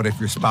serve, but if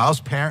your spouse,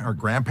 parent, or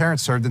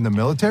grandparents served in the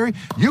military,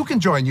 you can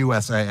join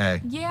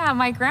USAA. Yeah,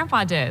 my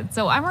grandpa did,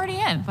 so I'm already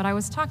in, but I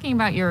was talking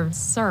about your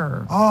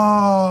serve.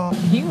 Oh.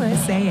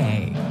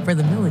 USAA, for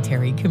the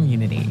military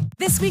community.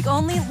 This week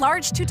only,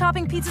 large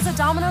 2-topping pizzas at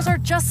Domino's are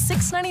just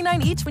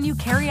 $6.99 each when you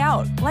carry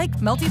out, like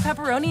melty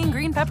pepperoni and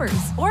green peppers,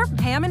 or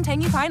ham and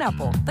tangy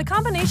pineapple. The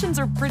combinations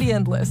are pretty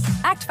endless.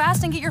 Act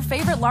fast and get your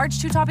favorite large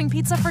 2-topping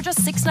pizza for just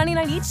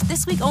 $6.99 each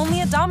this week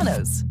only at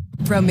Domino's.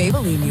 From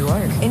Maybelline, New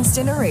York,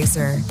 Instant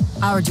Eraser,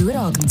 our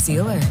do-it-all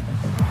concealer.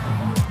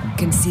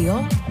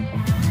 Conceal,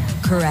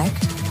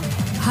 correct,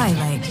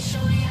 highlight.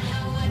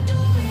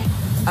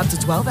 Up to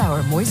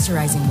 12-hour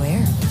moisturizing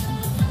wear.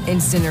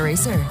 Instant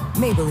Eraser,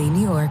 Maybelline,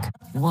 New York.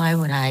 Why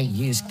would I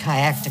use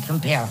Kayak to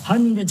compare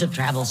hundreds of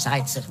travel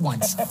sites at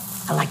once?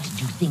 I like to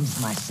do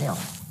things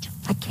myself.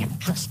 I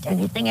can't trust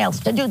anything else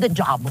to do the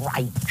job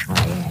right.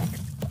 Kayak.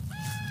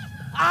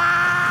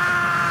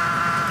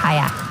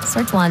 Kayak.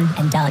 Search one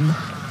and done.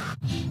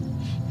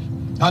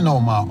 I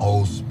know my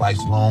Old Spice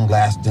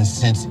long-lasting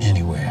scents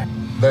anywhere.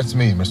 That's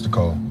me, Mr.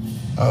 Cole.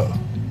 Oh.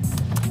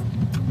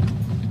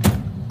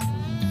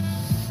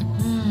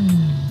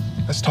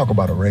 Let's talk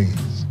about a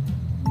raise.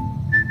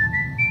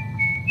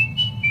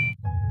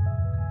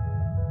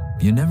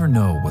 You never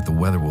know what the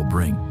weather will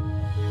bring.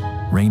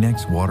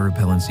 Rain-X water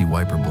repellency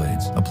wiper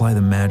blades apply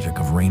the magic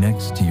of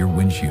Rain-X to your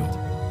windshield,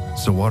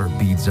 so water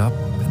beads up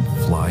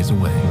and flies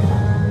away.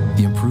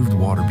 The improved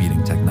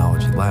water-beading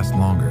technology lasts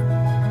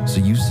longer, so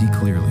you see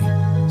clearly,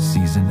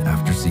 season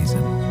after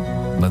season.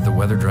 Let the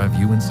weather drive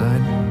you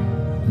inside?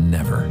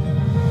 Never.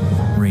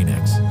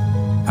 Rain-X.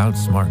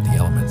 Outsmart the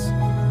elements.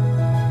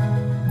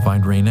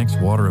 Find Rain-X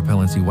water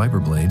repellency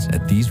wiper blades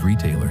at these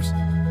retailers.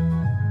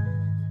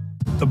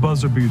 The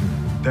buzzer beater,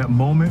 that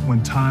moment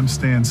when time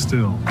stands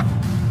still.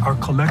 Our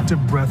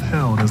collective breath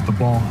held as the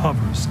ball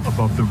hovers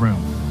above the rim.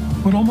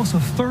 But almost a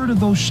third of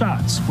those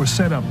shots were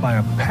set up by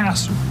a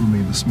passer who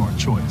made the smart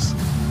choice.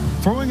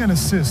 Throwing an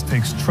assist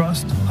takes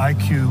trust,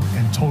 IQ,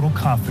 and total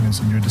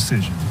confidence in your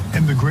decision.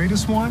 And the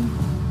greatest one?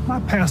 My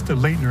pass to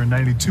Leitner in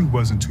 '92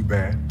 wasn't too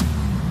bad.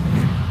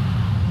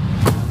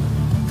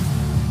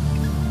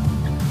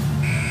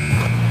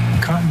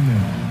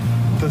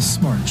 Continental, the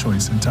smart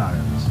choice in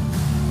tires.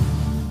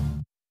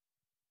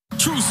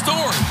 True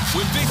story.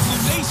 When Big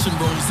Blue Nation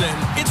rolls in,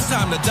 it's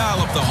time to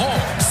dial up the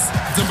Hogs.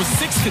 Number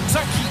 6,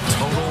 Kentucky.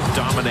 Total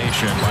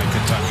domination by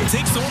Kentucky.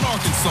 Takes on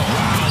Arkansas.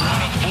 Wow,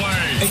 what a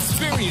play.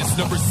 Experience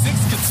number 6,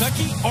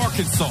 Kentucky,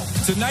 Arkansas.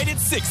 Tonight at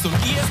 6 on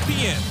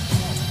ESPN.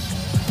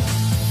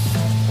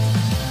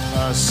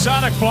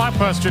 Sonic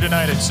blockbuster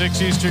tonight at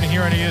 6 Eastern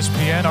here on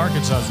ESPN.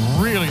 Arkansas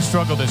has really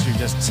struggled this year,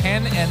 just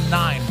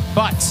 10-9.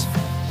 But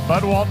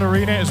Bud Walton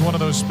Arena is one of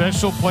those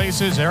special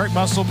places. Eric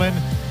Musselman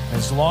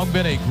has long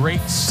been a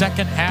great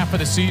second half of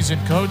the season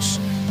coach.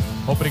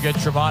 Hoping to get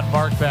Trevon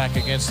Mark back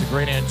against the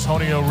great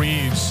Antonio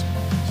Reeves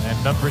and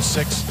number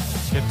 6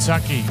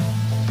 Kentucky.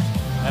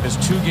 That is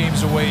 2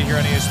 games away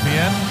here on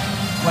ESPN.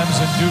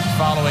 Clemson Duke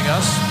following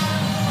us.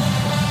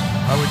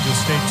 I would just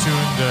stay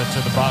tuned to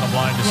the bottom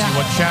line to see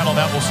what channel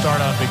that will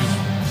start on, because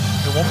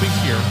it won't be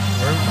here.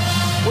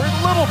 We're a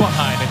little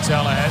behind in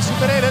Tallahassee,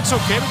 but hey, that's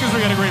okay because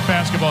we got a great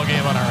basketball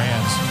game on our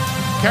hands.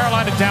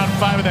 Carolina down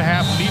 5.5,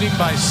 leading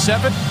by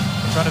 7.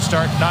 Trying to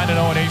start 9-0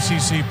 in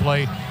ACC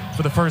play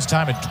for the first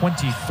time in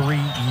 23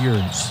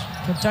 years.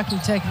 Kentucky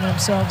taking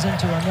themselves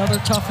into another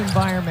tough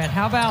environment.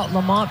 How about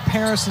Lamont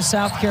Paris of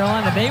South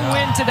Carolina? They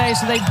win today,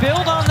 so they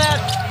build on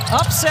that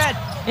upset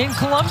in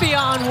Columbia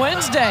on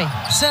Wednesday.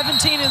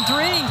 17-3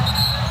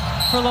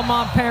 for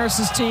Lamont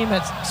Paris's team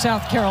at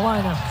South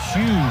Carolina.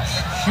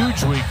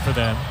 Huge week for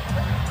them.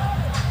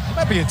 It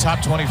might be a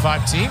top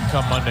 25 team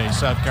come Monday,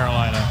 South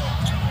Carolina.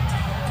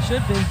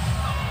 Should be.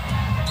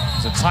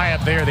 There's a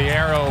tie-up there. The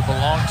arrow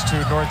belongs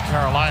to North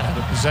Carolina.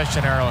 The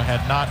possession arrow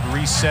had not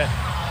reset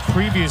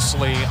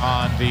previously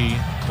on the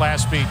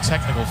Class B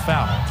technical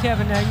foul.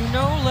 Kevin, now you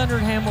know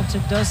Leonard Hamilton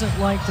doesn't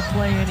like to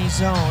play any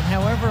zone.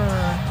 However,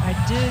 I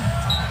did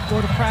go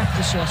to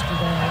practice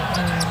yesterday,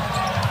 and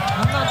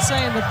I'm not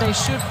saying that they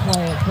should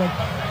play it, but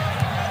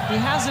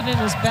he has it in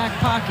his back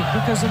pocket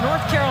because the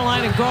North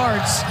Carolina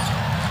guards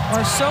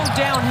are so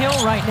downhill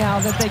right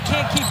now that they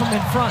can't keep them in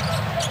front.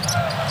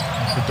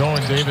 Cadeau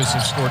and Davis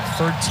have scored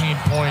 13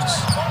 points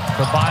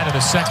combined in the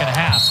second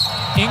half.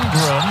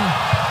 Ingram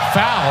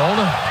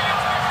fouled.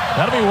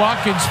 That'll be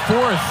Watkins'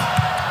 4th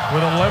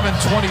with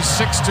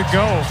 11:26 to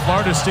go.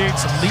 Florida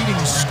State's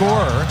leading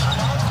scorer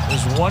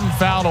is 1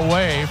 foul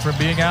away from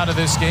being out of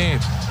this game.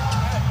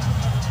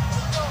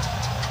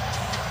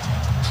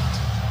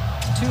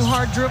 2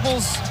 hard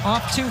dribbles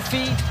off 2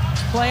 feet,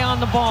 play on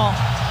the ball.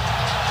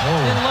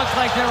 Didn't look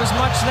like there was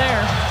much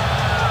there.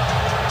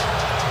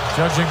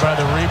 Judging by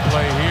the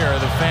replay here,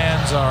 the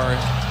fans are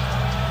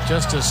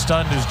just as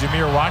stunned as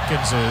Jameer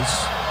Watkins is.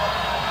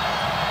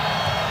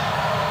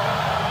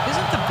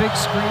 Isn't the big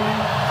screen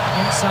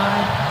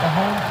inside the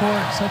home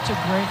court such a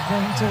great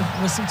thing to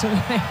listen to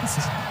the fans?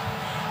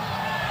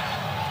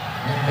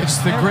 It's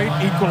the great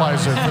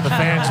equalizer for the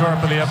fans who are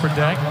up in the upper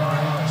deck.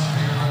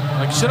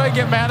 Like, should I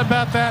get mad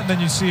about that? And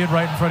then you see it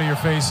right in front of your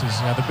faces.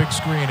 Yeah, the big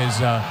screen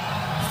is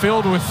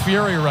filled with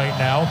fury right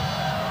now.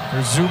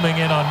 They're zooming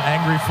in on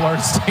angry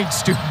Florida State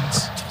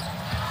students.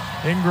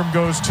 Ingram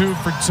goes 2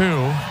 for 2.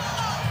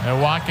 And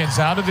Watkins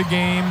out of the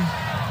game.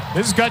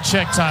 This is gut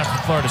check time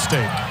for Florida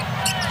State.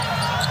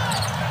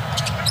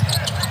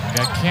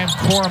 We got Cam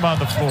Corum on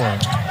the floor.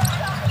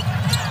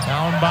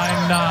 Down by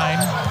 9.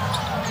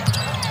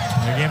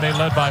 In the game they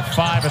led by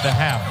 5 at the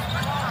half.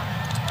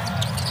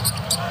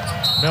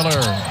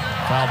 Miller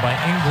fouled by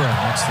Ingram.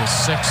 That's the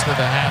 6th of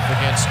the half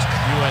against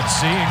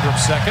UNC.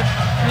 Ingram's second.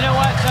 You know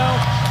what, though?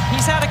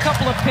 He's had a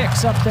couple of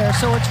picks up there,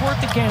 so it's worth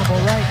the gamble,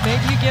 right?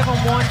 Maybe you give him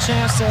one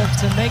chance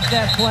to make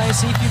that play,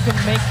 see if you can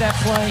make that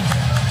play.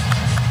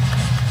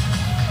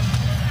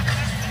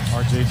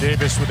 R.J.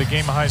 Davis with a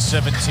game-high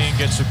 17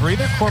 gets a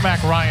breather.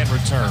 Cormac Ryan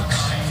returns.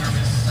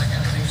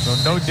 So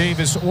no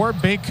Davis or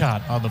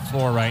Bacot on the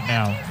floor right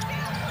now.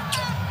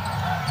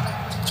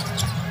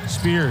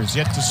 Spears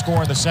yet to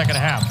score in the second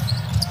half.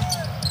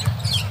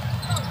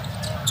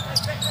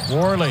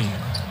 Worley.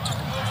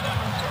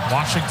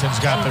 Washington's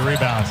got the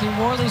rebound. See,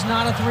 Worley's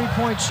not a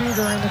three-point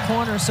shooter in the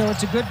corner, so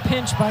it's a good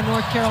pinch by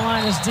North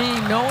Carolina's D.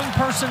 Knowing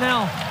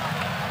personnel,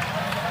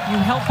 you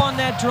help on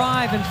that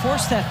drive and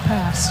force that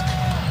pass.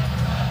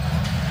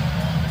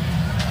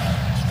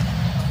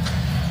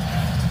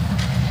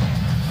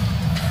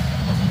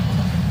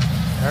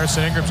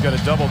 Harrison Ingram's got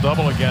a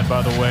double-double again,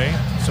 by the way.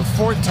 It's the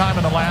 4th time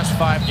in the last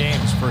 5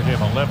 games for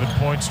him. 11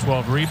 points,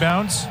 12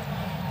 rebounds.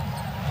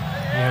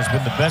 He has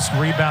been the best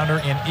rebounder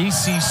in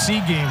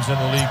ACC games in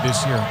the league this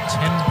year.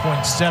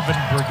 10.7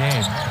 per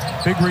game.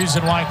 Big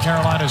reason why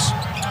Carolina's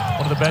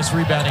one of the best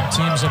rebounding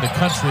teams in the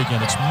country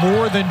again. It's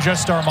more than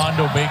just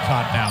Armando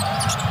Bacot now.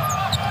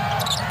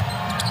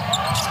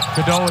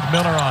 Cadeau with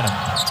Miller on him.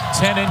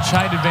 10-inch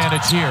height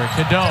advantage here.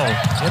 Cadeau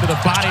into the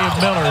body of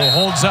Miller, who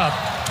holds up,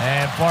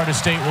 and Florida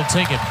State will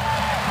take it.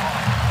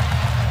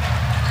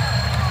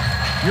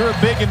 You're a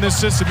big in this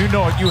system. You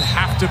know it. You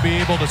have to be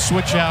able to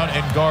switch out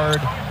and guard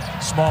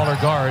smaller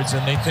guards,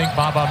 and they think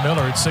Baba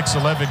Miller at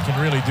 6'11" can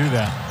really do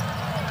that.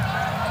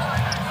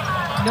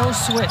 No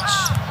switch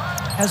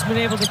has been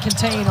able to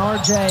contain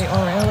RJ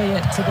or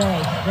Elliot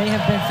today. They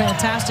have been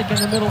fantastic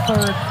in the middle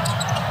third.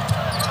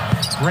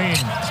 Green.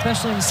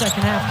 Especially in the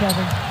second half,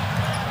 Kevin.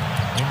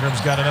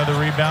 Ingram's got another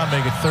rebound,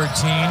 make it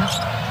 13.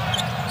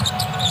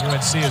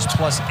 UNC is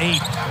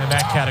 +8 in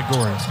that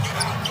category.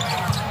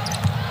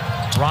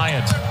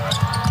 Ryan.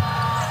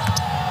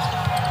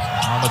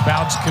 On the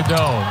bounce,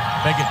 Cadeau.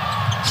 Make it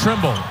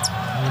Trimble,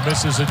 who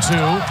misses a 2.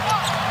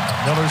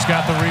 Miller's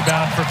got the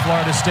rebound for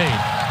Florida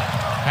State.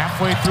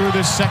 Halfway through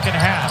this second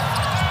half,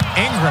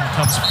 Ingram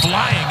comes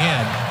flying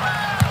in.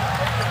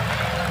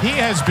 He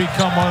has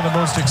become one of the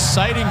most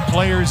exciting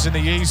players in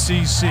the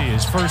ACC.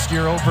 His first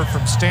year over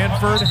from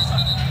Stanford.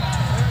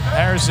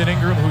 Harrison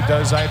Ingram, who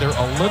does either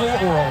a little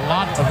or a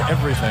lot of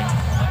everything.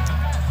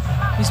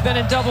 He's been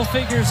in double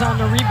figures on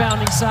the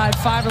rebounding side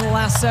 5 of the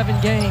last 7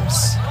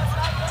 games.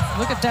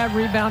 Look at that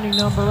rebounding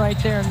number right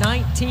there.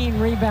 19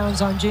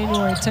 rebounds on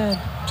January 10th.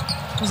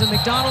 He's a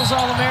McDonald's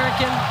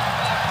All-American,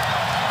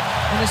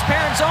 and his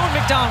parents own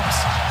McDonald's.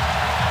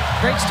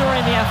 Great story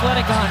in The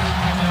Athletic on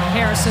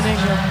Harrison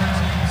Ingram.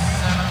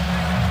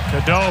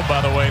 Cadeau,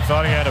 by the way,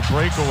 thought he had a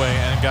breakaway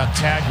and got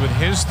tagged with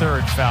his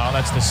 3rd foul.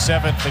 That's the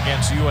 7th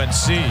against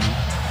UNC.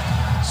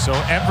 So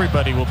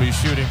everybody will be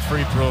shooting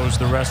free throws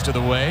the rest of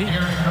the way.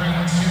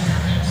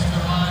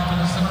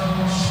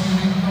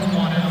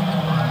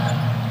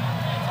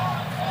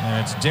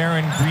 It's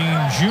Darren Green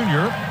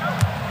Jr.,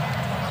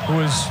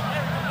 who is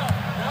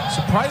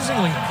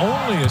surprisingly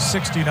only a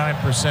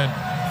 69%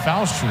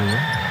 foul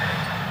shooter.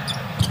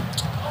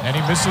 And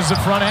he misses the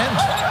front end.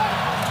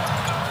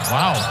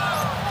 Wow.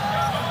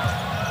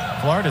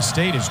 Florida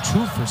State is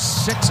 2 for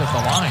 6 at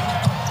the line.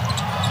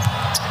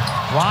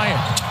 Ryan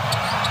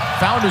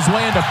found his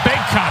way into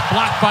Bacot,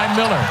 blocked by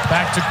Miller.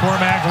 Back to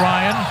Cormac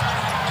Ryan,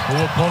 who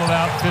will pull it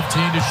out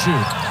 15 to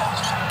shoot.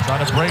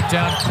 Trying to break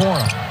down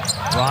Corum.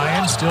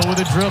 Ryan still with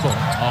a dribble.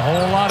 A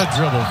whole lot of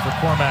dribble for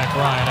Cormac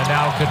Ryan, and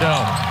now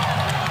Cadeau.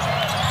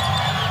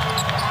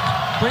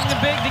 Bring the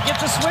big to get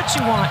the switch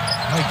you want.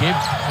 He gave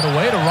it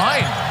away to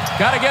Ryan.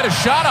 Got to get a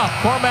shot up.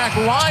 Cormac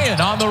Ryan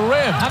on the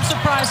rim. I'm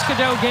surprised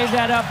Cadeau gave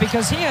that up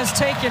because he has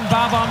taken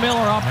Baba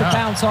Miller off the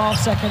bounce all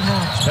second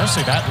half.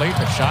 Especially that late in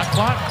the shot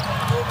clock.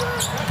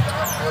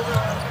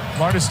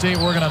 Florida State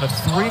working on a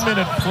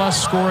 3-minute-plus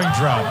scoring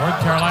drought. North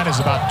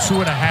Carolina's about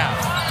 2.5.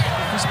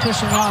 He's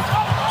pushing off.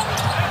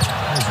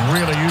 He's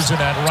really using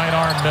that right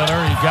arm,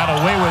 Miller. He got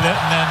away with it,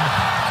 and then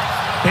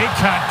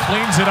Bacot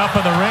cleans it up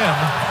on the rim,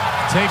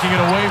 taking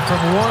it away from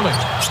Worley.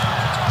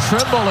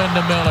 Trimble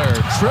into Miller.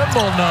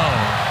 Trimble, no.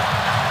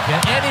 Can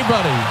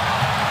anybody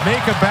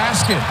make a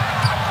basket?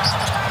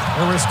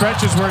 There were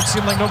stretches where it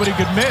seemed like nobody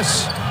could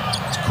miss.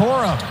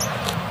 Corum.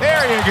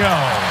 There you go.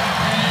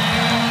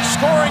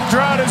 Scoring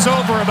drought is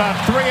over. About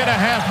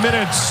 3.5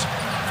 minutes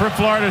for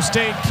Florida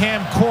State.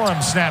 Cam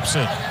Corum snaps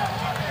it.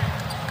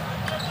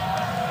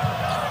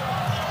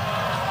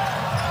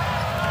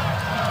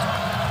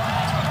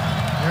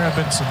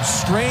 have been some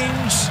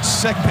strange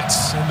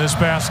segments in this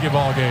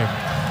basketball game.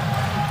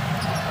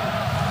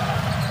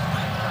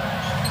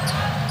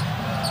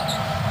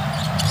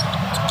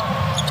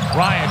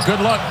 Ryan, good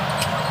look.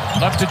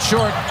 Left it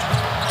short.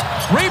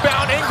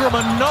 Rebound, Ingram,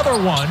 another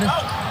one.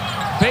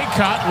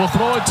 Baycott will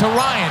throw it to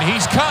Ryan.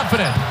 He's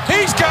confident.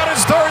 He's got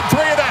his third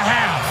three of the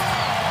half.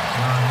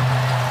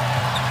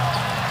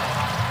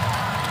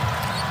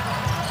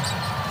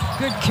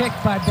 Good kick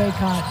by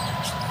Baycott.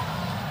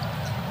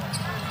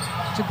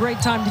 It's a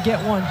great time to get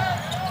one.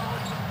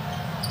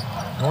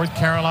 North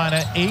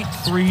Carolina, 8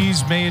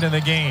 threes made in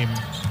the game.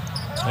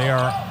 They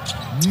are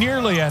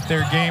nearly at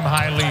their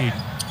game-high lead.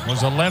 It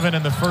was 11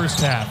 in the first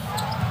half.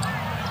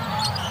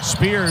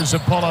 Spears a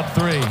pull-up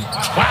three.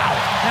 Wow.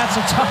 That's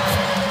a tough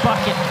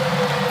bucket.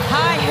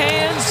 High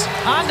hands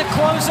on the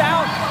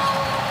closeout.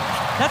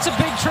 That's a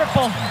big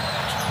triple.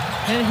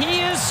 And he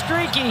is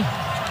streaky.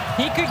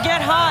 He could get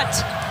hot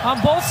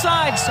on both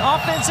sides,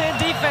 offense and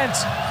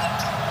defense.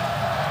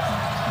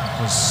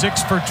 Was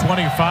 6 for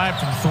 25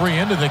 from 3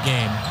 into the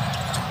game.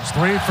 It's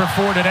 3 for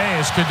 4 today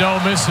as Cadeau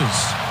misses.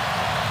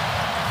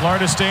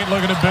 Florida State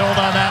looking to build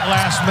on that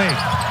last make.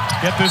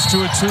 Get this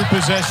to a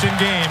 2-possession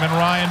game, and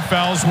Ryan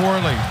fouls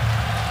Worley.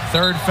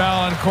 Third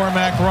foul on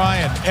Cormac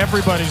Ryan.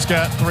 Everybody's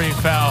got 3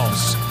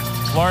 fouls.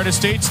 Florida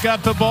State's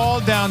got the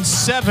ball down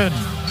 7.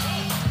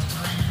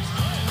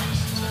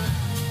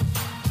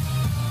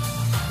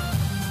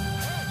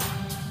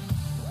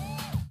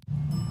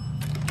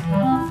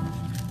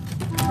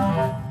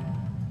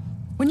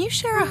 When you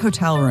share a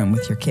hotel room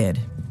with your kid,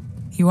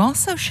 you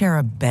also share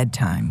a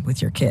bedtime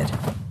with your kid.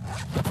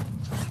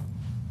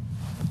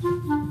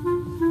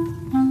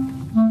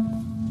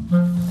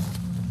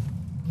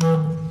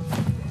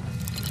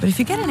 But if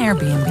you get an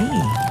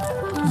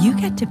Airbnb, you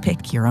get to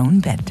pick your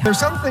own bedtime. There's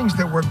some things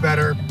that work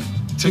better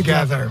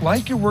together,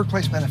 like your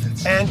workplace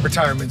benefits and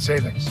retirement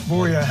savings.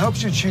 Voya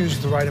helps you choose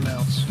the right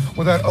amounts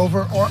without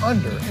over or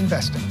under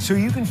investing, so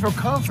you can feel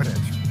confident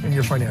in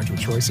your financial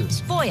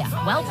choices. Voya,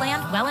 well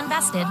planned, well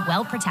invested,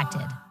 well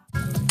protected.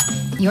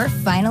 You're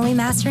finally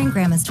mastering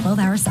Grandma's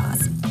 12-hour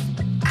sauce.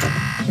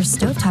 Your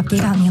stovetop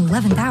gave out in the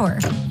 11th hour.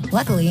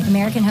 Luckily,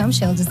 American Home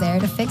Shield is there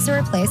to fix or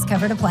replace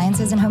covered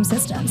appliances and home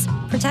systems.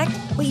 Protect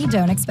what you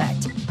don't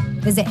expect.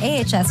 Visit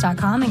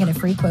ahs.com and get a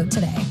free quote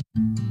today.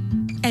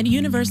 At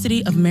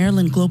University of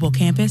Maryland Global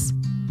Campus,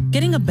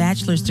 getting a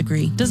bachelor's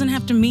degree doesn't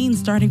have to mean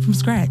starting from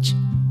scratch.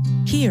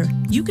 Here,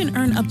 you can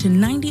earn up to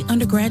 90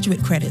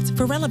 undergraduate credits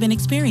for relevant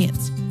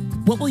experience.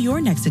 What will your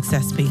next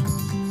success be?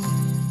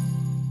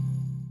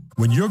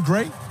 When you're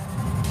great,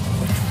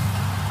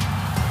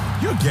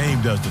 your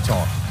game does the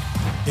talking.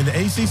 In the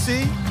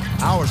ACC,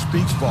 ours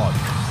speaks volumes.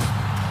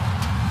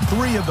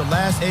 3 of the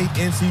last 8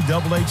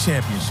 NCAA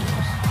championships,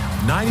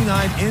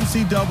 99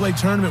 NCAA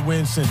tournament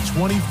wins since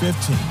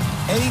 2015,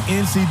 8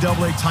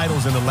 NCAA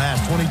titles in the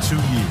last 22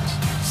 years,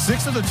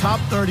 6 of the top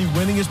 30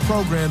 winningest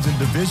programs in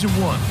Division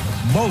I,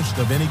 most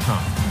of any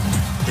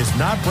conference. It's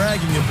not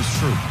bragging if it's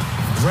true.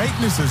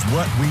 Greatness is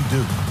what we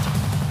do.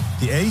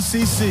 The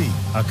ACC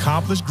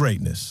accomplished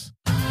greatness.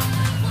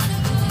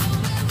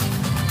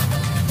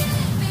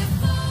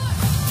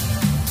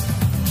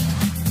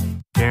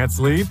 Can't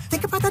sleep?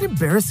 Think about that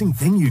embarrassing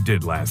thing you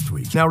did last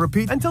week. Now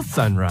repeat until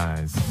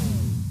sunrise.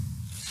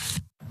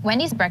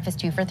 Wendy's breakfast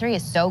 2 for $3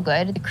 is so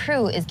good, the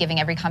crew is giving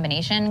every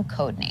combination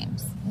code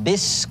names.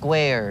 Bis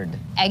squared.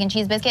 Egg and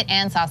cheese biscuit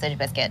and sausage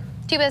biscuit.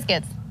 2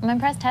 biscuits. I'm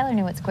impressed Tyler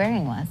knew what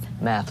squaring was.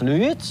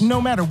 Mathletes?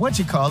 No matter what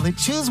you call it,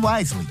 choose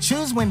wisely.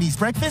 Choose Wendy's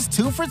breakfast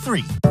 2 for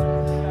 $3.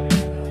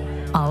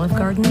 Olive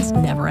Garden's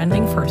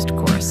never-ending first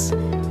course.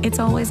 It's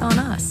always on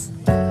us.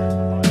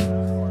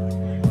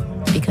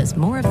 Because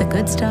more of the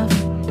good stuff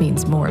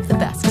means more of the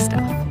best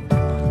stuff.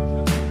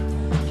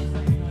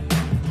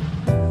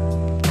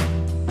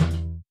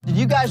 Did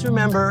you guys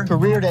remember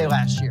Career Day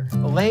last year?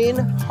 Elaine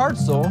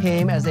Hartzell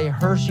came as a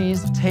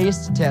Hershey's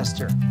taste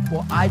tester.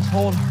 Well, I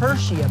told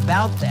Hershey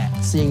about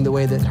that. Seeing the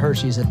way that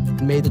Hershey's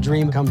had made the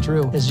dream come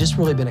true has just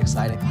really been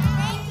exciting.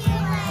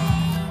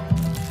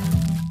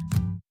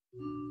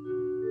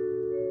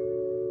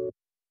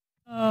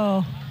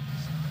 Oh.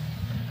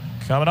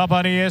 Coming up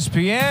on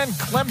ESPN,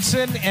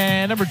 Clemson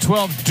and number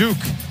 12, Duke.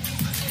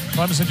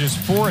 Clemson just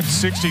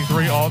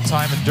 4-63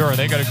 all-time in Durham.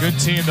 They got a good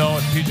team, though,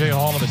 at P.J.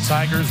 Hall, and the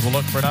Tigers will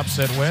look for an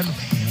upset win.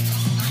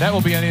 That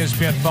will be on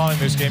ESPN following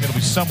this game. It'll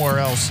be somewhere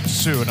else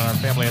soon on our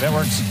family of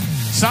networks.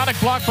 Sonic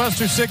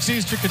Blockbuster, 6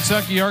 Eastern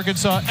Kentucky,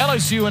 Arkansas,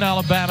 LSU, and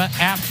Alabama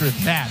after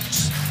that.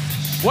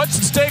 What's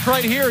at stake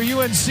right here?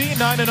 UNC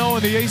 9-0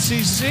 in the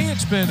ACC.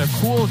 It's been a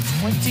cool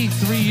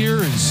 23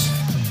 years.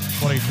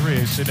 23,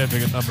 a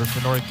significant number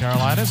for North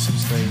Carolina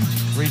since they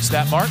reached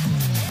that mark.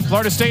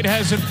 Florida State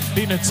hasn't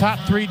been a top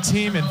 3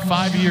 team in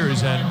 5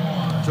 years,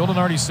 and Joel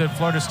Lenardi said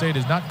Florida State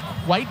is not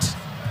quite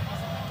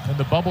in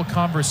the bubble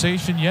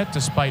conversation yet,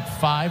 despite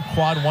 5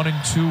 quad 1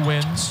 and 2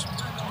 wins.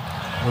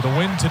 With a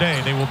win today,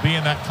 they will be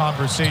in that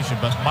conversation.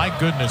 But my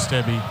goodness,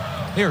 Debbie,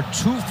 they are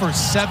 2 for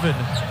 7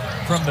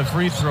 from the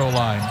free throw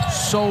line.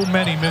 So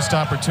many missed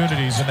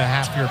opportunities in the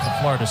half here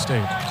for Florida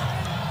State.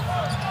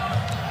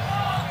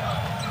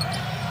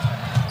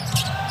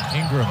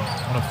 Ingram.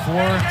 One of 4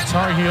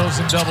 Tar Heels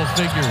in double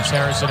figures,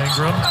 Harrison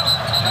Ingram.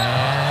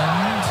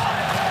 And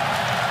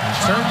he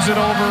turns it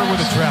over with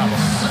a travel.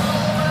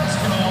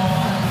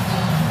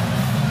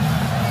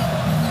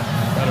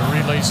 Got to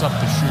relace up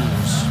the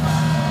shoes.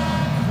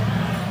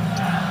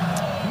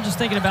 I'm just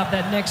thinking about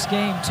that next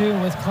game, too,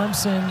 with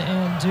Clemson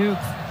and Duke.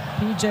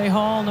 P.J.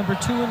 Hall, number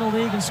 2 in the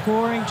league in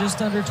scoring,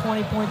 just under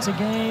 20 points a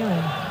game.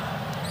 And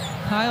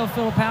Kyle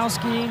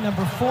Filipowski,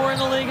 number 4 in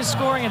the league in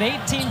scoring at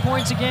 18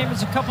 points a game.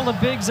 There's a couple of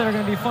bigs that are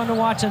going to be fun to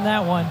watch in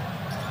that one.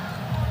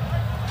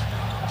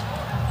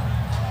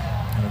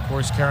 And, of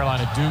course,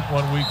 Carolina-Duke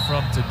 1 week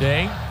from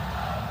today.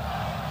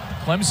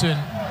 Clemson,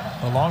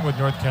 along with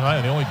North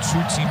Carolina, the only 2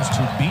 teams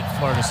to beat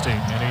Florida State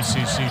in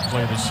ACC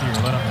play this year.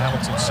 Leonard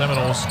Hamilton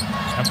Seminoles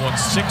have won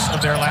 6 of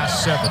their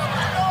last 7.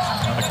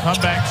 On the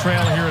comeback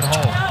trail here at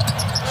home,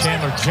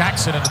 Chandler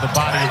Jackson into the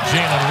body of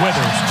Jalen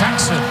Withers.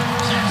 Jackson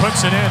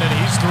puts it in, and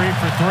he's 3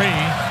 for 3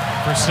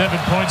 for 7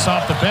 points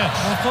off the bench.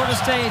 Well, Florida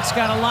State's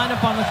got a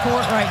lineup on the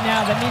court right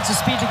now that needs to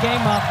speed the game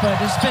up, but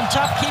it's been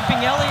tough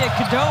keeping Elliot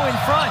Cadeau in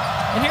front.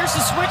 And here's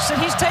the switch that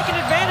he's taken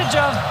advantage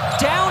of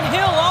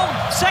downhill all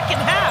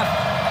second half.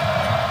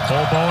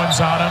 Bull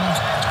Bowen's on him.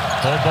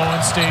 Bull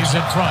Bowen stays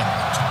in front.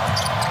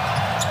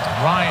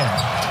 Ryan.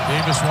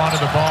 Davis wanted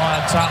the ball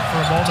on top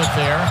for a moment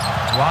there.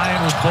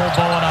 Ryan with Bull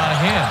Bowen on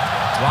him.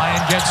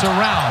 Ryan gets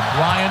around.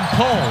 Ryan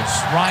pulls.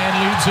 Ryan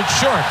leaves it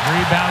short.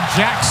 Rebound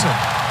Jackson.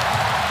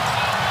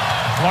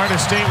 Florida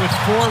State with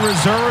 4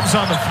 reserves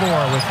on the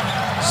floor with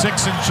 6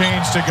 and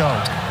change to go.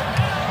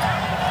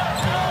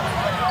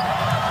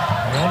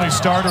 The only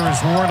starter is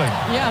Worley.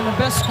 Yeah, and the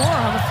best scorer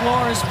on the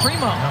floor is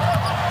Primo.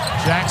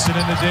 Jackson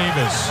into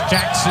Davis.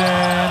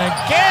 Jackson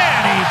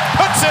again. He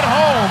puts it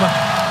home.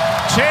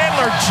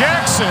 Chandler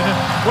Jackson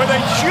with a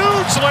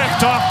huge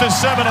lift off the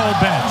Seminole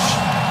bench.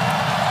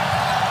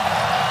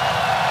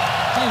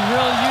 He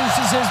really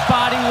uses his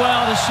body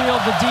well to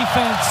shield the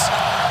defense.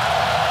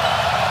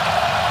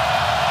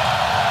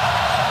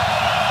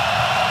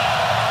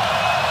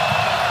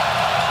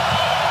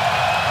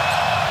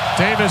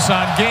 Davis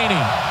on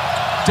Gainey.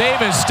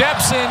 Davis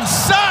steps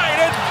inside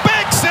and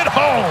banks it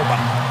home.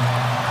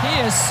 He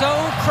is so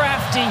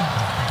crafty,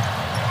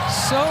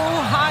 so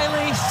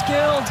highly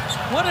skilled.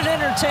 What an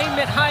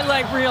entertainment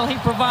highlight reel he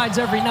provides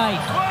every night.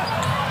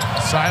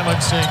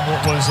 Silencing what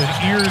was an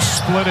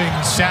ear-splitting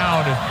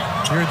sound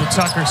here at the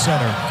Tucker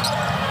Center.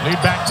 Lead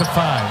back to 5.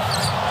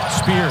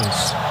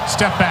 Spears,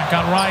 step back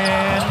on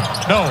Ryan.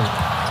 No.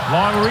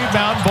 Long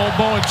rebound. Bull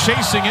Bowen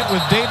chasing it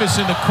with Davis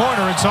in the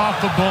corner. It's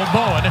off of Bull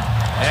Bowen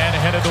and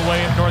headed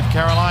away in North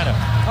Carolina.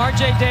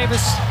 R.J.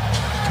 Davis,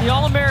 the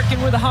All-American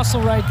with a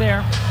hustle right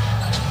there.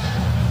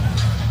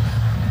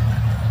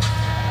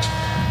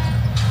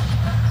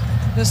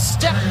 The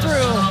step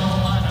through.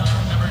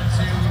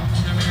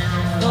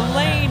 The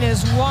lane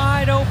is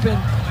wide open.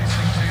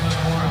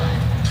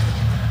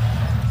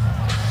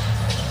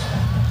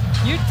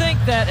 You'd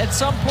think that at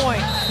some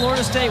point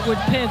Florida State would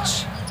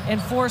pinch and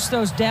force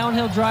those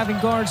downhill driving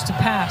guards to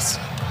pass.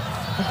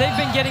 But they've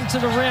been getting to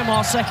the rim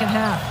all second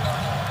half.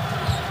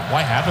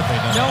 Why haven't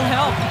they done No that?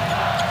 help.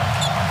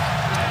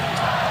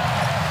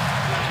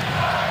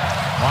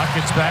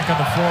 Watkins back on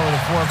the floor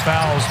with 4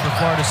 fouls for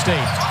Florida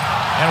State.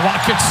 And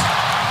Watkins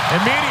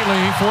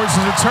immediately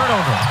forces a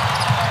turnover.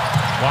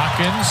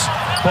 Watkins,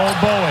 Bull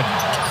Bowen,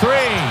 3.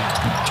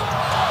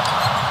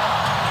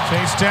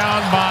 Chased down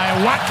by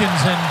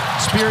Watkins, and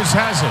Spears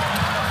has it.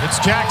 It's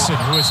Jackson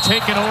who has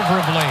taken over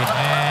of late,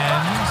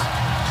 and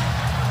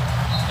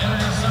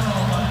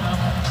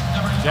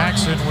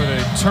Jackson with a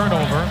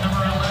turnover.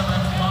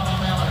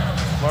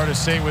 Florida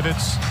State with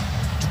its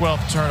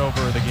 12th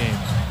turnover of the game.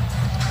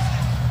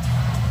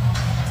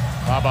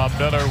 Bob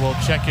Miller will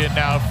check in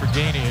now for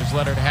Gainey as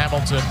Leonard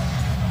Hamilton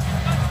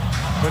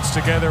puts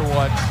together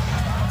what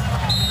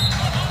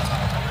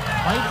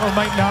might or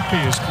might not be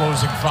his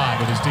closing 5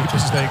 at as deep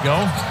as they go.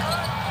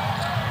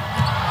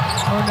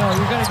 Oh no,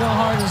 you're going to go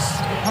hard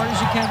as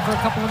you can for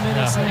a couple of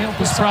minutes. Yeah. And he'll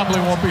This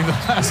probably won't be the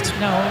last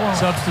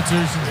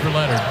substitutions for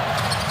Leonard.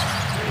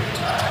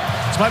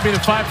 This might be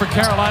the 5 for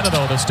Carolina,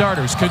 though. The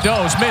starters.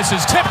 Cadeau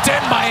misses, tipped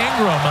in by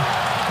Ingram.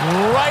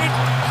 Right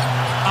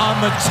on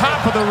the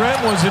top of the rim.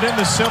 Was it in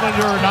the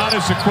cylinder or not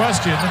is the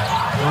question.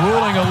 The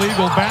ruling a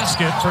legal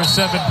basket for a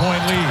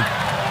 7-point lead.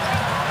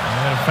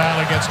 And a foul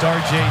against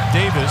R.J.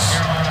 Davis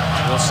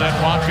will send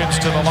Watkins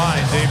to the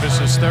line. Davis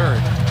is 3rd.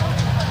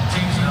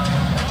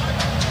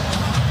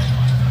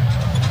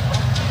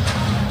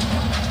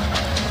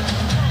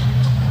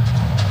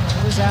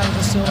 Out of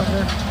the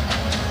cylinder.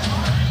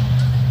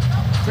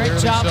 Great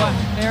Clearly job so. by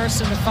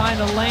Harrison to find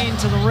a lane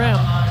to the rim.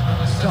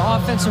 The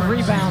offensive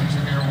rebound.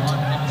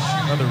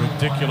 Another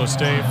ridiculous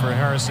day for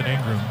Harrison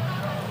Ingram.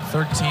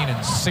 13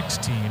 and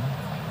 16.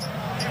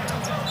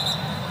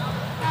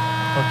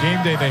 On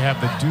game day, they have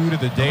the dude of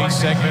the day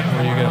segment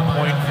where you get a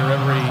point for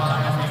every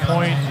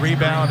point,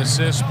 rebound,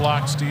 assist,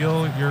 block,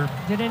 steal your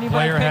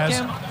player has.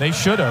 Him? They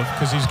should have,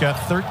 because he's got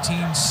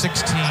 13,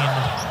 16,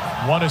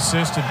 1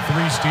 assist and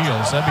 3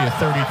 steals. That'd be a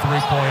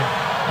 33-point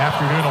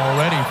afternoon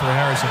already for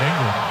Harrison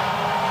Ingram.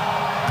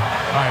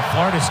 All right,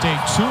 Florida State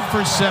 2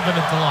 for 7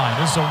 at the line.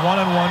 This is a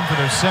 1-on-1 for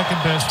their second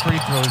best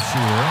free throw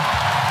shooter.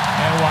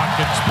 And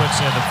Watkins puts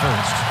in the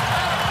first.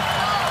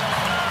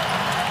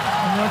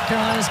 And North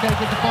Carolina's got to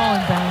get the ball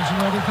in bounds. You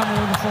know, they're coming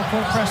with a full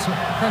court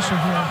pressure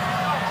here.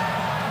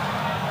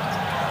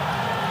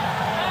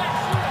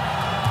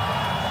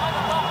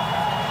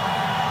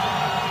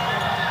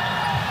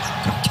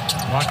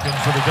 Watkins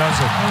for the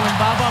dozen. And when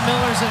Baba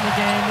Miller's in the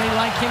game, they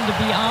like him to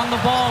be on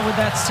the ball with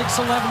that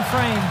 6'11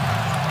 frame,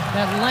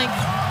 that length.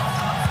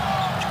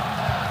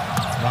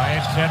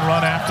 Ryan can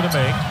run after the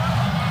make.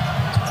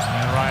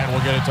 And Ryan will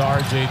get it to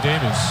R.J.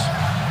 Davis.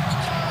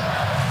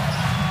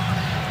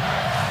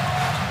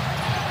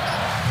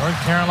 North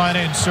Carolina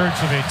in search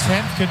of a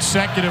 10th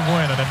consecutive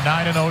win and a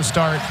 9-0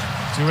 start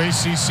to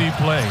ACC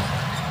play.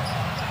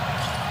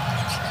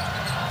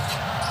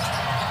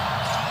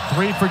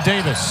 3 for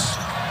Davis.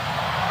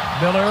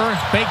 Miller,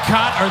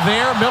 Baycott are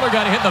there. Miller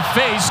got hit in the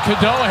face.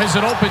 Cadeau has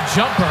an open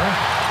jumper.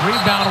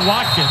 Rebound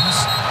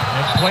Watkins.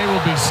 And play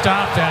will be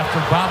stopped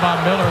after Baba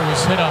Miller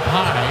was hit up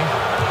high.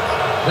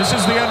 This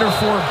is the under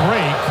 4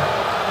 break.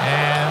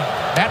 And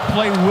that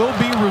play will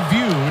be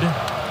reviewed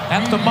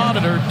at the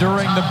monitor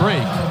during the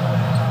break.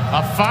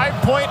 A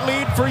 5-point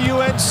lead for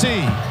UNC.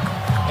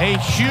 A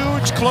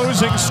huge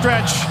closing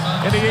stretch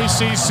in the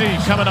ACC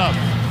coming up.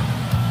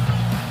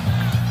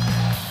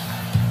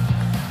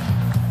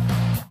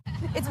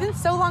 It's been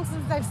so long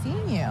since I've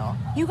seen you.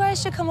 You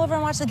guys should come over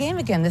and watch the game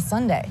again this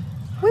Sunday.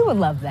 We would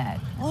love that.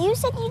 You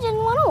said you didn't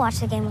want to watch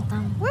the game with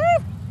them.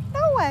 What?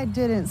 No, I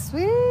didn't,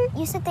 sweet.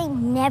 You said they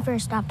never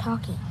stopped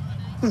talking.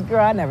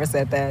 Girl, I never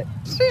said that.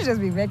 She just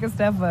be making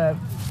stuff up.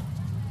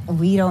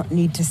 We don't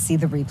need to see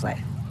the replay.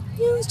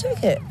 Yeah, let's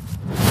check it.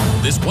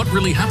 This What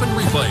Really Happened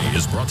replay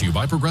is brought to you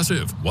by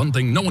Progressive. One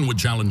thing no one would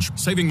challenge,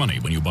 saving money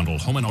when you bundle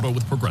home and auto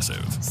with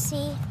Progressive.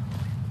 See?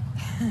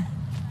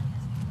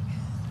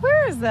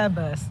 Where is that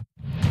bus?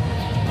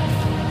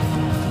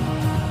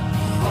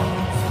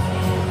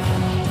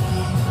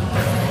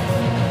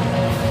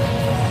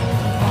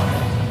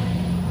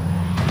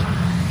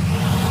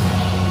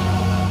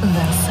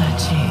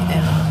 Versace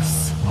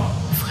Eros,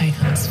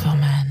 fragrance for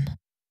men.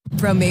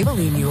 From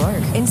Maybelline, New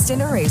York,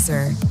 Instant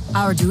Eraser,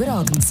 our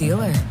do-it-all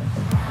concealer.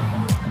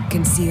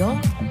 Conceal,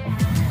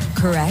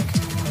 correct,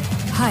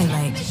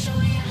 highlight.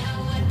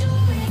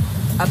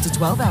 Up to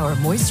 12-hour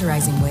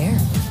moisturizing wear.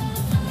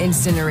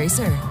 Instant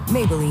Eraser,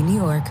 Maybelline, New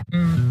York.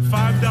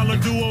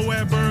 $5 duo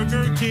at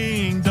Burger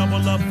King.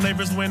 Double up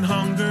flavors when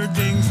hunger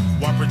dings.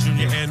 Whopper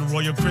Jr. and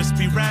Royal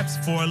Crispy Wraps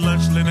for a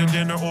lunch,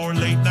 dinner, or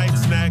late night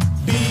snack.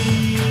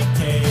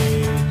 BK,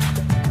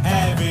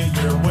 have it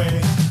your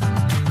way.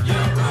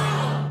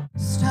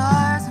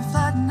 Stars are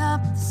flooding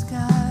up the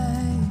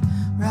sky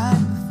right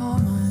before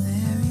my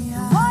very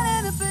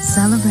eyes.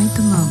 Celebrate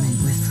the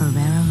moment with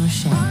Ferrero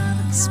Rocher.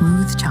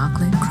 Smooth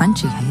chocolate,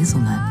 crunchy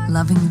hazelnut,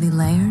 lovingly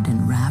layered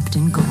and wrapped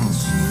in gold.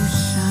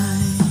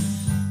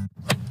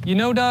 You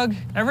know, Doug,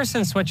 ever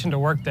since switching to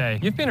Workday,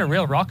 you've been a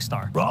real rock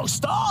star. Rock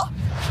star?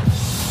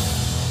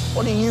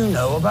 What do you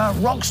know about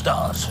rock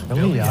stars?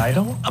 Billy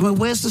Idol? I mean,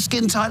 where's the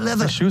skin-tight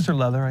leather? The shoes are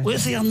leather.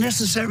 Where's the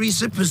unnecessary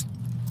zippers?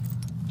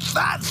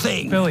 That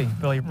thing!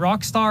 Billy,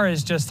 rock star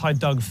is just how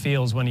Doug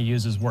feels when he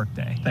uses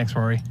Workday. Thanks,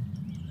 Rory.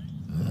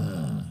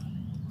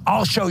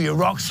 I'll show you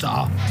rock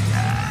star.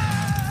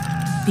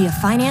 Be a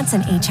finance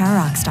and HR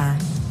rockstar.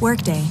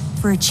 Workday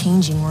for a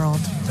changing world.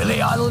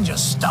 Billy Idol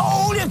just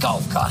stole your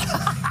golf cart.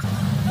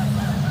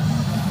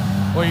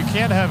 Well, you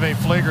can't have a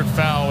flagrant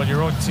foul when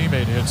your own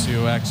teammate hits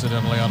you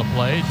accidentally on a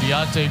play.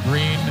 Deontay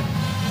Green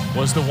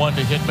was the one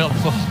to hit Miller.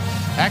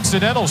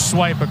 Accidental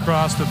swipe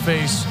across the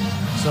face,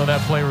 so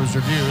that play was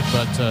reviewed,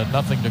 but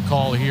nothing to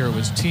call here. It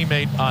was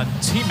teammate on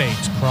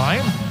teammate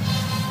crime.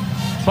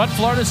 But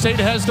Florida State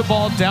has the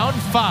ball down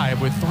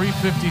 5 with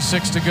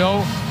 3:56 to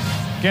go.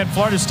 Again,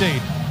 Florida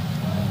State,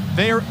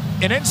 they're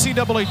an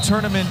NCAA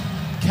tournament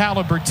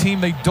caliber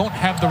team. They don't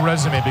have the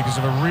resume because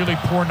of a really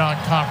poor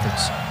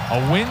non-conference. A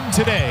win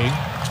today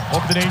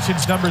over the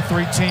nation's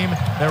 #3 team.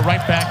 They're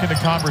right back in the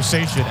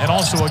conversation, and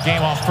also a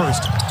game off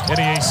first in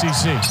the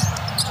ACC.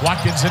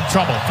 Watkins in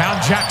trouble,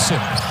 found Jackson.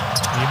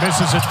 He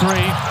misses a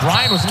 3.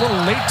 Ryan was a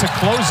little late to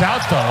close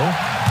out, though,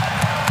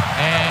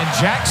 and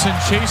Jackson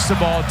chased the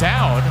ball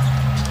down.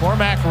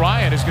 Cormac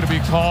Ryan is going to be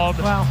called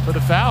for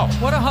the foul.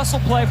 What a hustle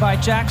play by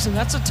Jackson.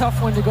 That's a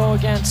tough one to go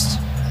against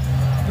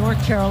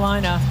North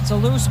Carolina. It's a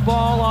loose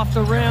ball off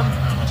the rim.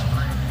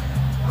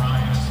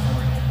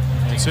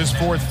 It's his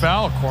 4th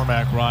foul,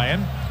 Cormac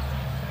Ryan.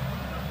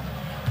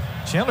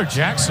 Chandler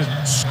Jackson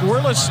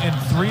scoreless in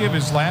 3 of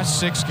his last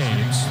 6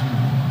 games.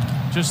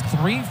 Just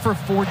 3 for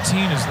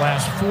 14 his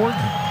last 4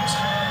 games.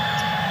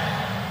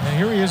 And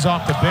here he is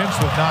off the bench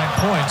with 9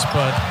 points,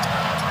 but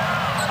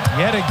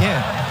yet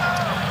again,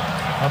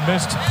 a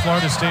missed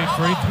Florida State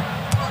free throw.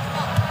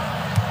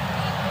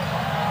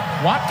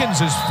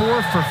 Watkins is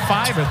 4 for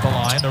 5 at the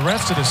line. The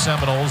rest of the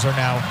Seminoles are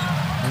now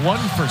 1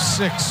 for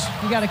 6.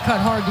 You got to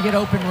cut hard to get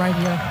open right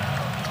here.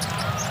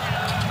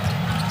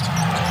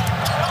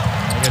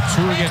 They get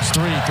 2 against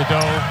 3.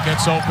 Cadeau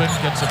gets open,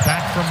 gets it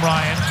back from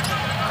Ryan.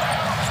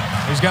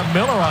 He's got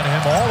Miller on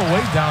him all the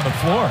way down the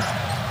floor.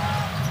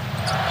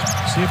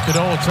 See if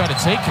Cadeau will try to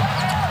take it.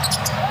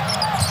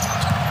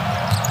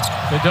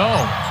 Cadeau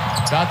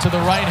got to the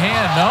right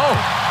hand. No.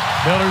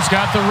 Miller's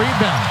got the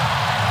rebound.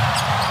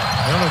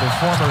 Miller, the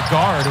former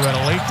guard who had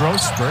a late growth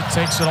spurt,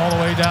 takes it all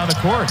the way down the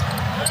court.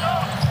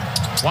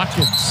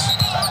 Watkins.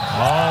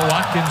 Oh,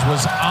 Watkins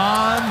was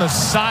on the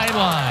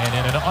sideline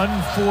and an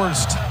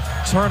unforced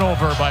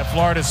turnover by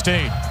Florida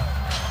State.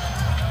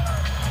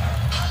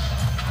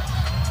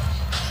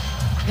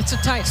 It's a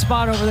tight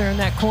spot over there in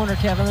that corner,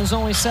 Kevin. There's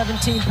only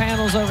 17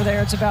 panels over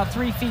there. It's about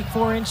 3 feet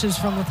 4 inches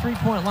from the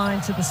three-point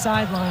line to the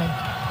sideline.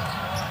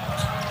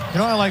 You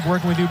know, I like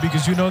working with you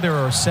because you know there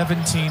are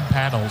 17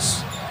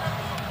 panels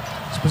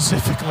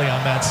specifically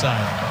on that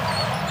side.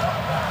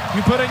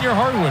 You put in your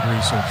hardwood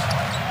research.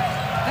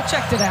 I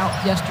checked it out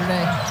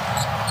yesterday.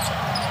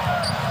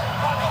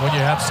 When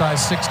you have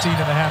size 16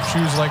 and a half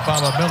shoes like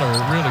Baba Miller,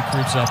 it really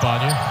creeps up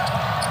on you.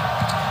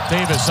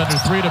 Davis under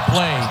 3 to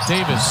play.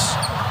 Davis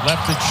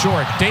left it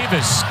short.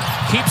 Davis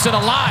keeps it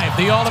alive.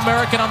 The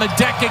All-American on the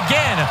deck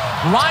again.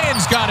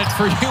 Ryan's got it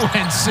for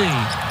UNC.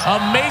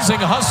 Amazing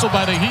hustle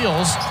by the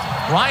heels.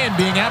 Ryan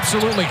being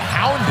absolutely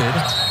hounded,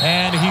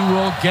 and he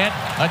will get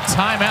a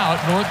timeout.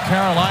 North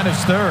Carolina's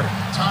third.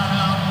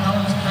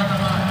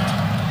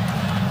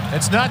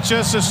 It's not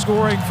just a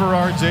scoring for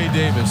R.J.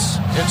 Davis.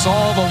 It's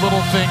all the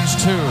little things,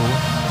 too,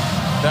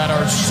 that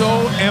are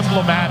so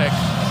emblematic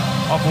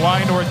of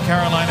why North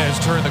Carolina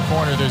has turned the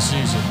corner this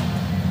season.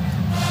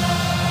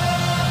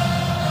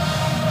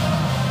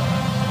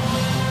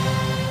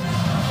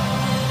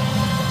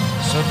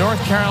 So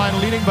North Carolina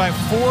leading by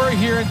 4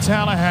 here in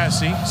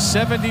Tallahassee,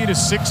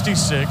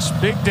 70-66.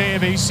 Big day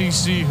of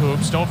ACC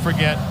hoops. Don't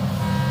forget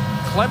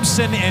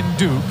Clemson and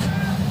Duke,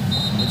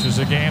 which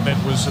is a game that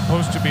was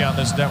supposed to be on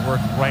this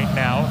network right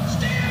now.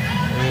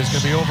 It is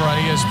going to be over on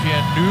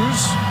ESPN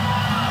News.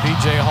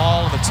 B.J.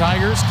 Hall and the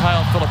Tigers,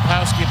 Kyle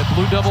Filipowski and the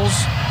Blue Devils.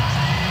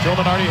 Joe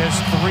Lunardi has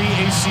 3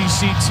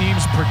 ACC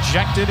teams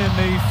projected in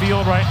the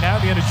field right now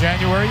at the end of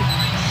January.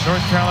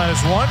 North Carolina's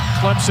 1,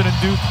 Clemson and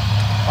Duke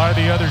are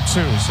the other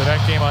 2. So that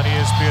game on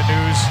ESPN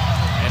News,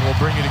 and we'll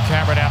bring you to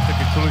Cameron after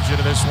the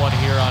conclusion of this one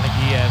here on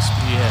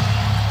ESPN.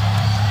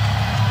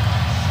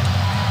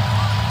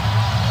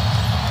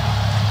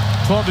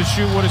 12 to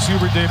shoot. What does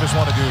Hubert Davis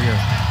want to do here?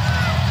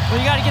 Well,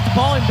 you got to get the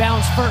ball in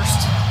bounds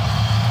first.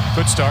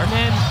 Good start.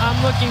 And then I'm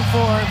looking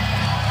for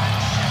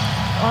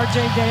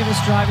R.J.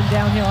 Davis driving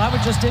downhill. I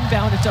would just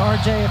inbound it to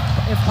R.J.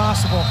 if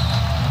possible.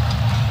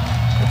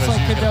 Looks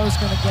like Cadeau's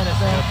going to get it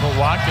there. Put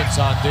Watkins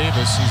on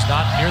Davis. He's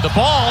not near the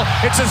ball.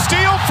 It's a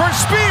steal for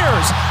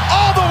Spears.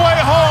 All the way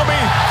home.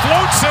 He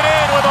floats it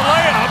in with a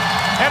layup,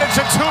 and it's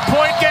a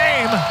 2-point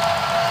game.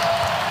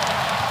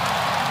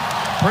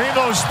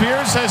 Primo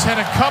Spears has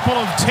had a couple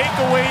of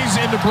takeaways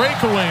into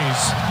breakaways.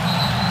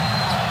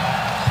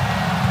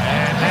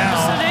 And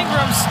now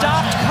Ingram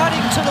stopped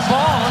cutting to the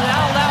ball, and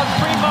that allowed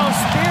Primo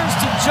Spears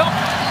to jump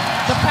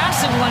the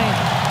passing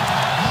lane.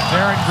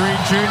 Darren Green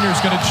Jr.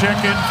 is going to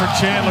check in for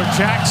Chandler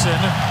Jackson,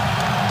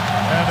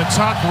 and the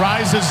talk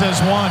rises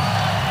as 1.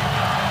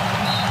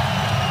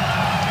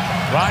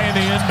 Ryan,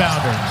 the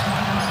inbounder.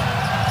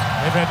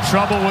 They've had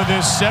trouble with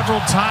this several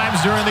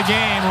times during the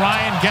game.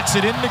 Ryan gets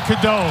it into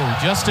Cadeau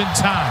just in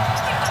time.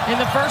 In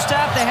the first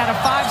half, they had a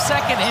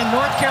 5-second, and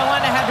North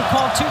Carolina had to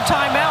call 2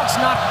 timeouts,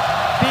 not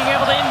being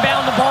able to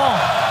inbound the ball.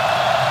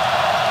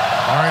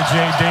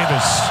 R.J.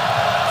 Davis,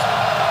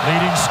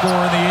 leading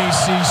scorer in the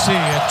ACC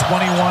at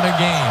 21 a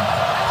game.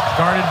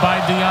 Guarded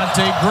by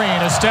Deontay Green.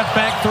 A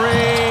step-back 3.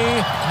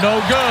 No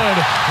good.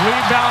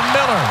 Rebound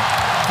Miller.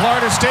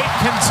 Florida State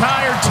can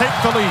tie or take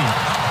the lead.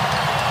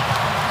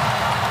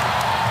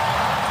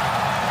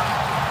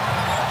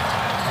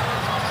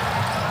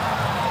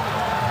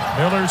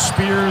 Miller,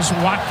 Spears,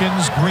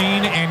 Watkins,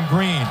 Green, and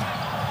Green.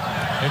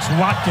 It's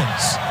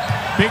Watkins.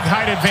 Big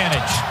height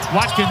advantage.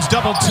 Watkins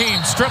double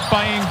team. Stripped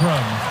by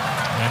Ingram.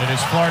 And it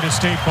is Florida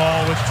State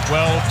ball with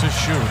 12 to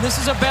shoot. This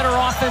is a better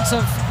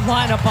offensive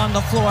lineup on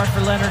the floor for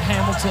Leonard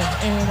Hamilton.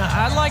 And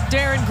I like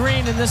Darren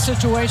Green in this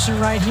situation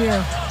right here.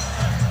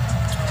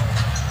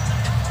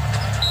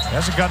 He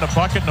hasn't gotten a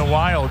bucket in a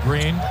while,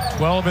 Green.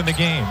 12 in the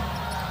game.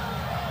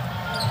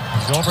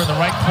 He's over in the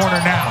right corner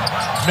now.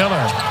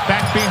 Miller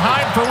back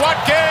behind for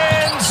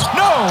Watkins.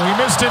 No, he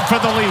missed it for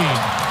the lead.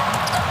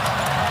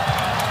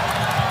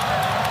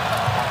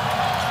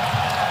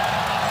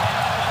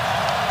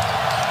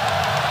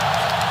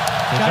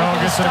 Cadeau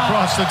gets it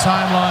across the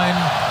timeline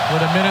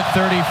with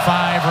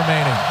 1:35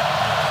 remaining.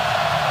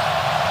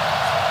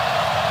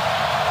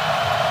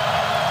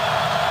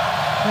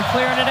 They're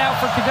clearing it out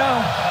for Cadeau.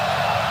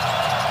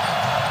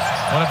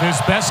 One of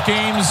his best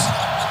games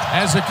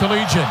as a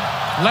collegiate.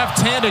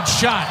 Left-handed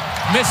shot.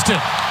 Missed it.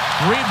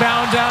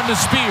 Rebound down to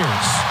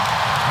Spears.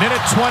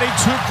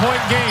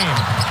 22-point game.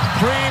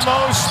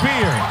 Primo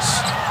Spears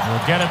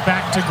will get it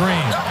back to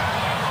Green.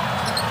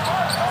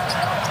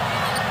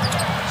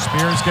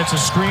 Spears gets a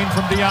screen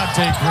from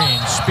Deontay Green.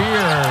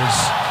 Spears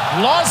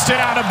lost it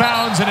out of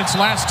bounds, and it's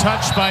last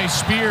touched by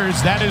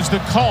Spears. That is the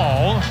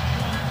call.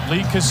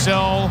 Lee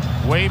Cassell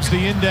waves the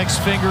index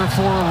finger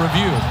for a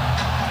review.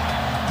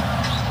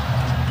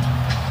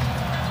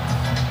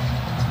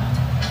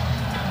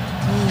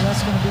 Ooh,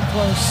 that's going to be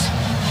close.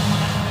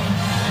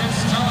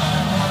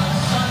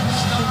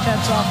 I think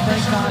that's off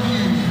Baycott.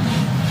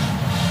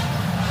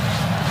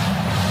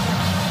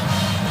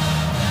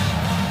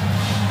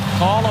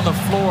 Call on the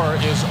floor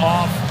is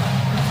off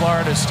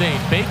Florida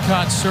State.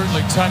 Baycott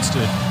certainly touched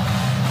it.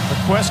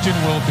 The question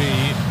will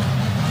be,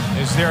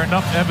 is there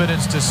enough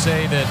evidence to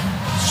say that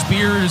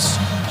Spears'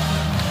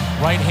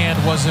 right hand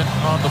wasn't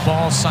on the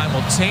ball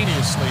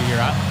simultaneously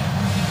here?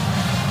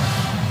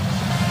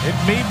 It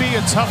may be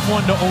a tough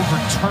one to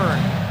overturn,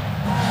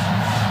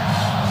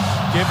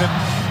 given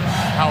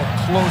how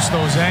close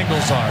those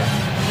angles are.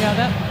 Yeah,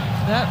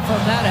 that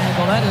from that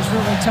angle, that is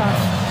really tough.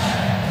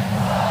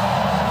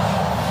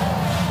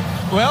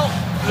 Well,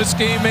 this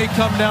game may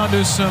come down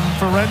to some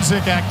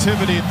forensic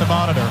activity at the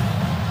monitor.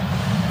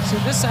 See,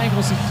 this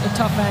angle's a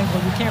tough angle.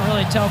 You can't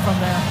really tell from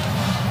there.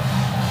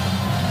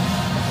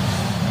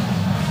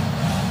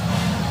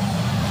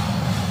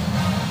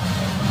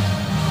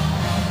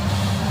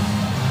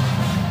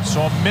 So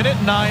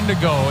 1:09 to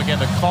go. Again,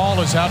 the call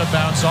is out of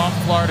bounds off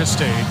Florida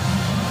State.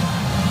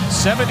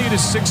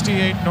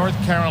 70-68 North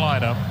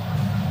Carolina.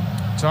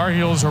 Tar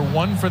Heels are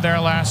 1 for their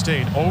last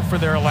 8, 0 for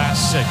their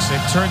last 6.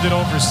 They've turned it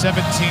over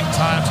 17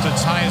 times to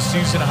tie a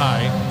season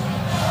high.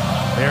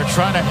 They're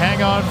trying to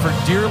hang on for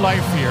dear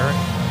life here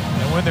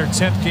and win their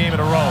 10th game in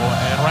a row.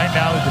 And right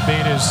now the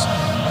debate is,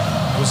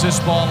 was this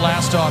ball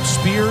last off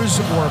Spears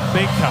or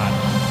Baycott?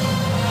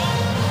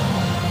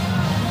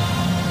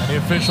 And the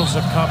officials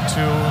have come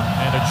to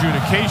an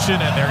adjudication,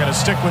 and they're going to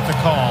stick with the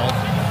call.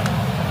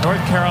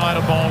 North Carolina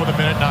ball with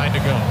 1:09 to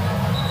go.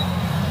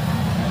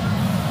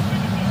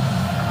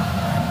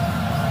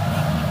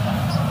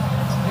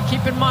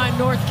 Keep in mind,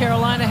 North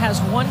Carolina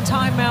has 1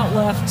 timeout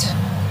left.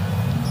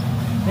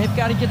 They've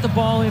got to get the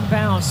ball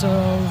inbound, so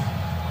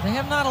they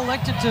have not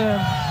elected to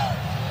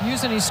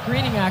use any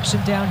screening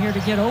action down here to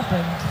get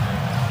open.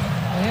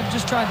 They have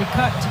just tried to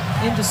cut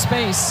into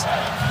space.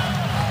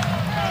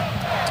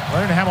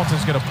 Leonard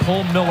Hamilton's going to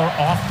pull Miller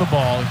off the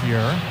ball here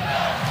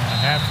and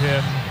have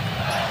him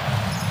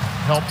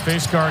help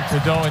face guard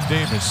Cadeau and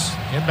Davis.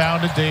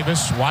 Inbound to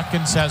Davis.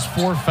 Watkins has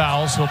 4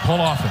 fouls. He'll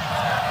pull off it.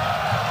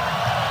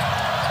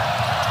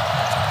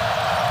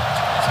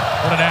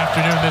 What an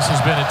afternoon this has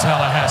been in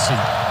Tallahassee.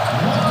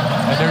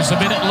 And there's a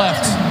minute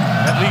left,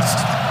 at least.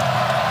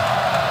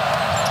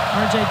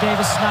 R.J.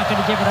 Davis is not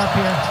going to give it up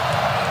here.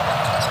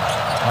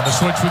 On the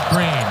switch with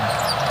Green.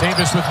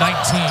 Davis with 19.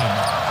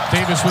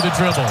 Davis with a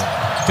dribble.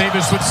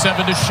 Davis with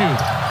 7 to shoot.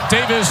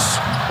 Davis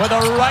with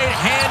a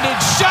right-handed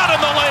shot in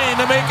the lane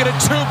to make it a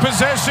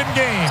 2-possession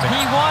game.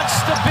 He wants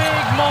the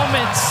big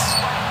moments.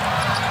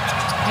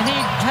 And he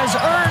has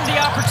earned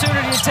the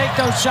opportunity to take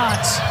those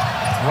shots.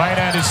 Right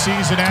at his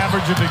season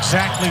average of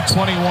exactly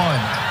 21.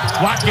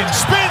 Watkins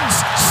spins,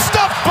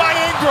 stuffed by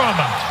Ingram.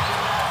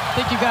 I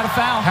think you got a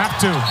foul. Have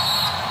to.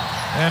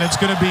 And it's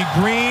going to be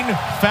Green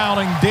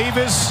fouling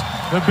Davis,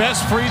 the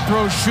best free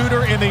throw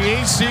shooter in the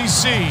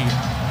ACC.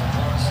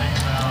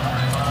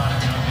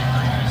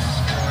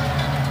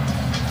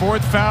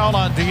 4th foul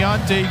on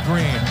Deontay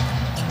Green.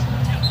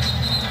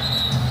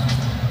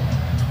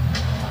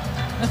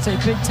 That's a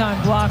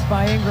big-time block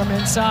by Ingram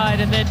inside,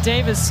 and then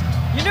Davis.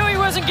 You knew he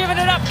wasn't giving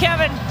it up,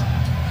 Kevin.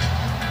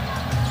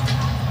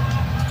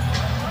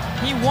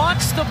 He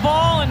wants the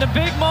ball in the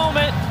big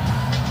moment.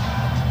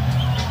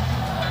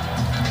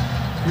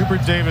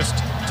 Hubert Davis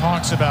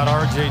talks about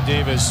R.J.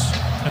 Davis.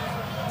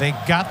 They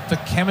got the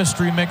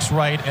chemistry mix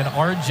right, and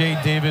R.J.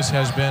 Davis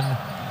has been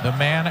the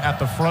man at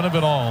the front of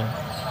it all.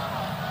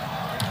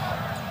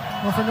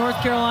 Well, for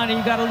North Carolina,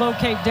 you got to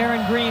locate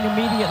Darren Green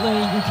immediately.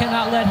 You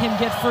cannot let him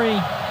get free.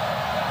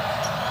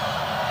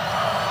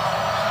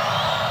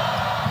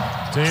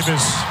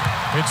 Davis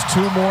hits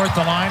 2 more at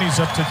the line.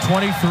 He's up to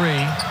 23.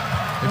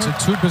 It's a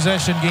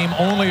 2-possession game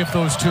only if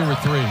those 2 are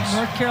threes.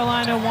 North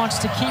Carolina wants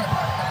to keep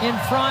in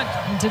front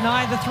and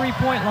deny the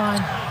 3-point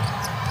line.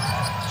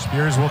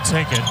 Spears will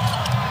take it.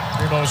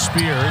 Primo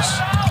Spears.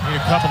 Need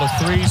a couple of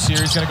threes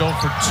here. He's going to go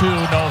for 2.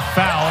 No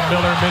foul.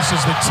 Miller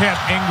misses the tip.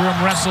 Ingram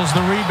wrestles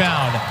the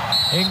rebound.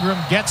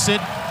 Ingram gets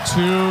it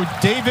to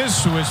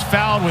Davis, who is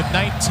fouled with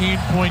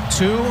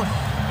 19.2.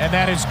 And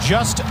that is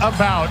just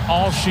about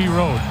all she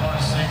wrote.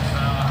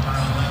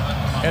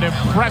 An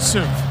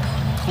impressive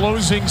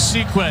closing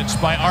sequence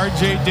by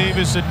R.J.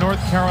 Davis in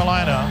North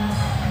Carolina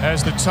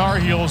as the Tar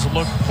Heels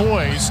look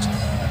poised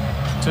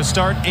to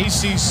start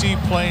ACC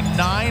play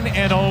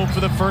 9-0 for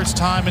the first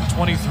time in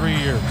 23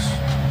 years.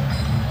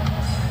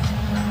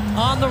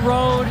 On the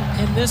road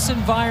in this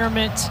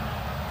environment,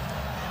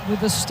 with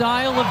the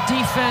style of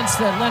defense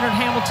that Leonard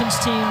Hamilton's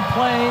team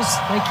plays,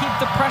 they keep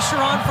the pressure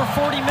on for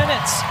 40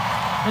 minutes.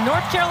 And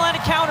North Carolina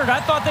countered.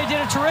 I thought they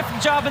did a terrific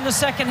job in the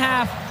second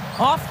half.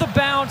 Off the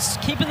bounce,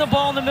 keeping the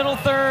ball in the middle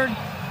third,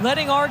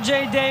 letting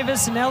R.J.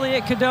 Davis and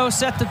Elliot Cadeau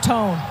set the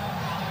tone.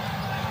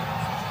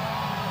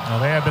 Well,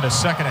 they have been a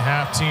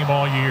second-half team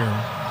all year.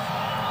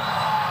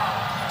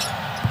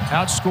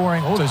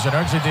 outscoring, there's an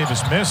RJ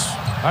Davis miss,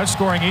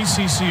 outscoring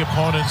ACC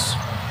opponents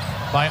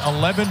by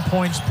 11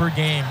 points per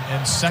game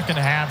in second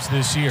halves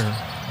this year.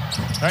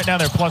 Right now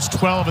they're plus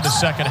 12 in the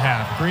second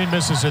half. Green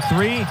misses a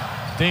 3.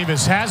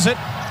 Davis has it.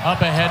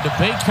 Up ahead to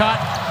Baycott.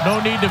 No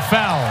need to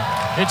foul.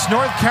 It's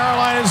North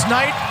Carolina's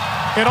night.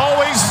 It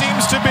always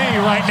seems to be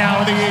right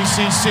now in the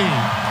ACC.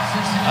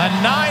 A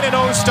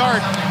 9-0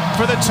 start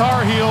for the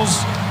Tar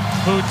Heels,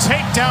 who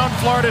take down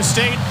Florida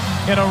State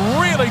in a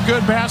really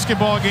good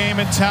basketball game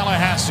in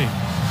Tallahassee.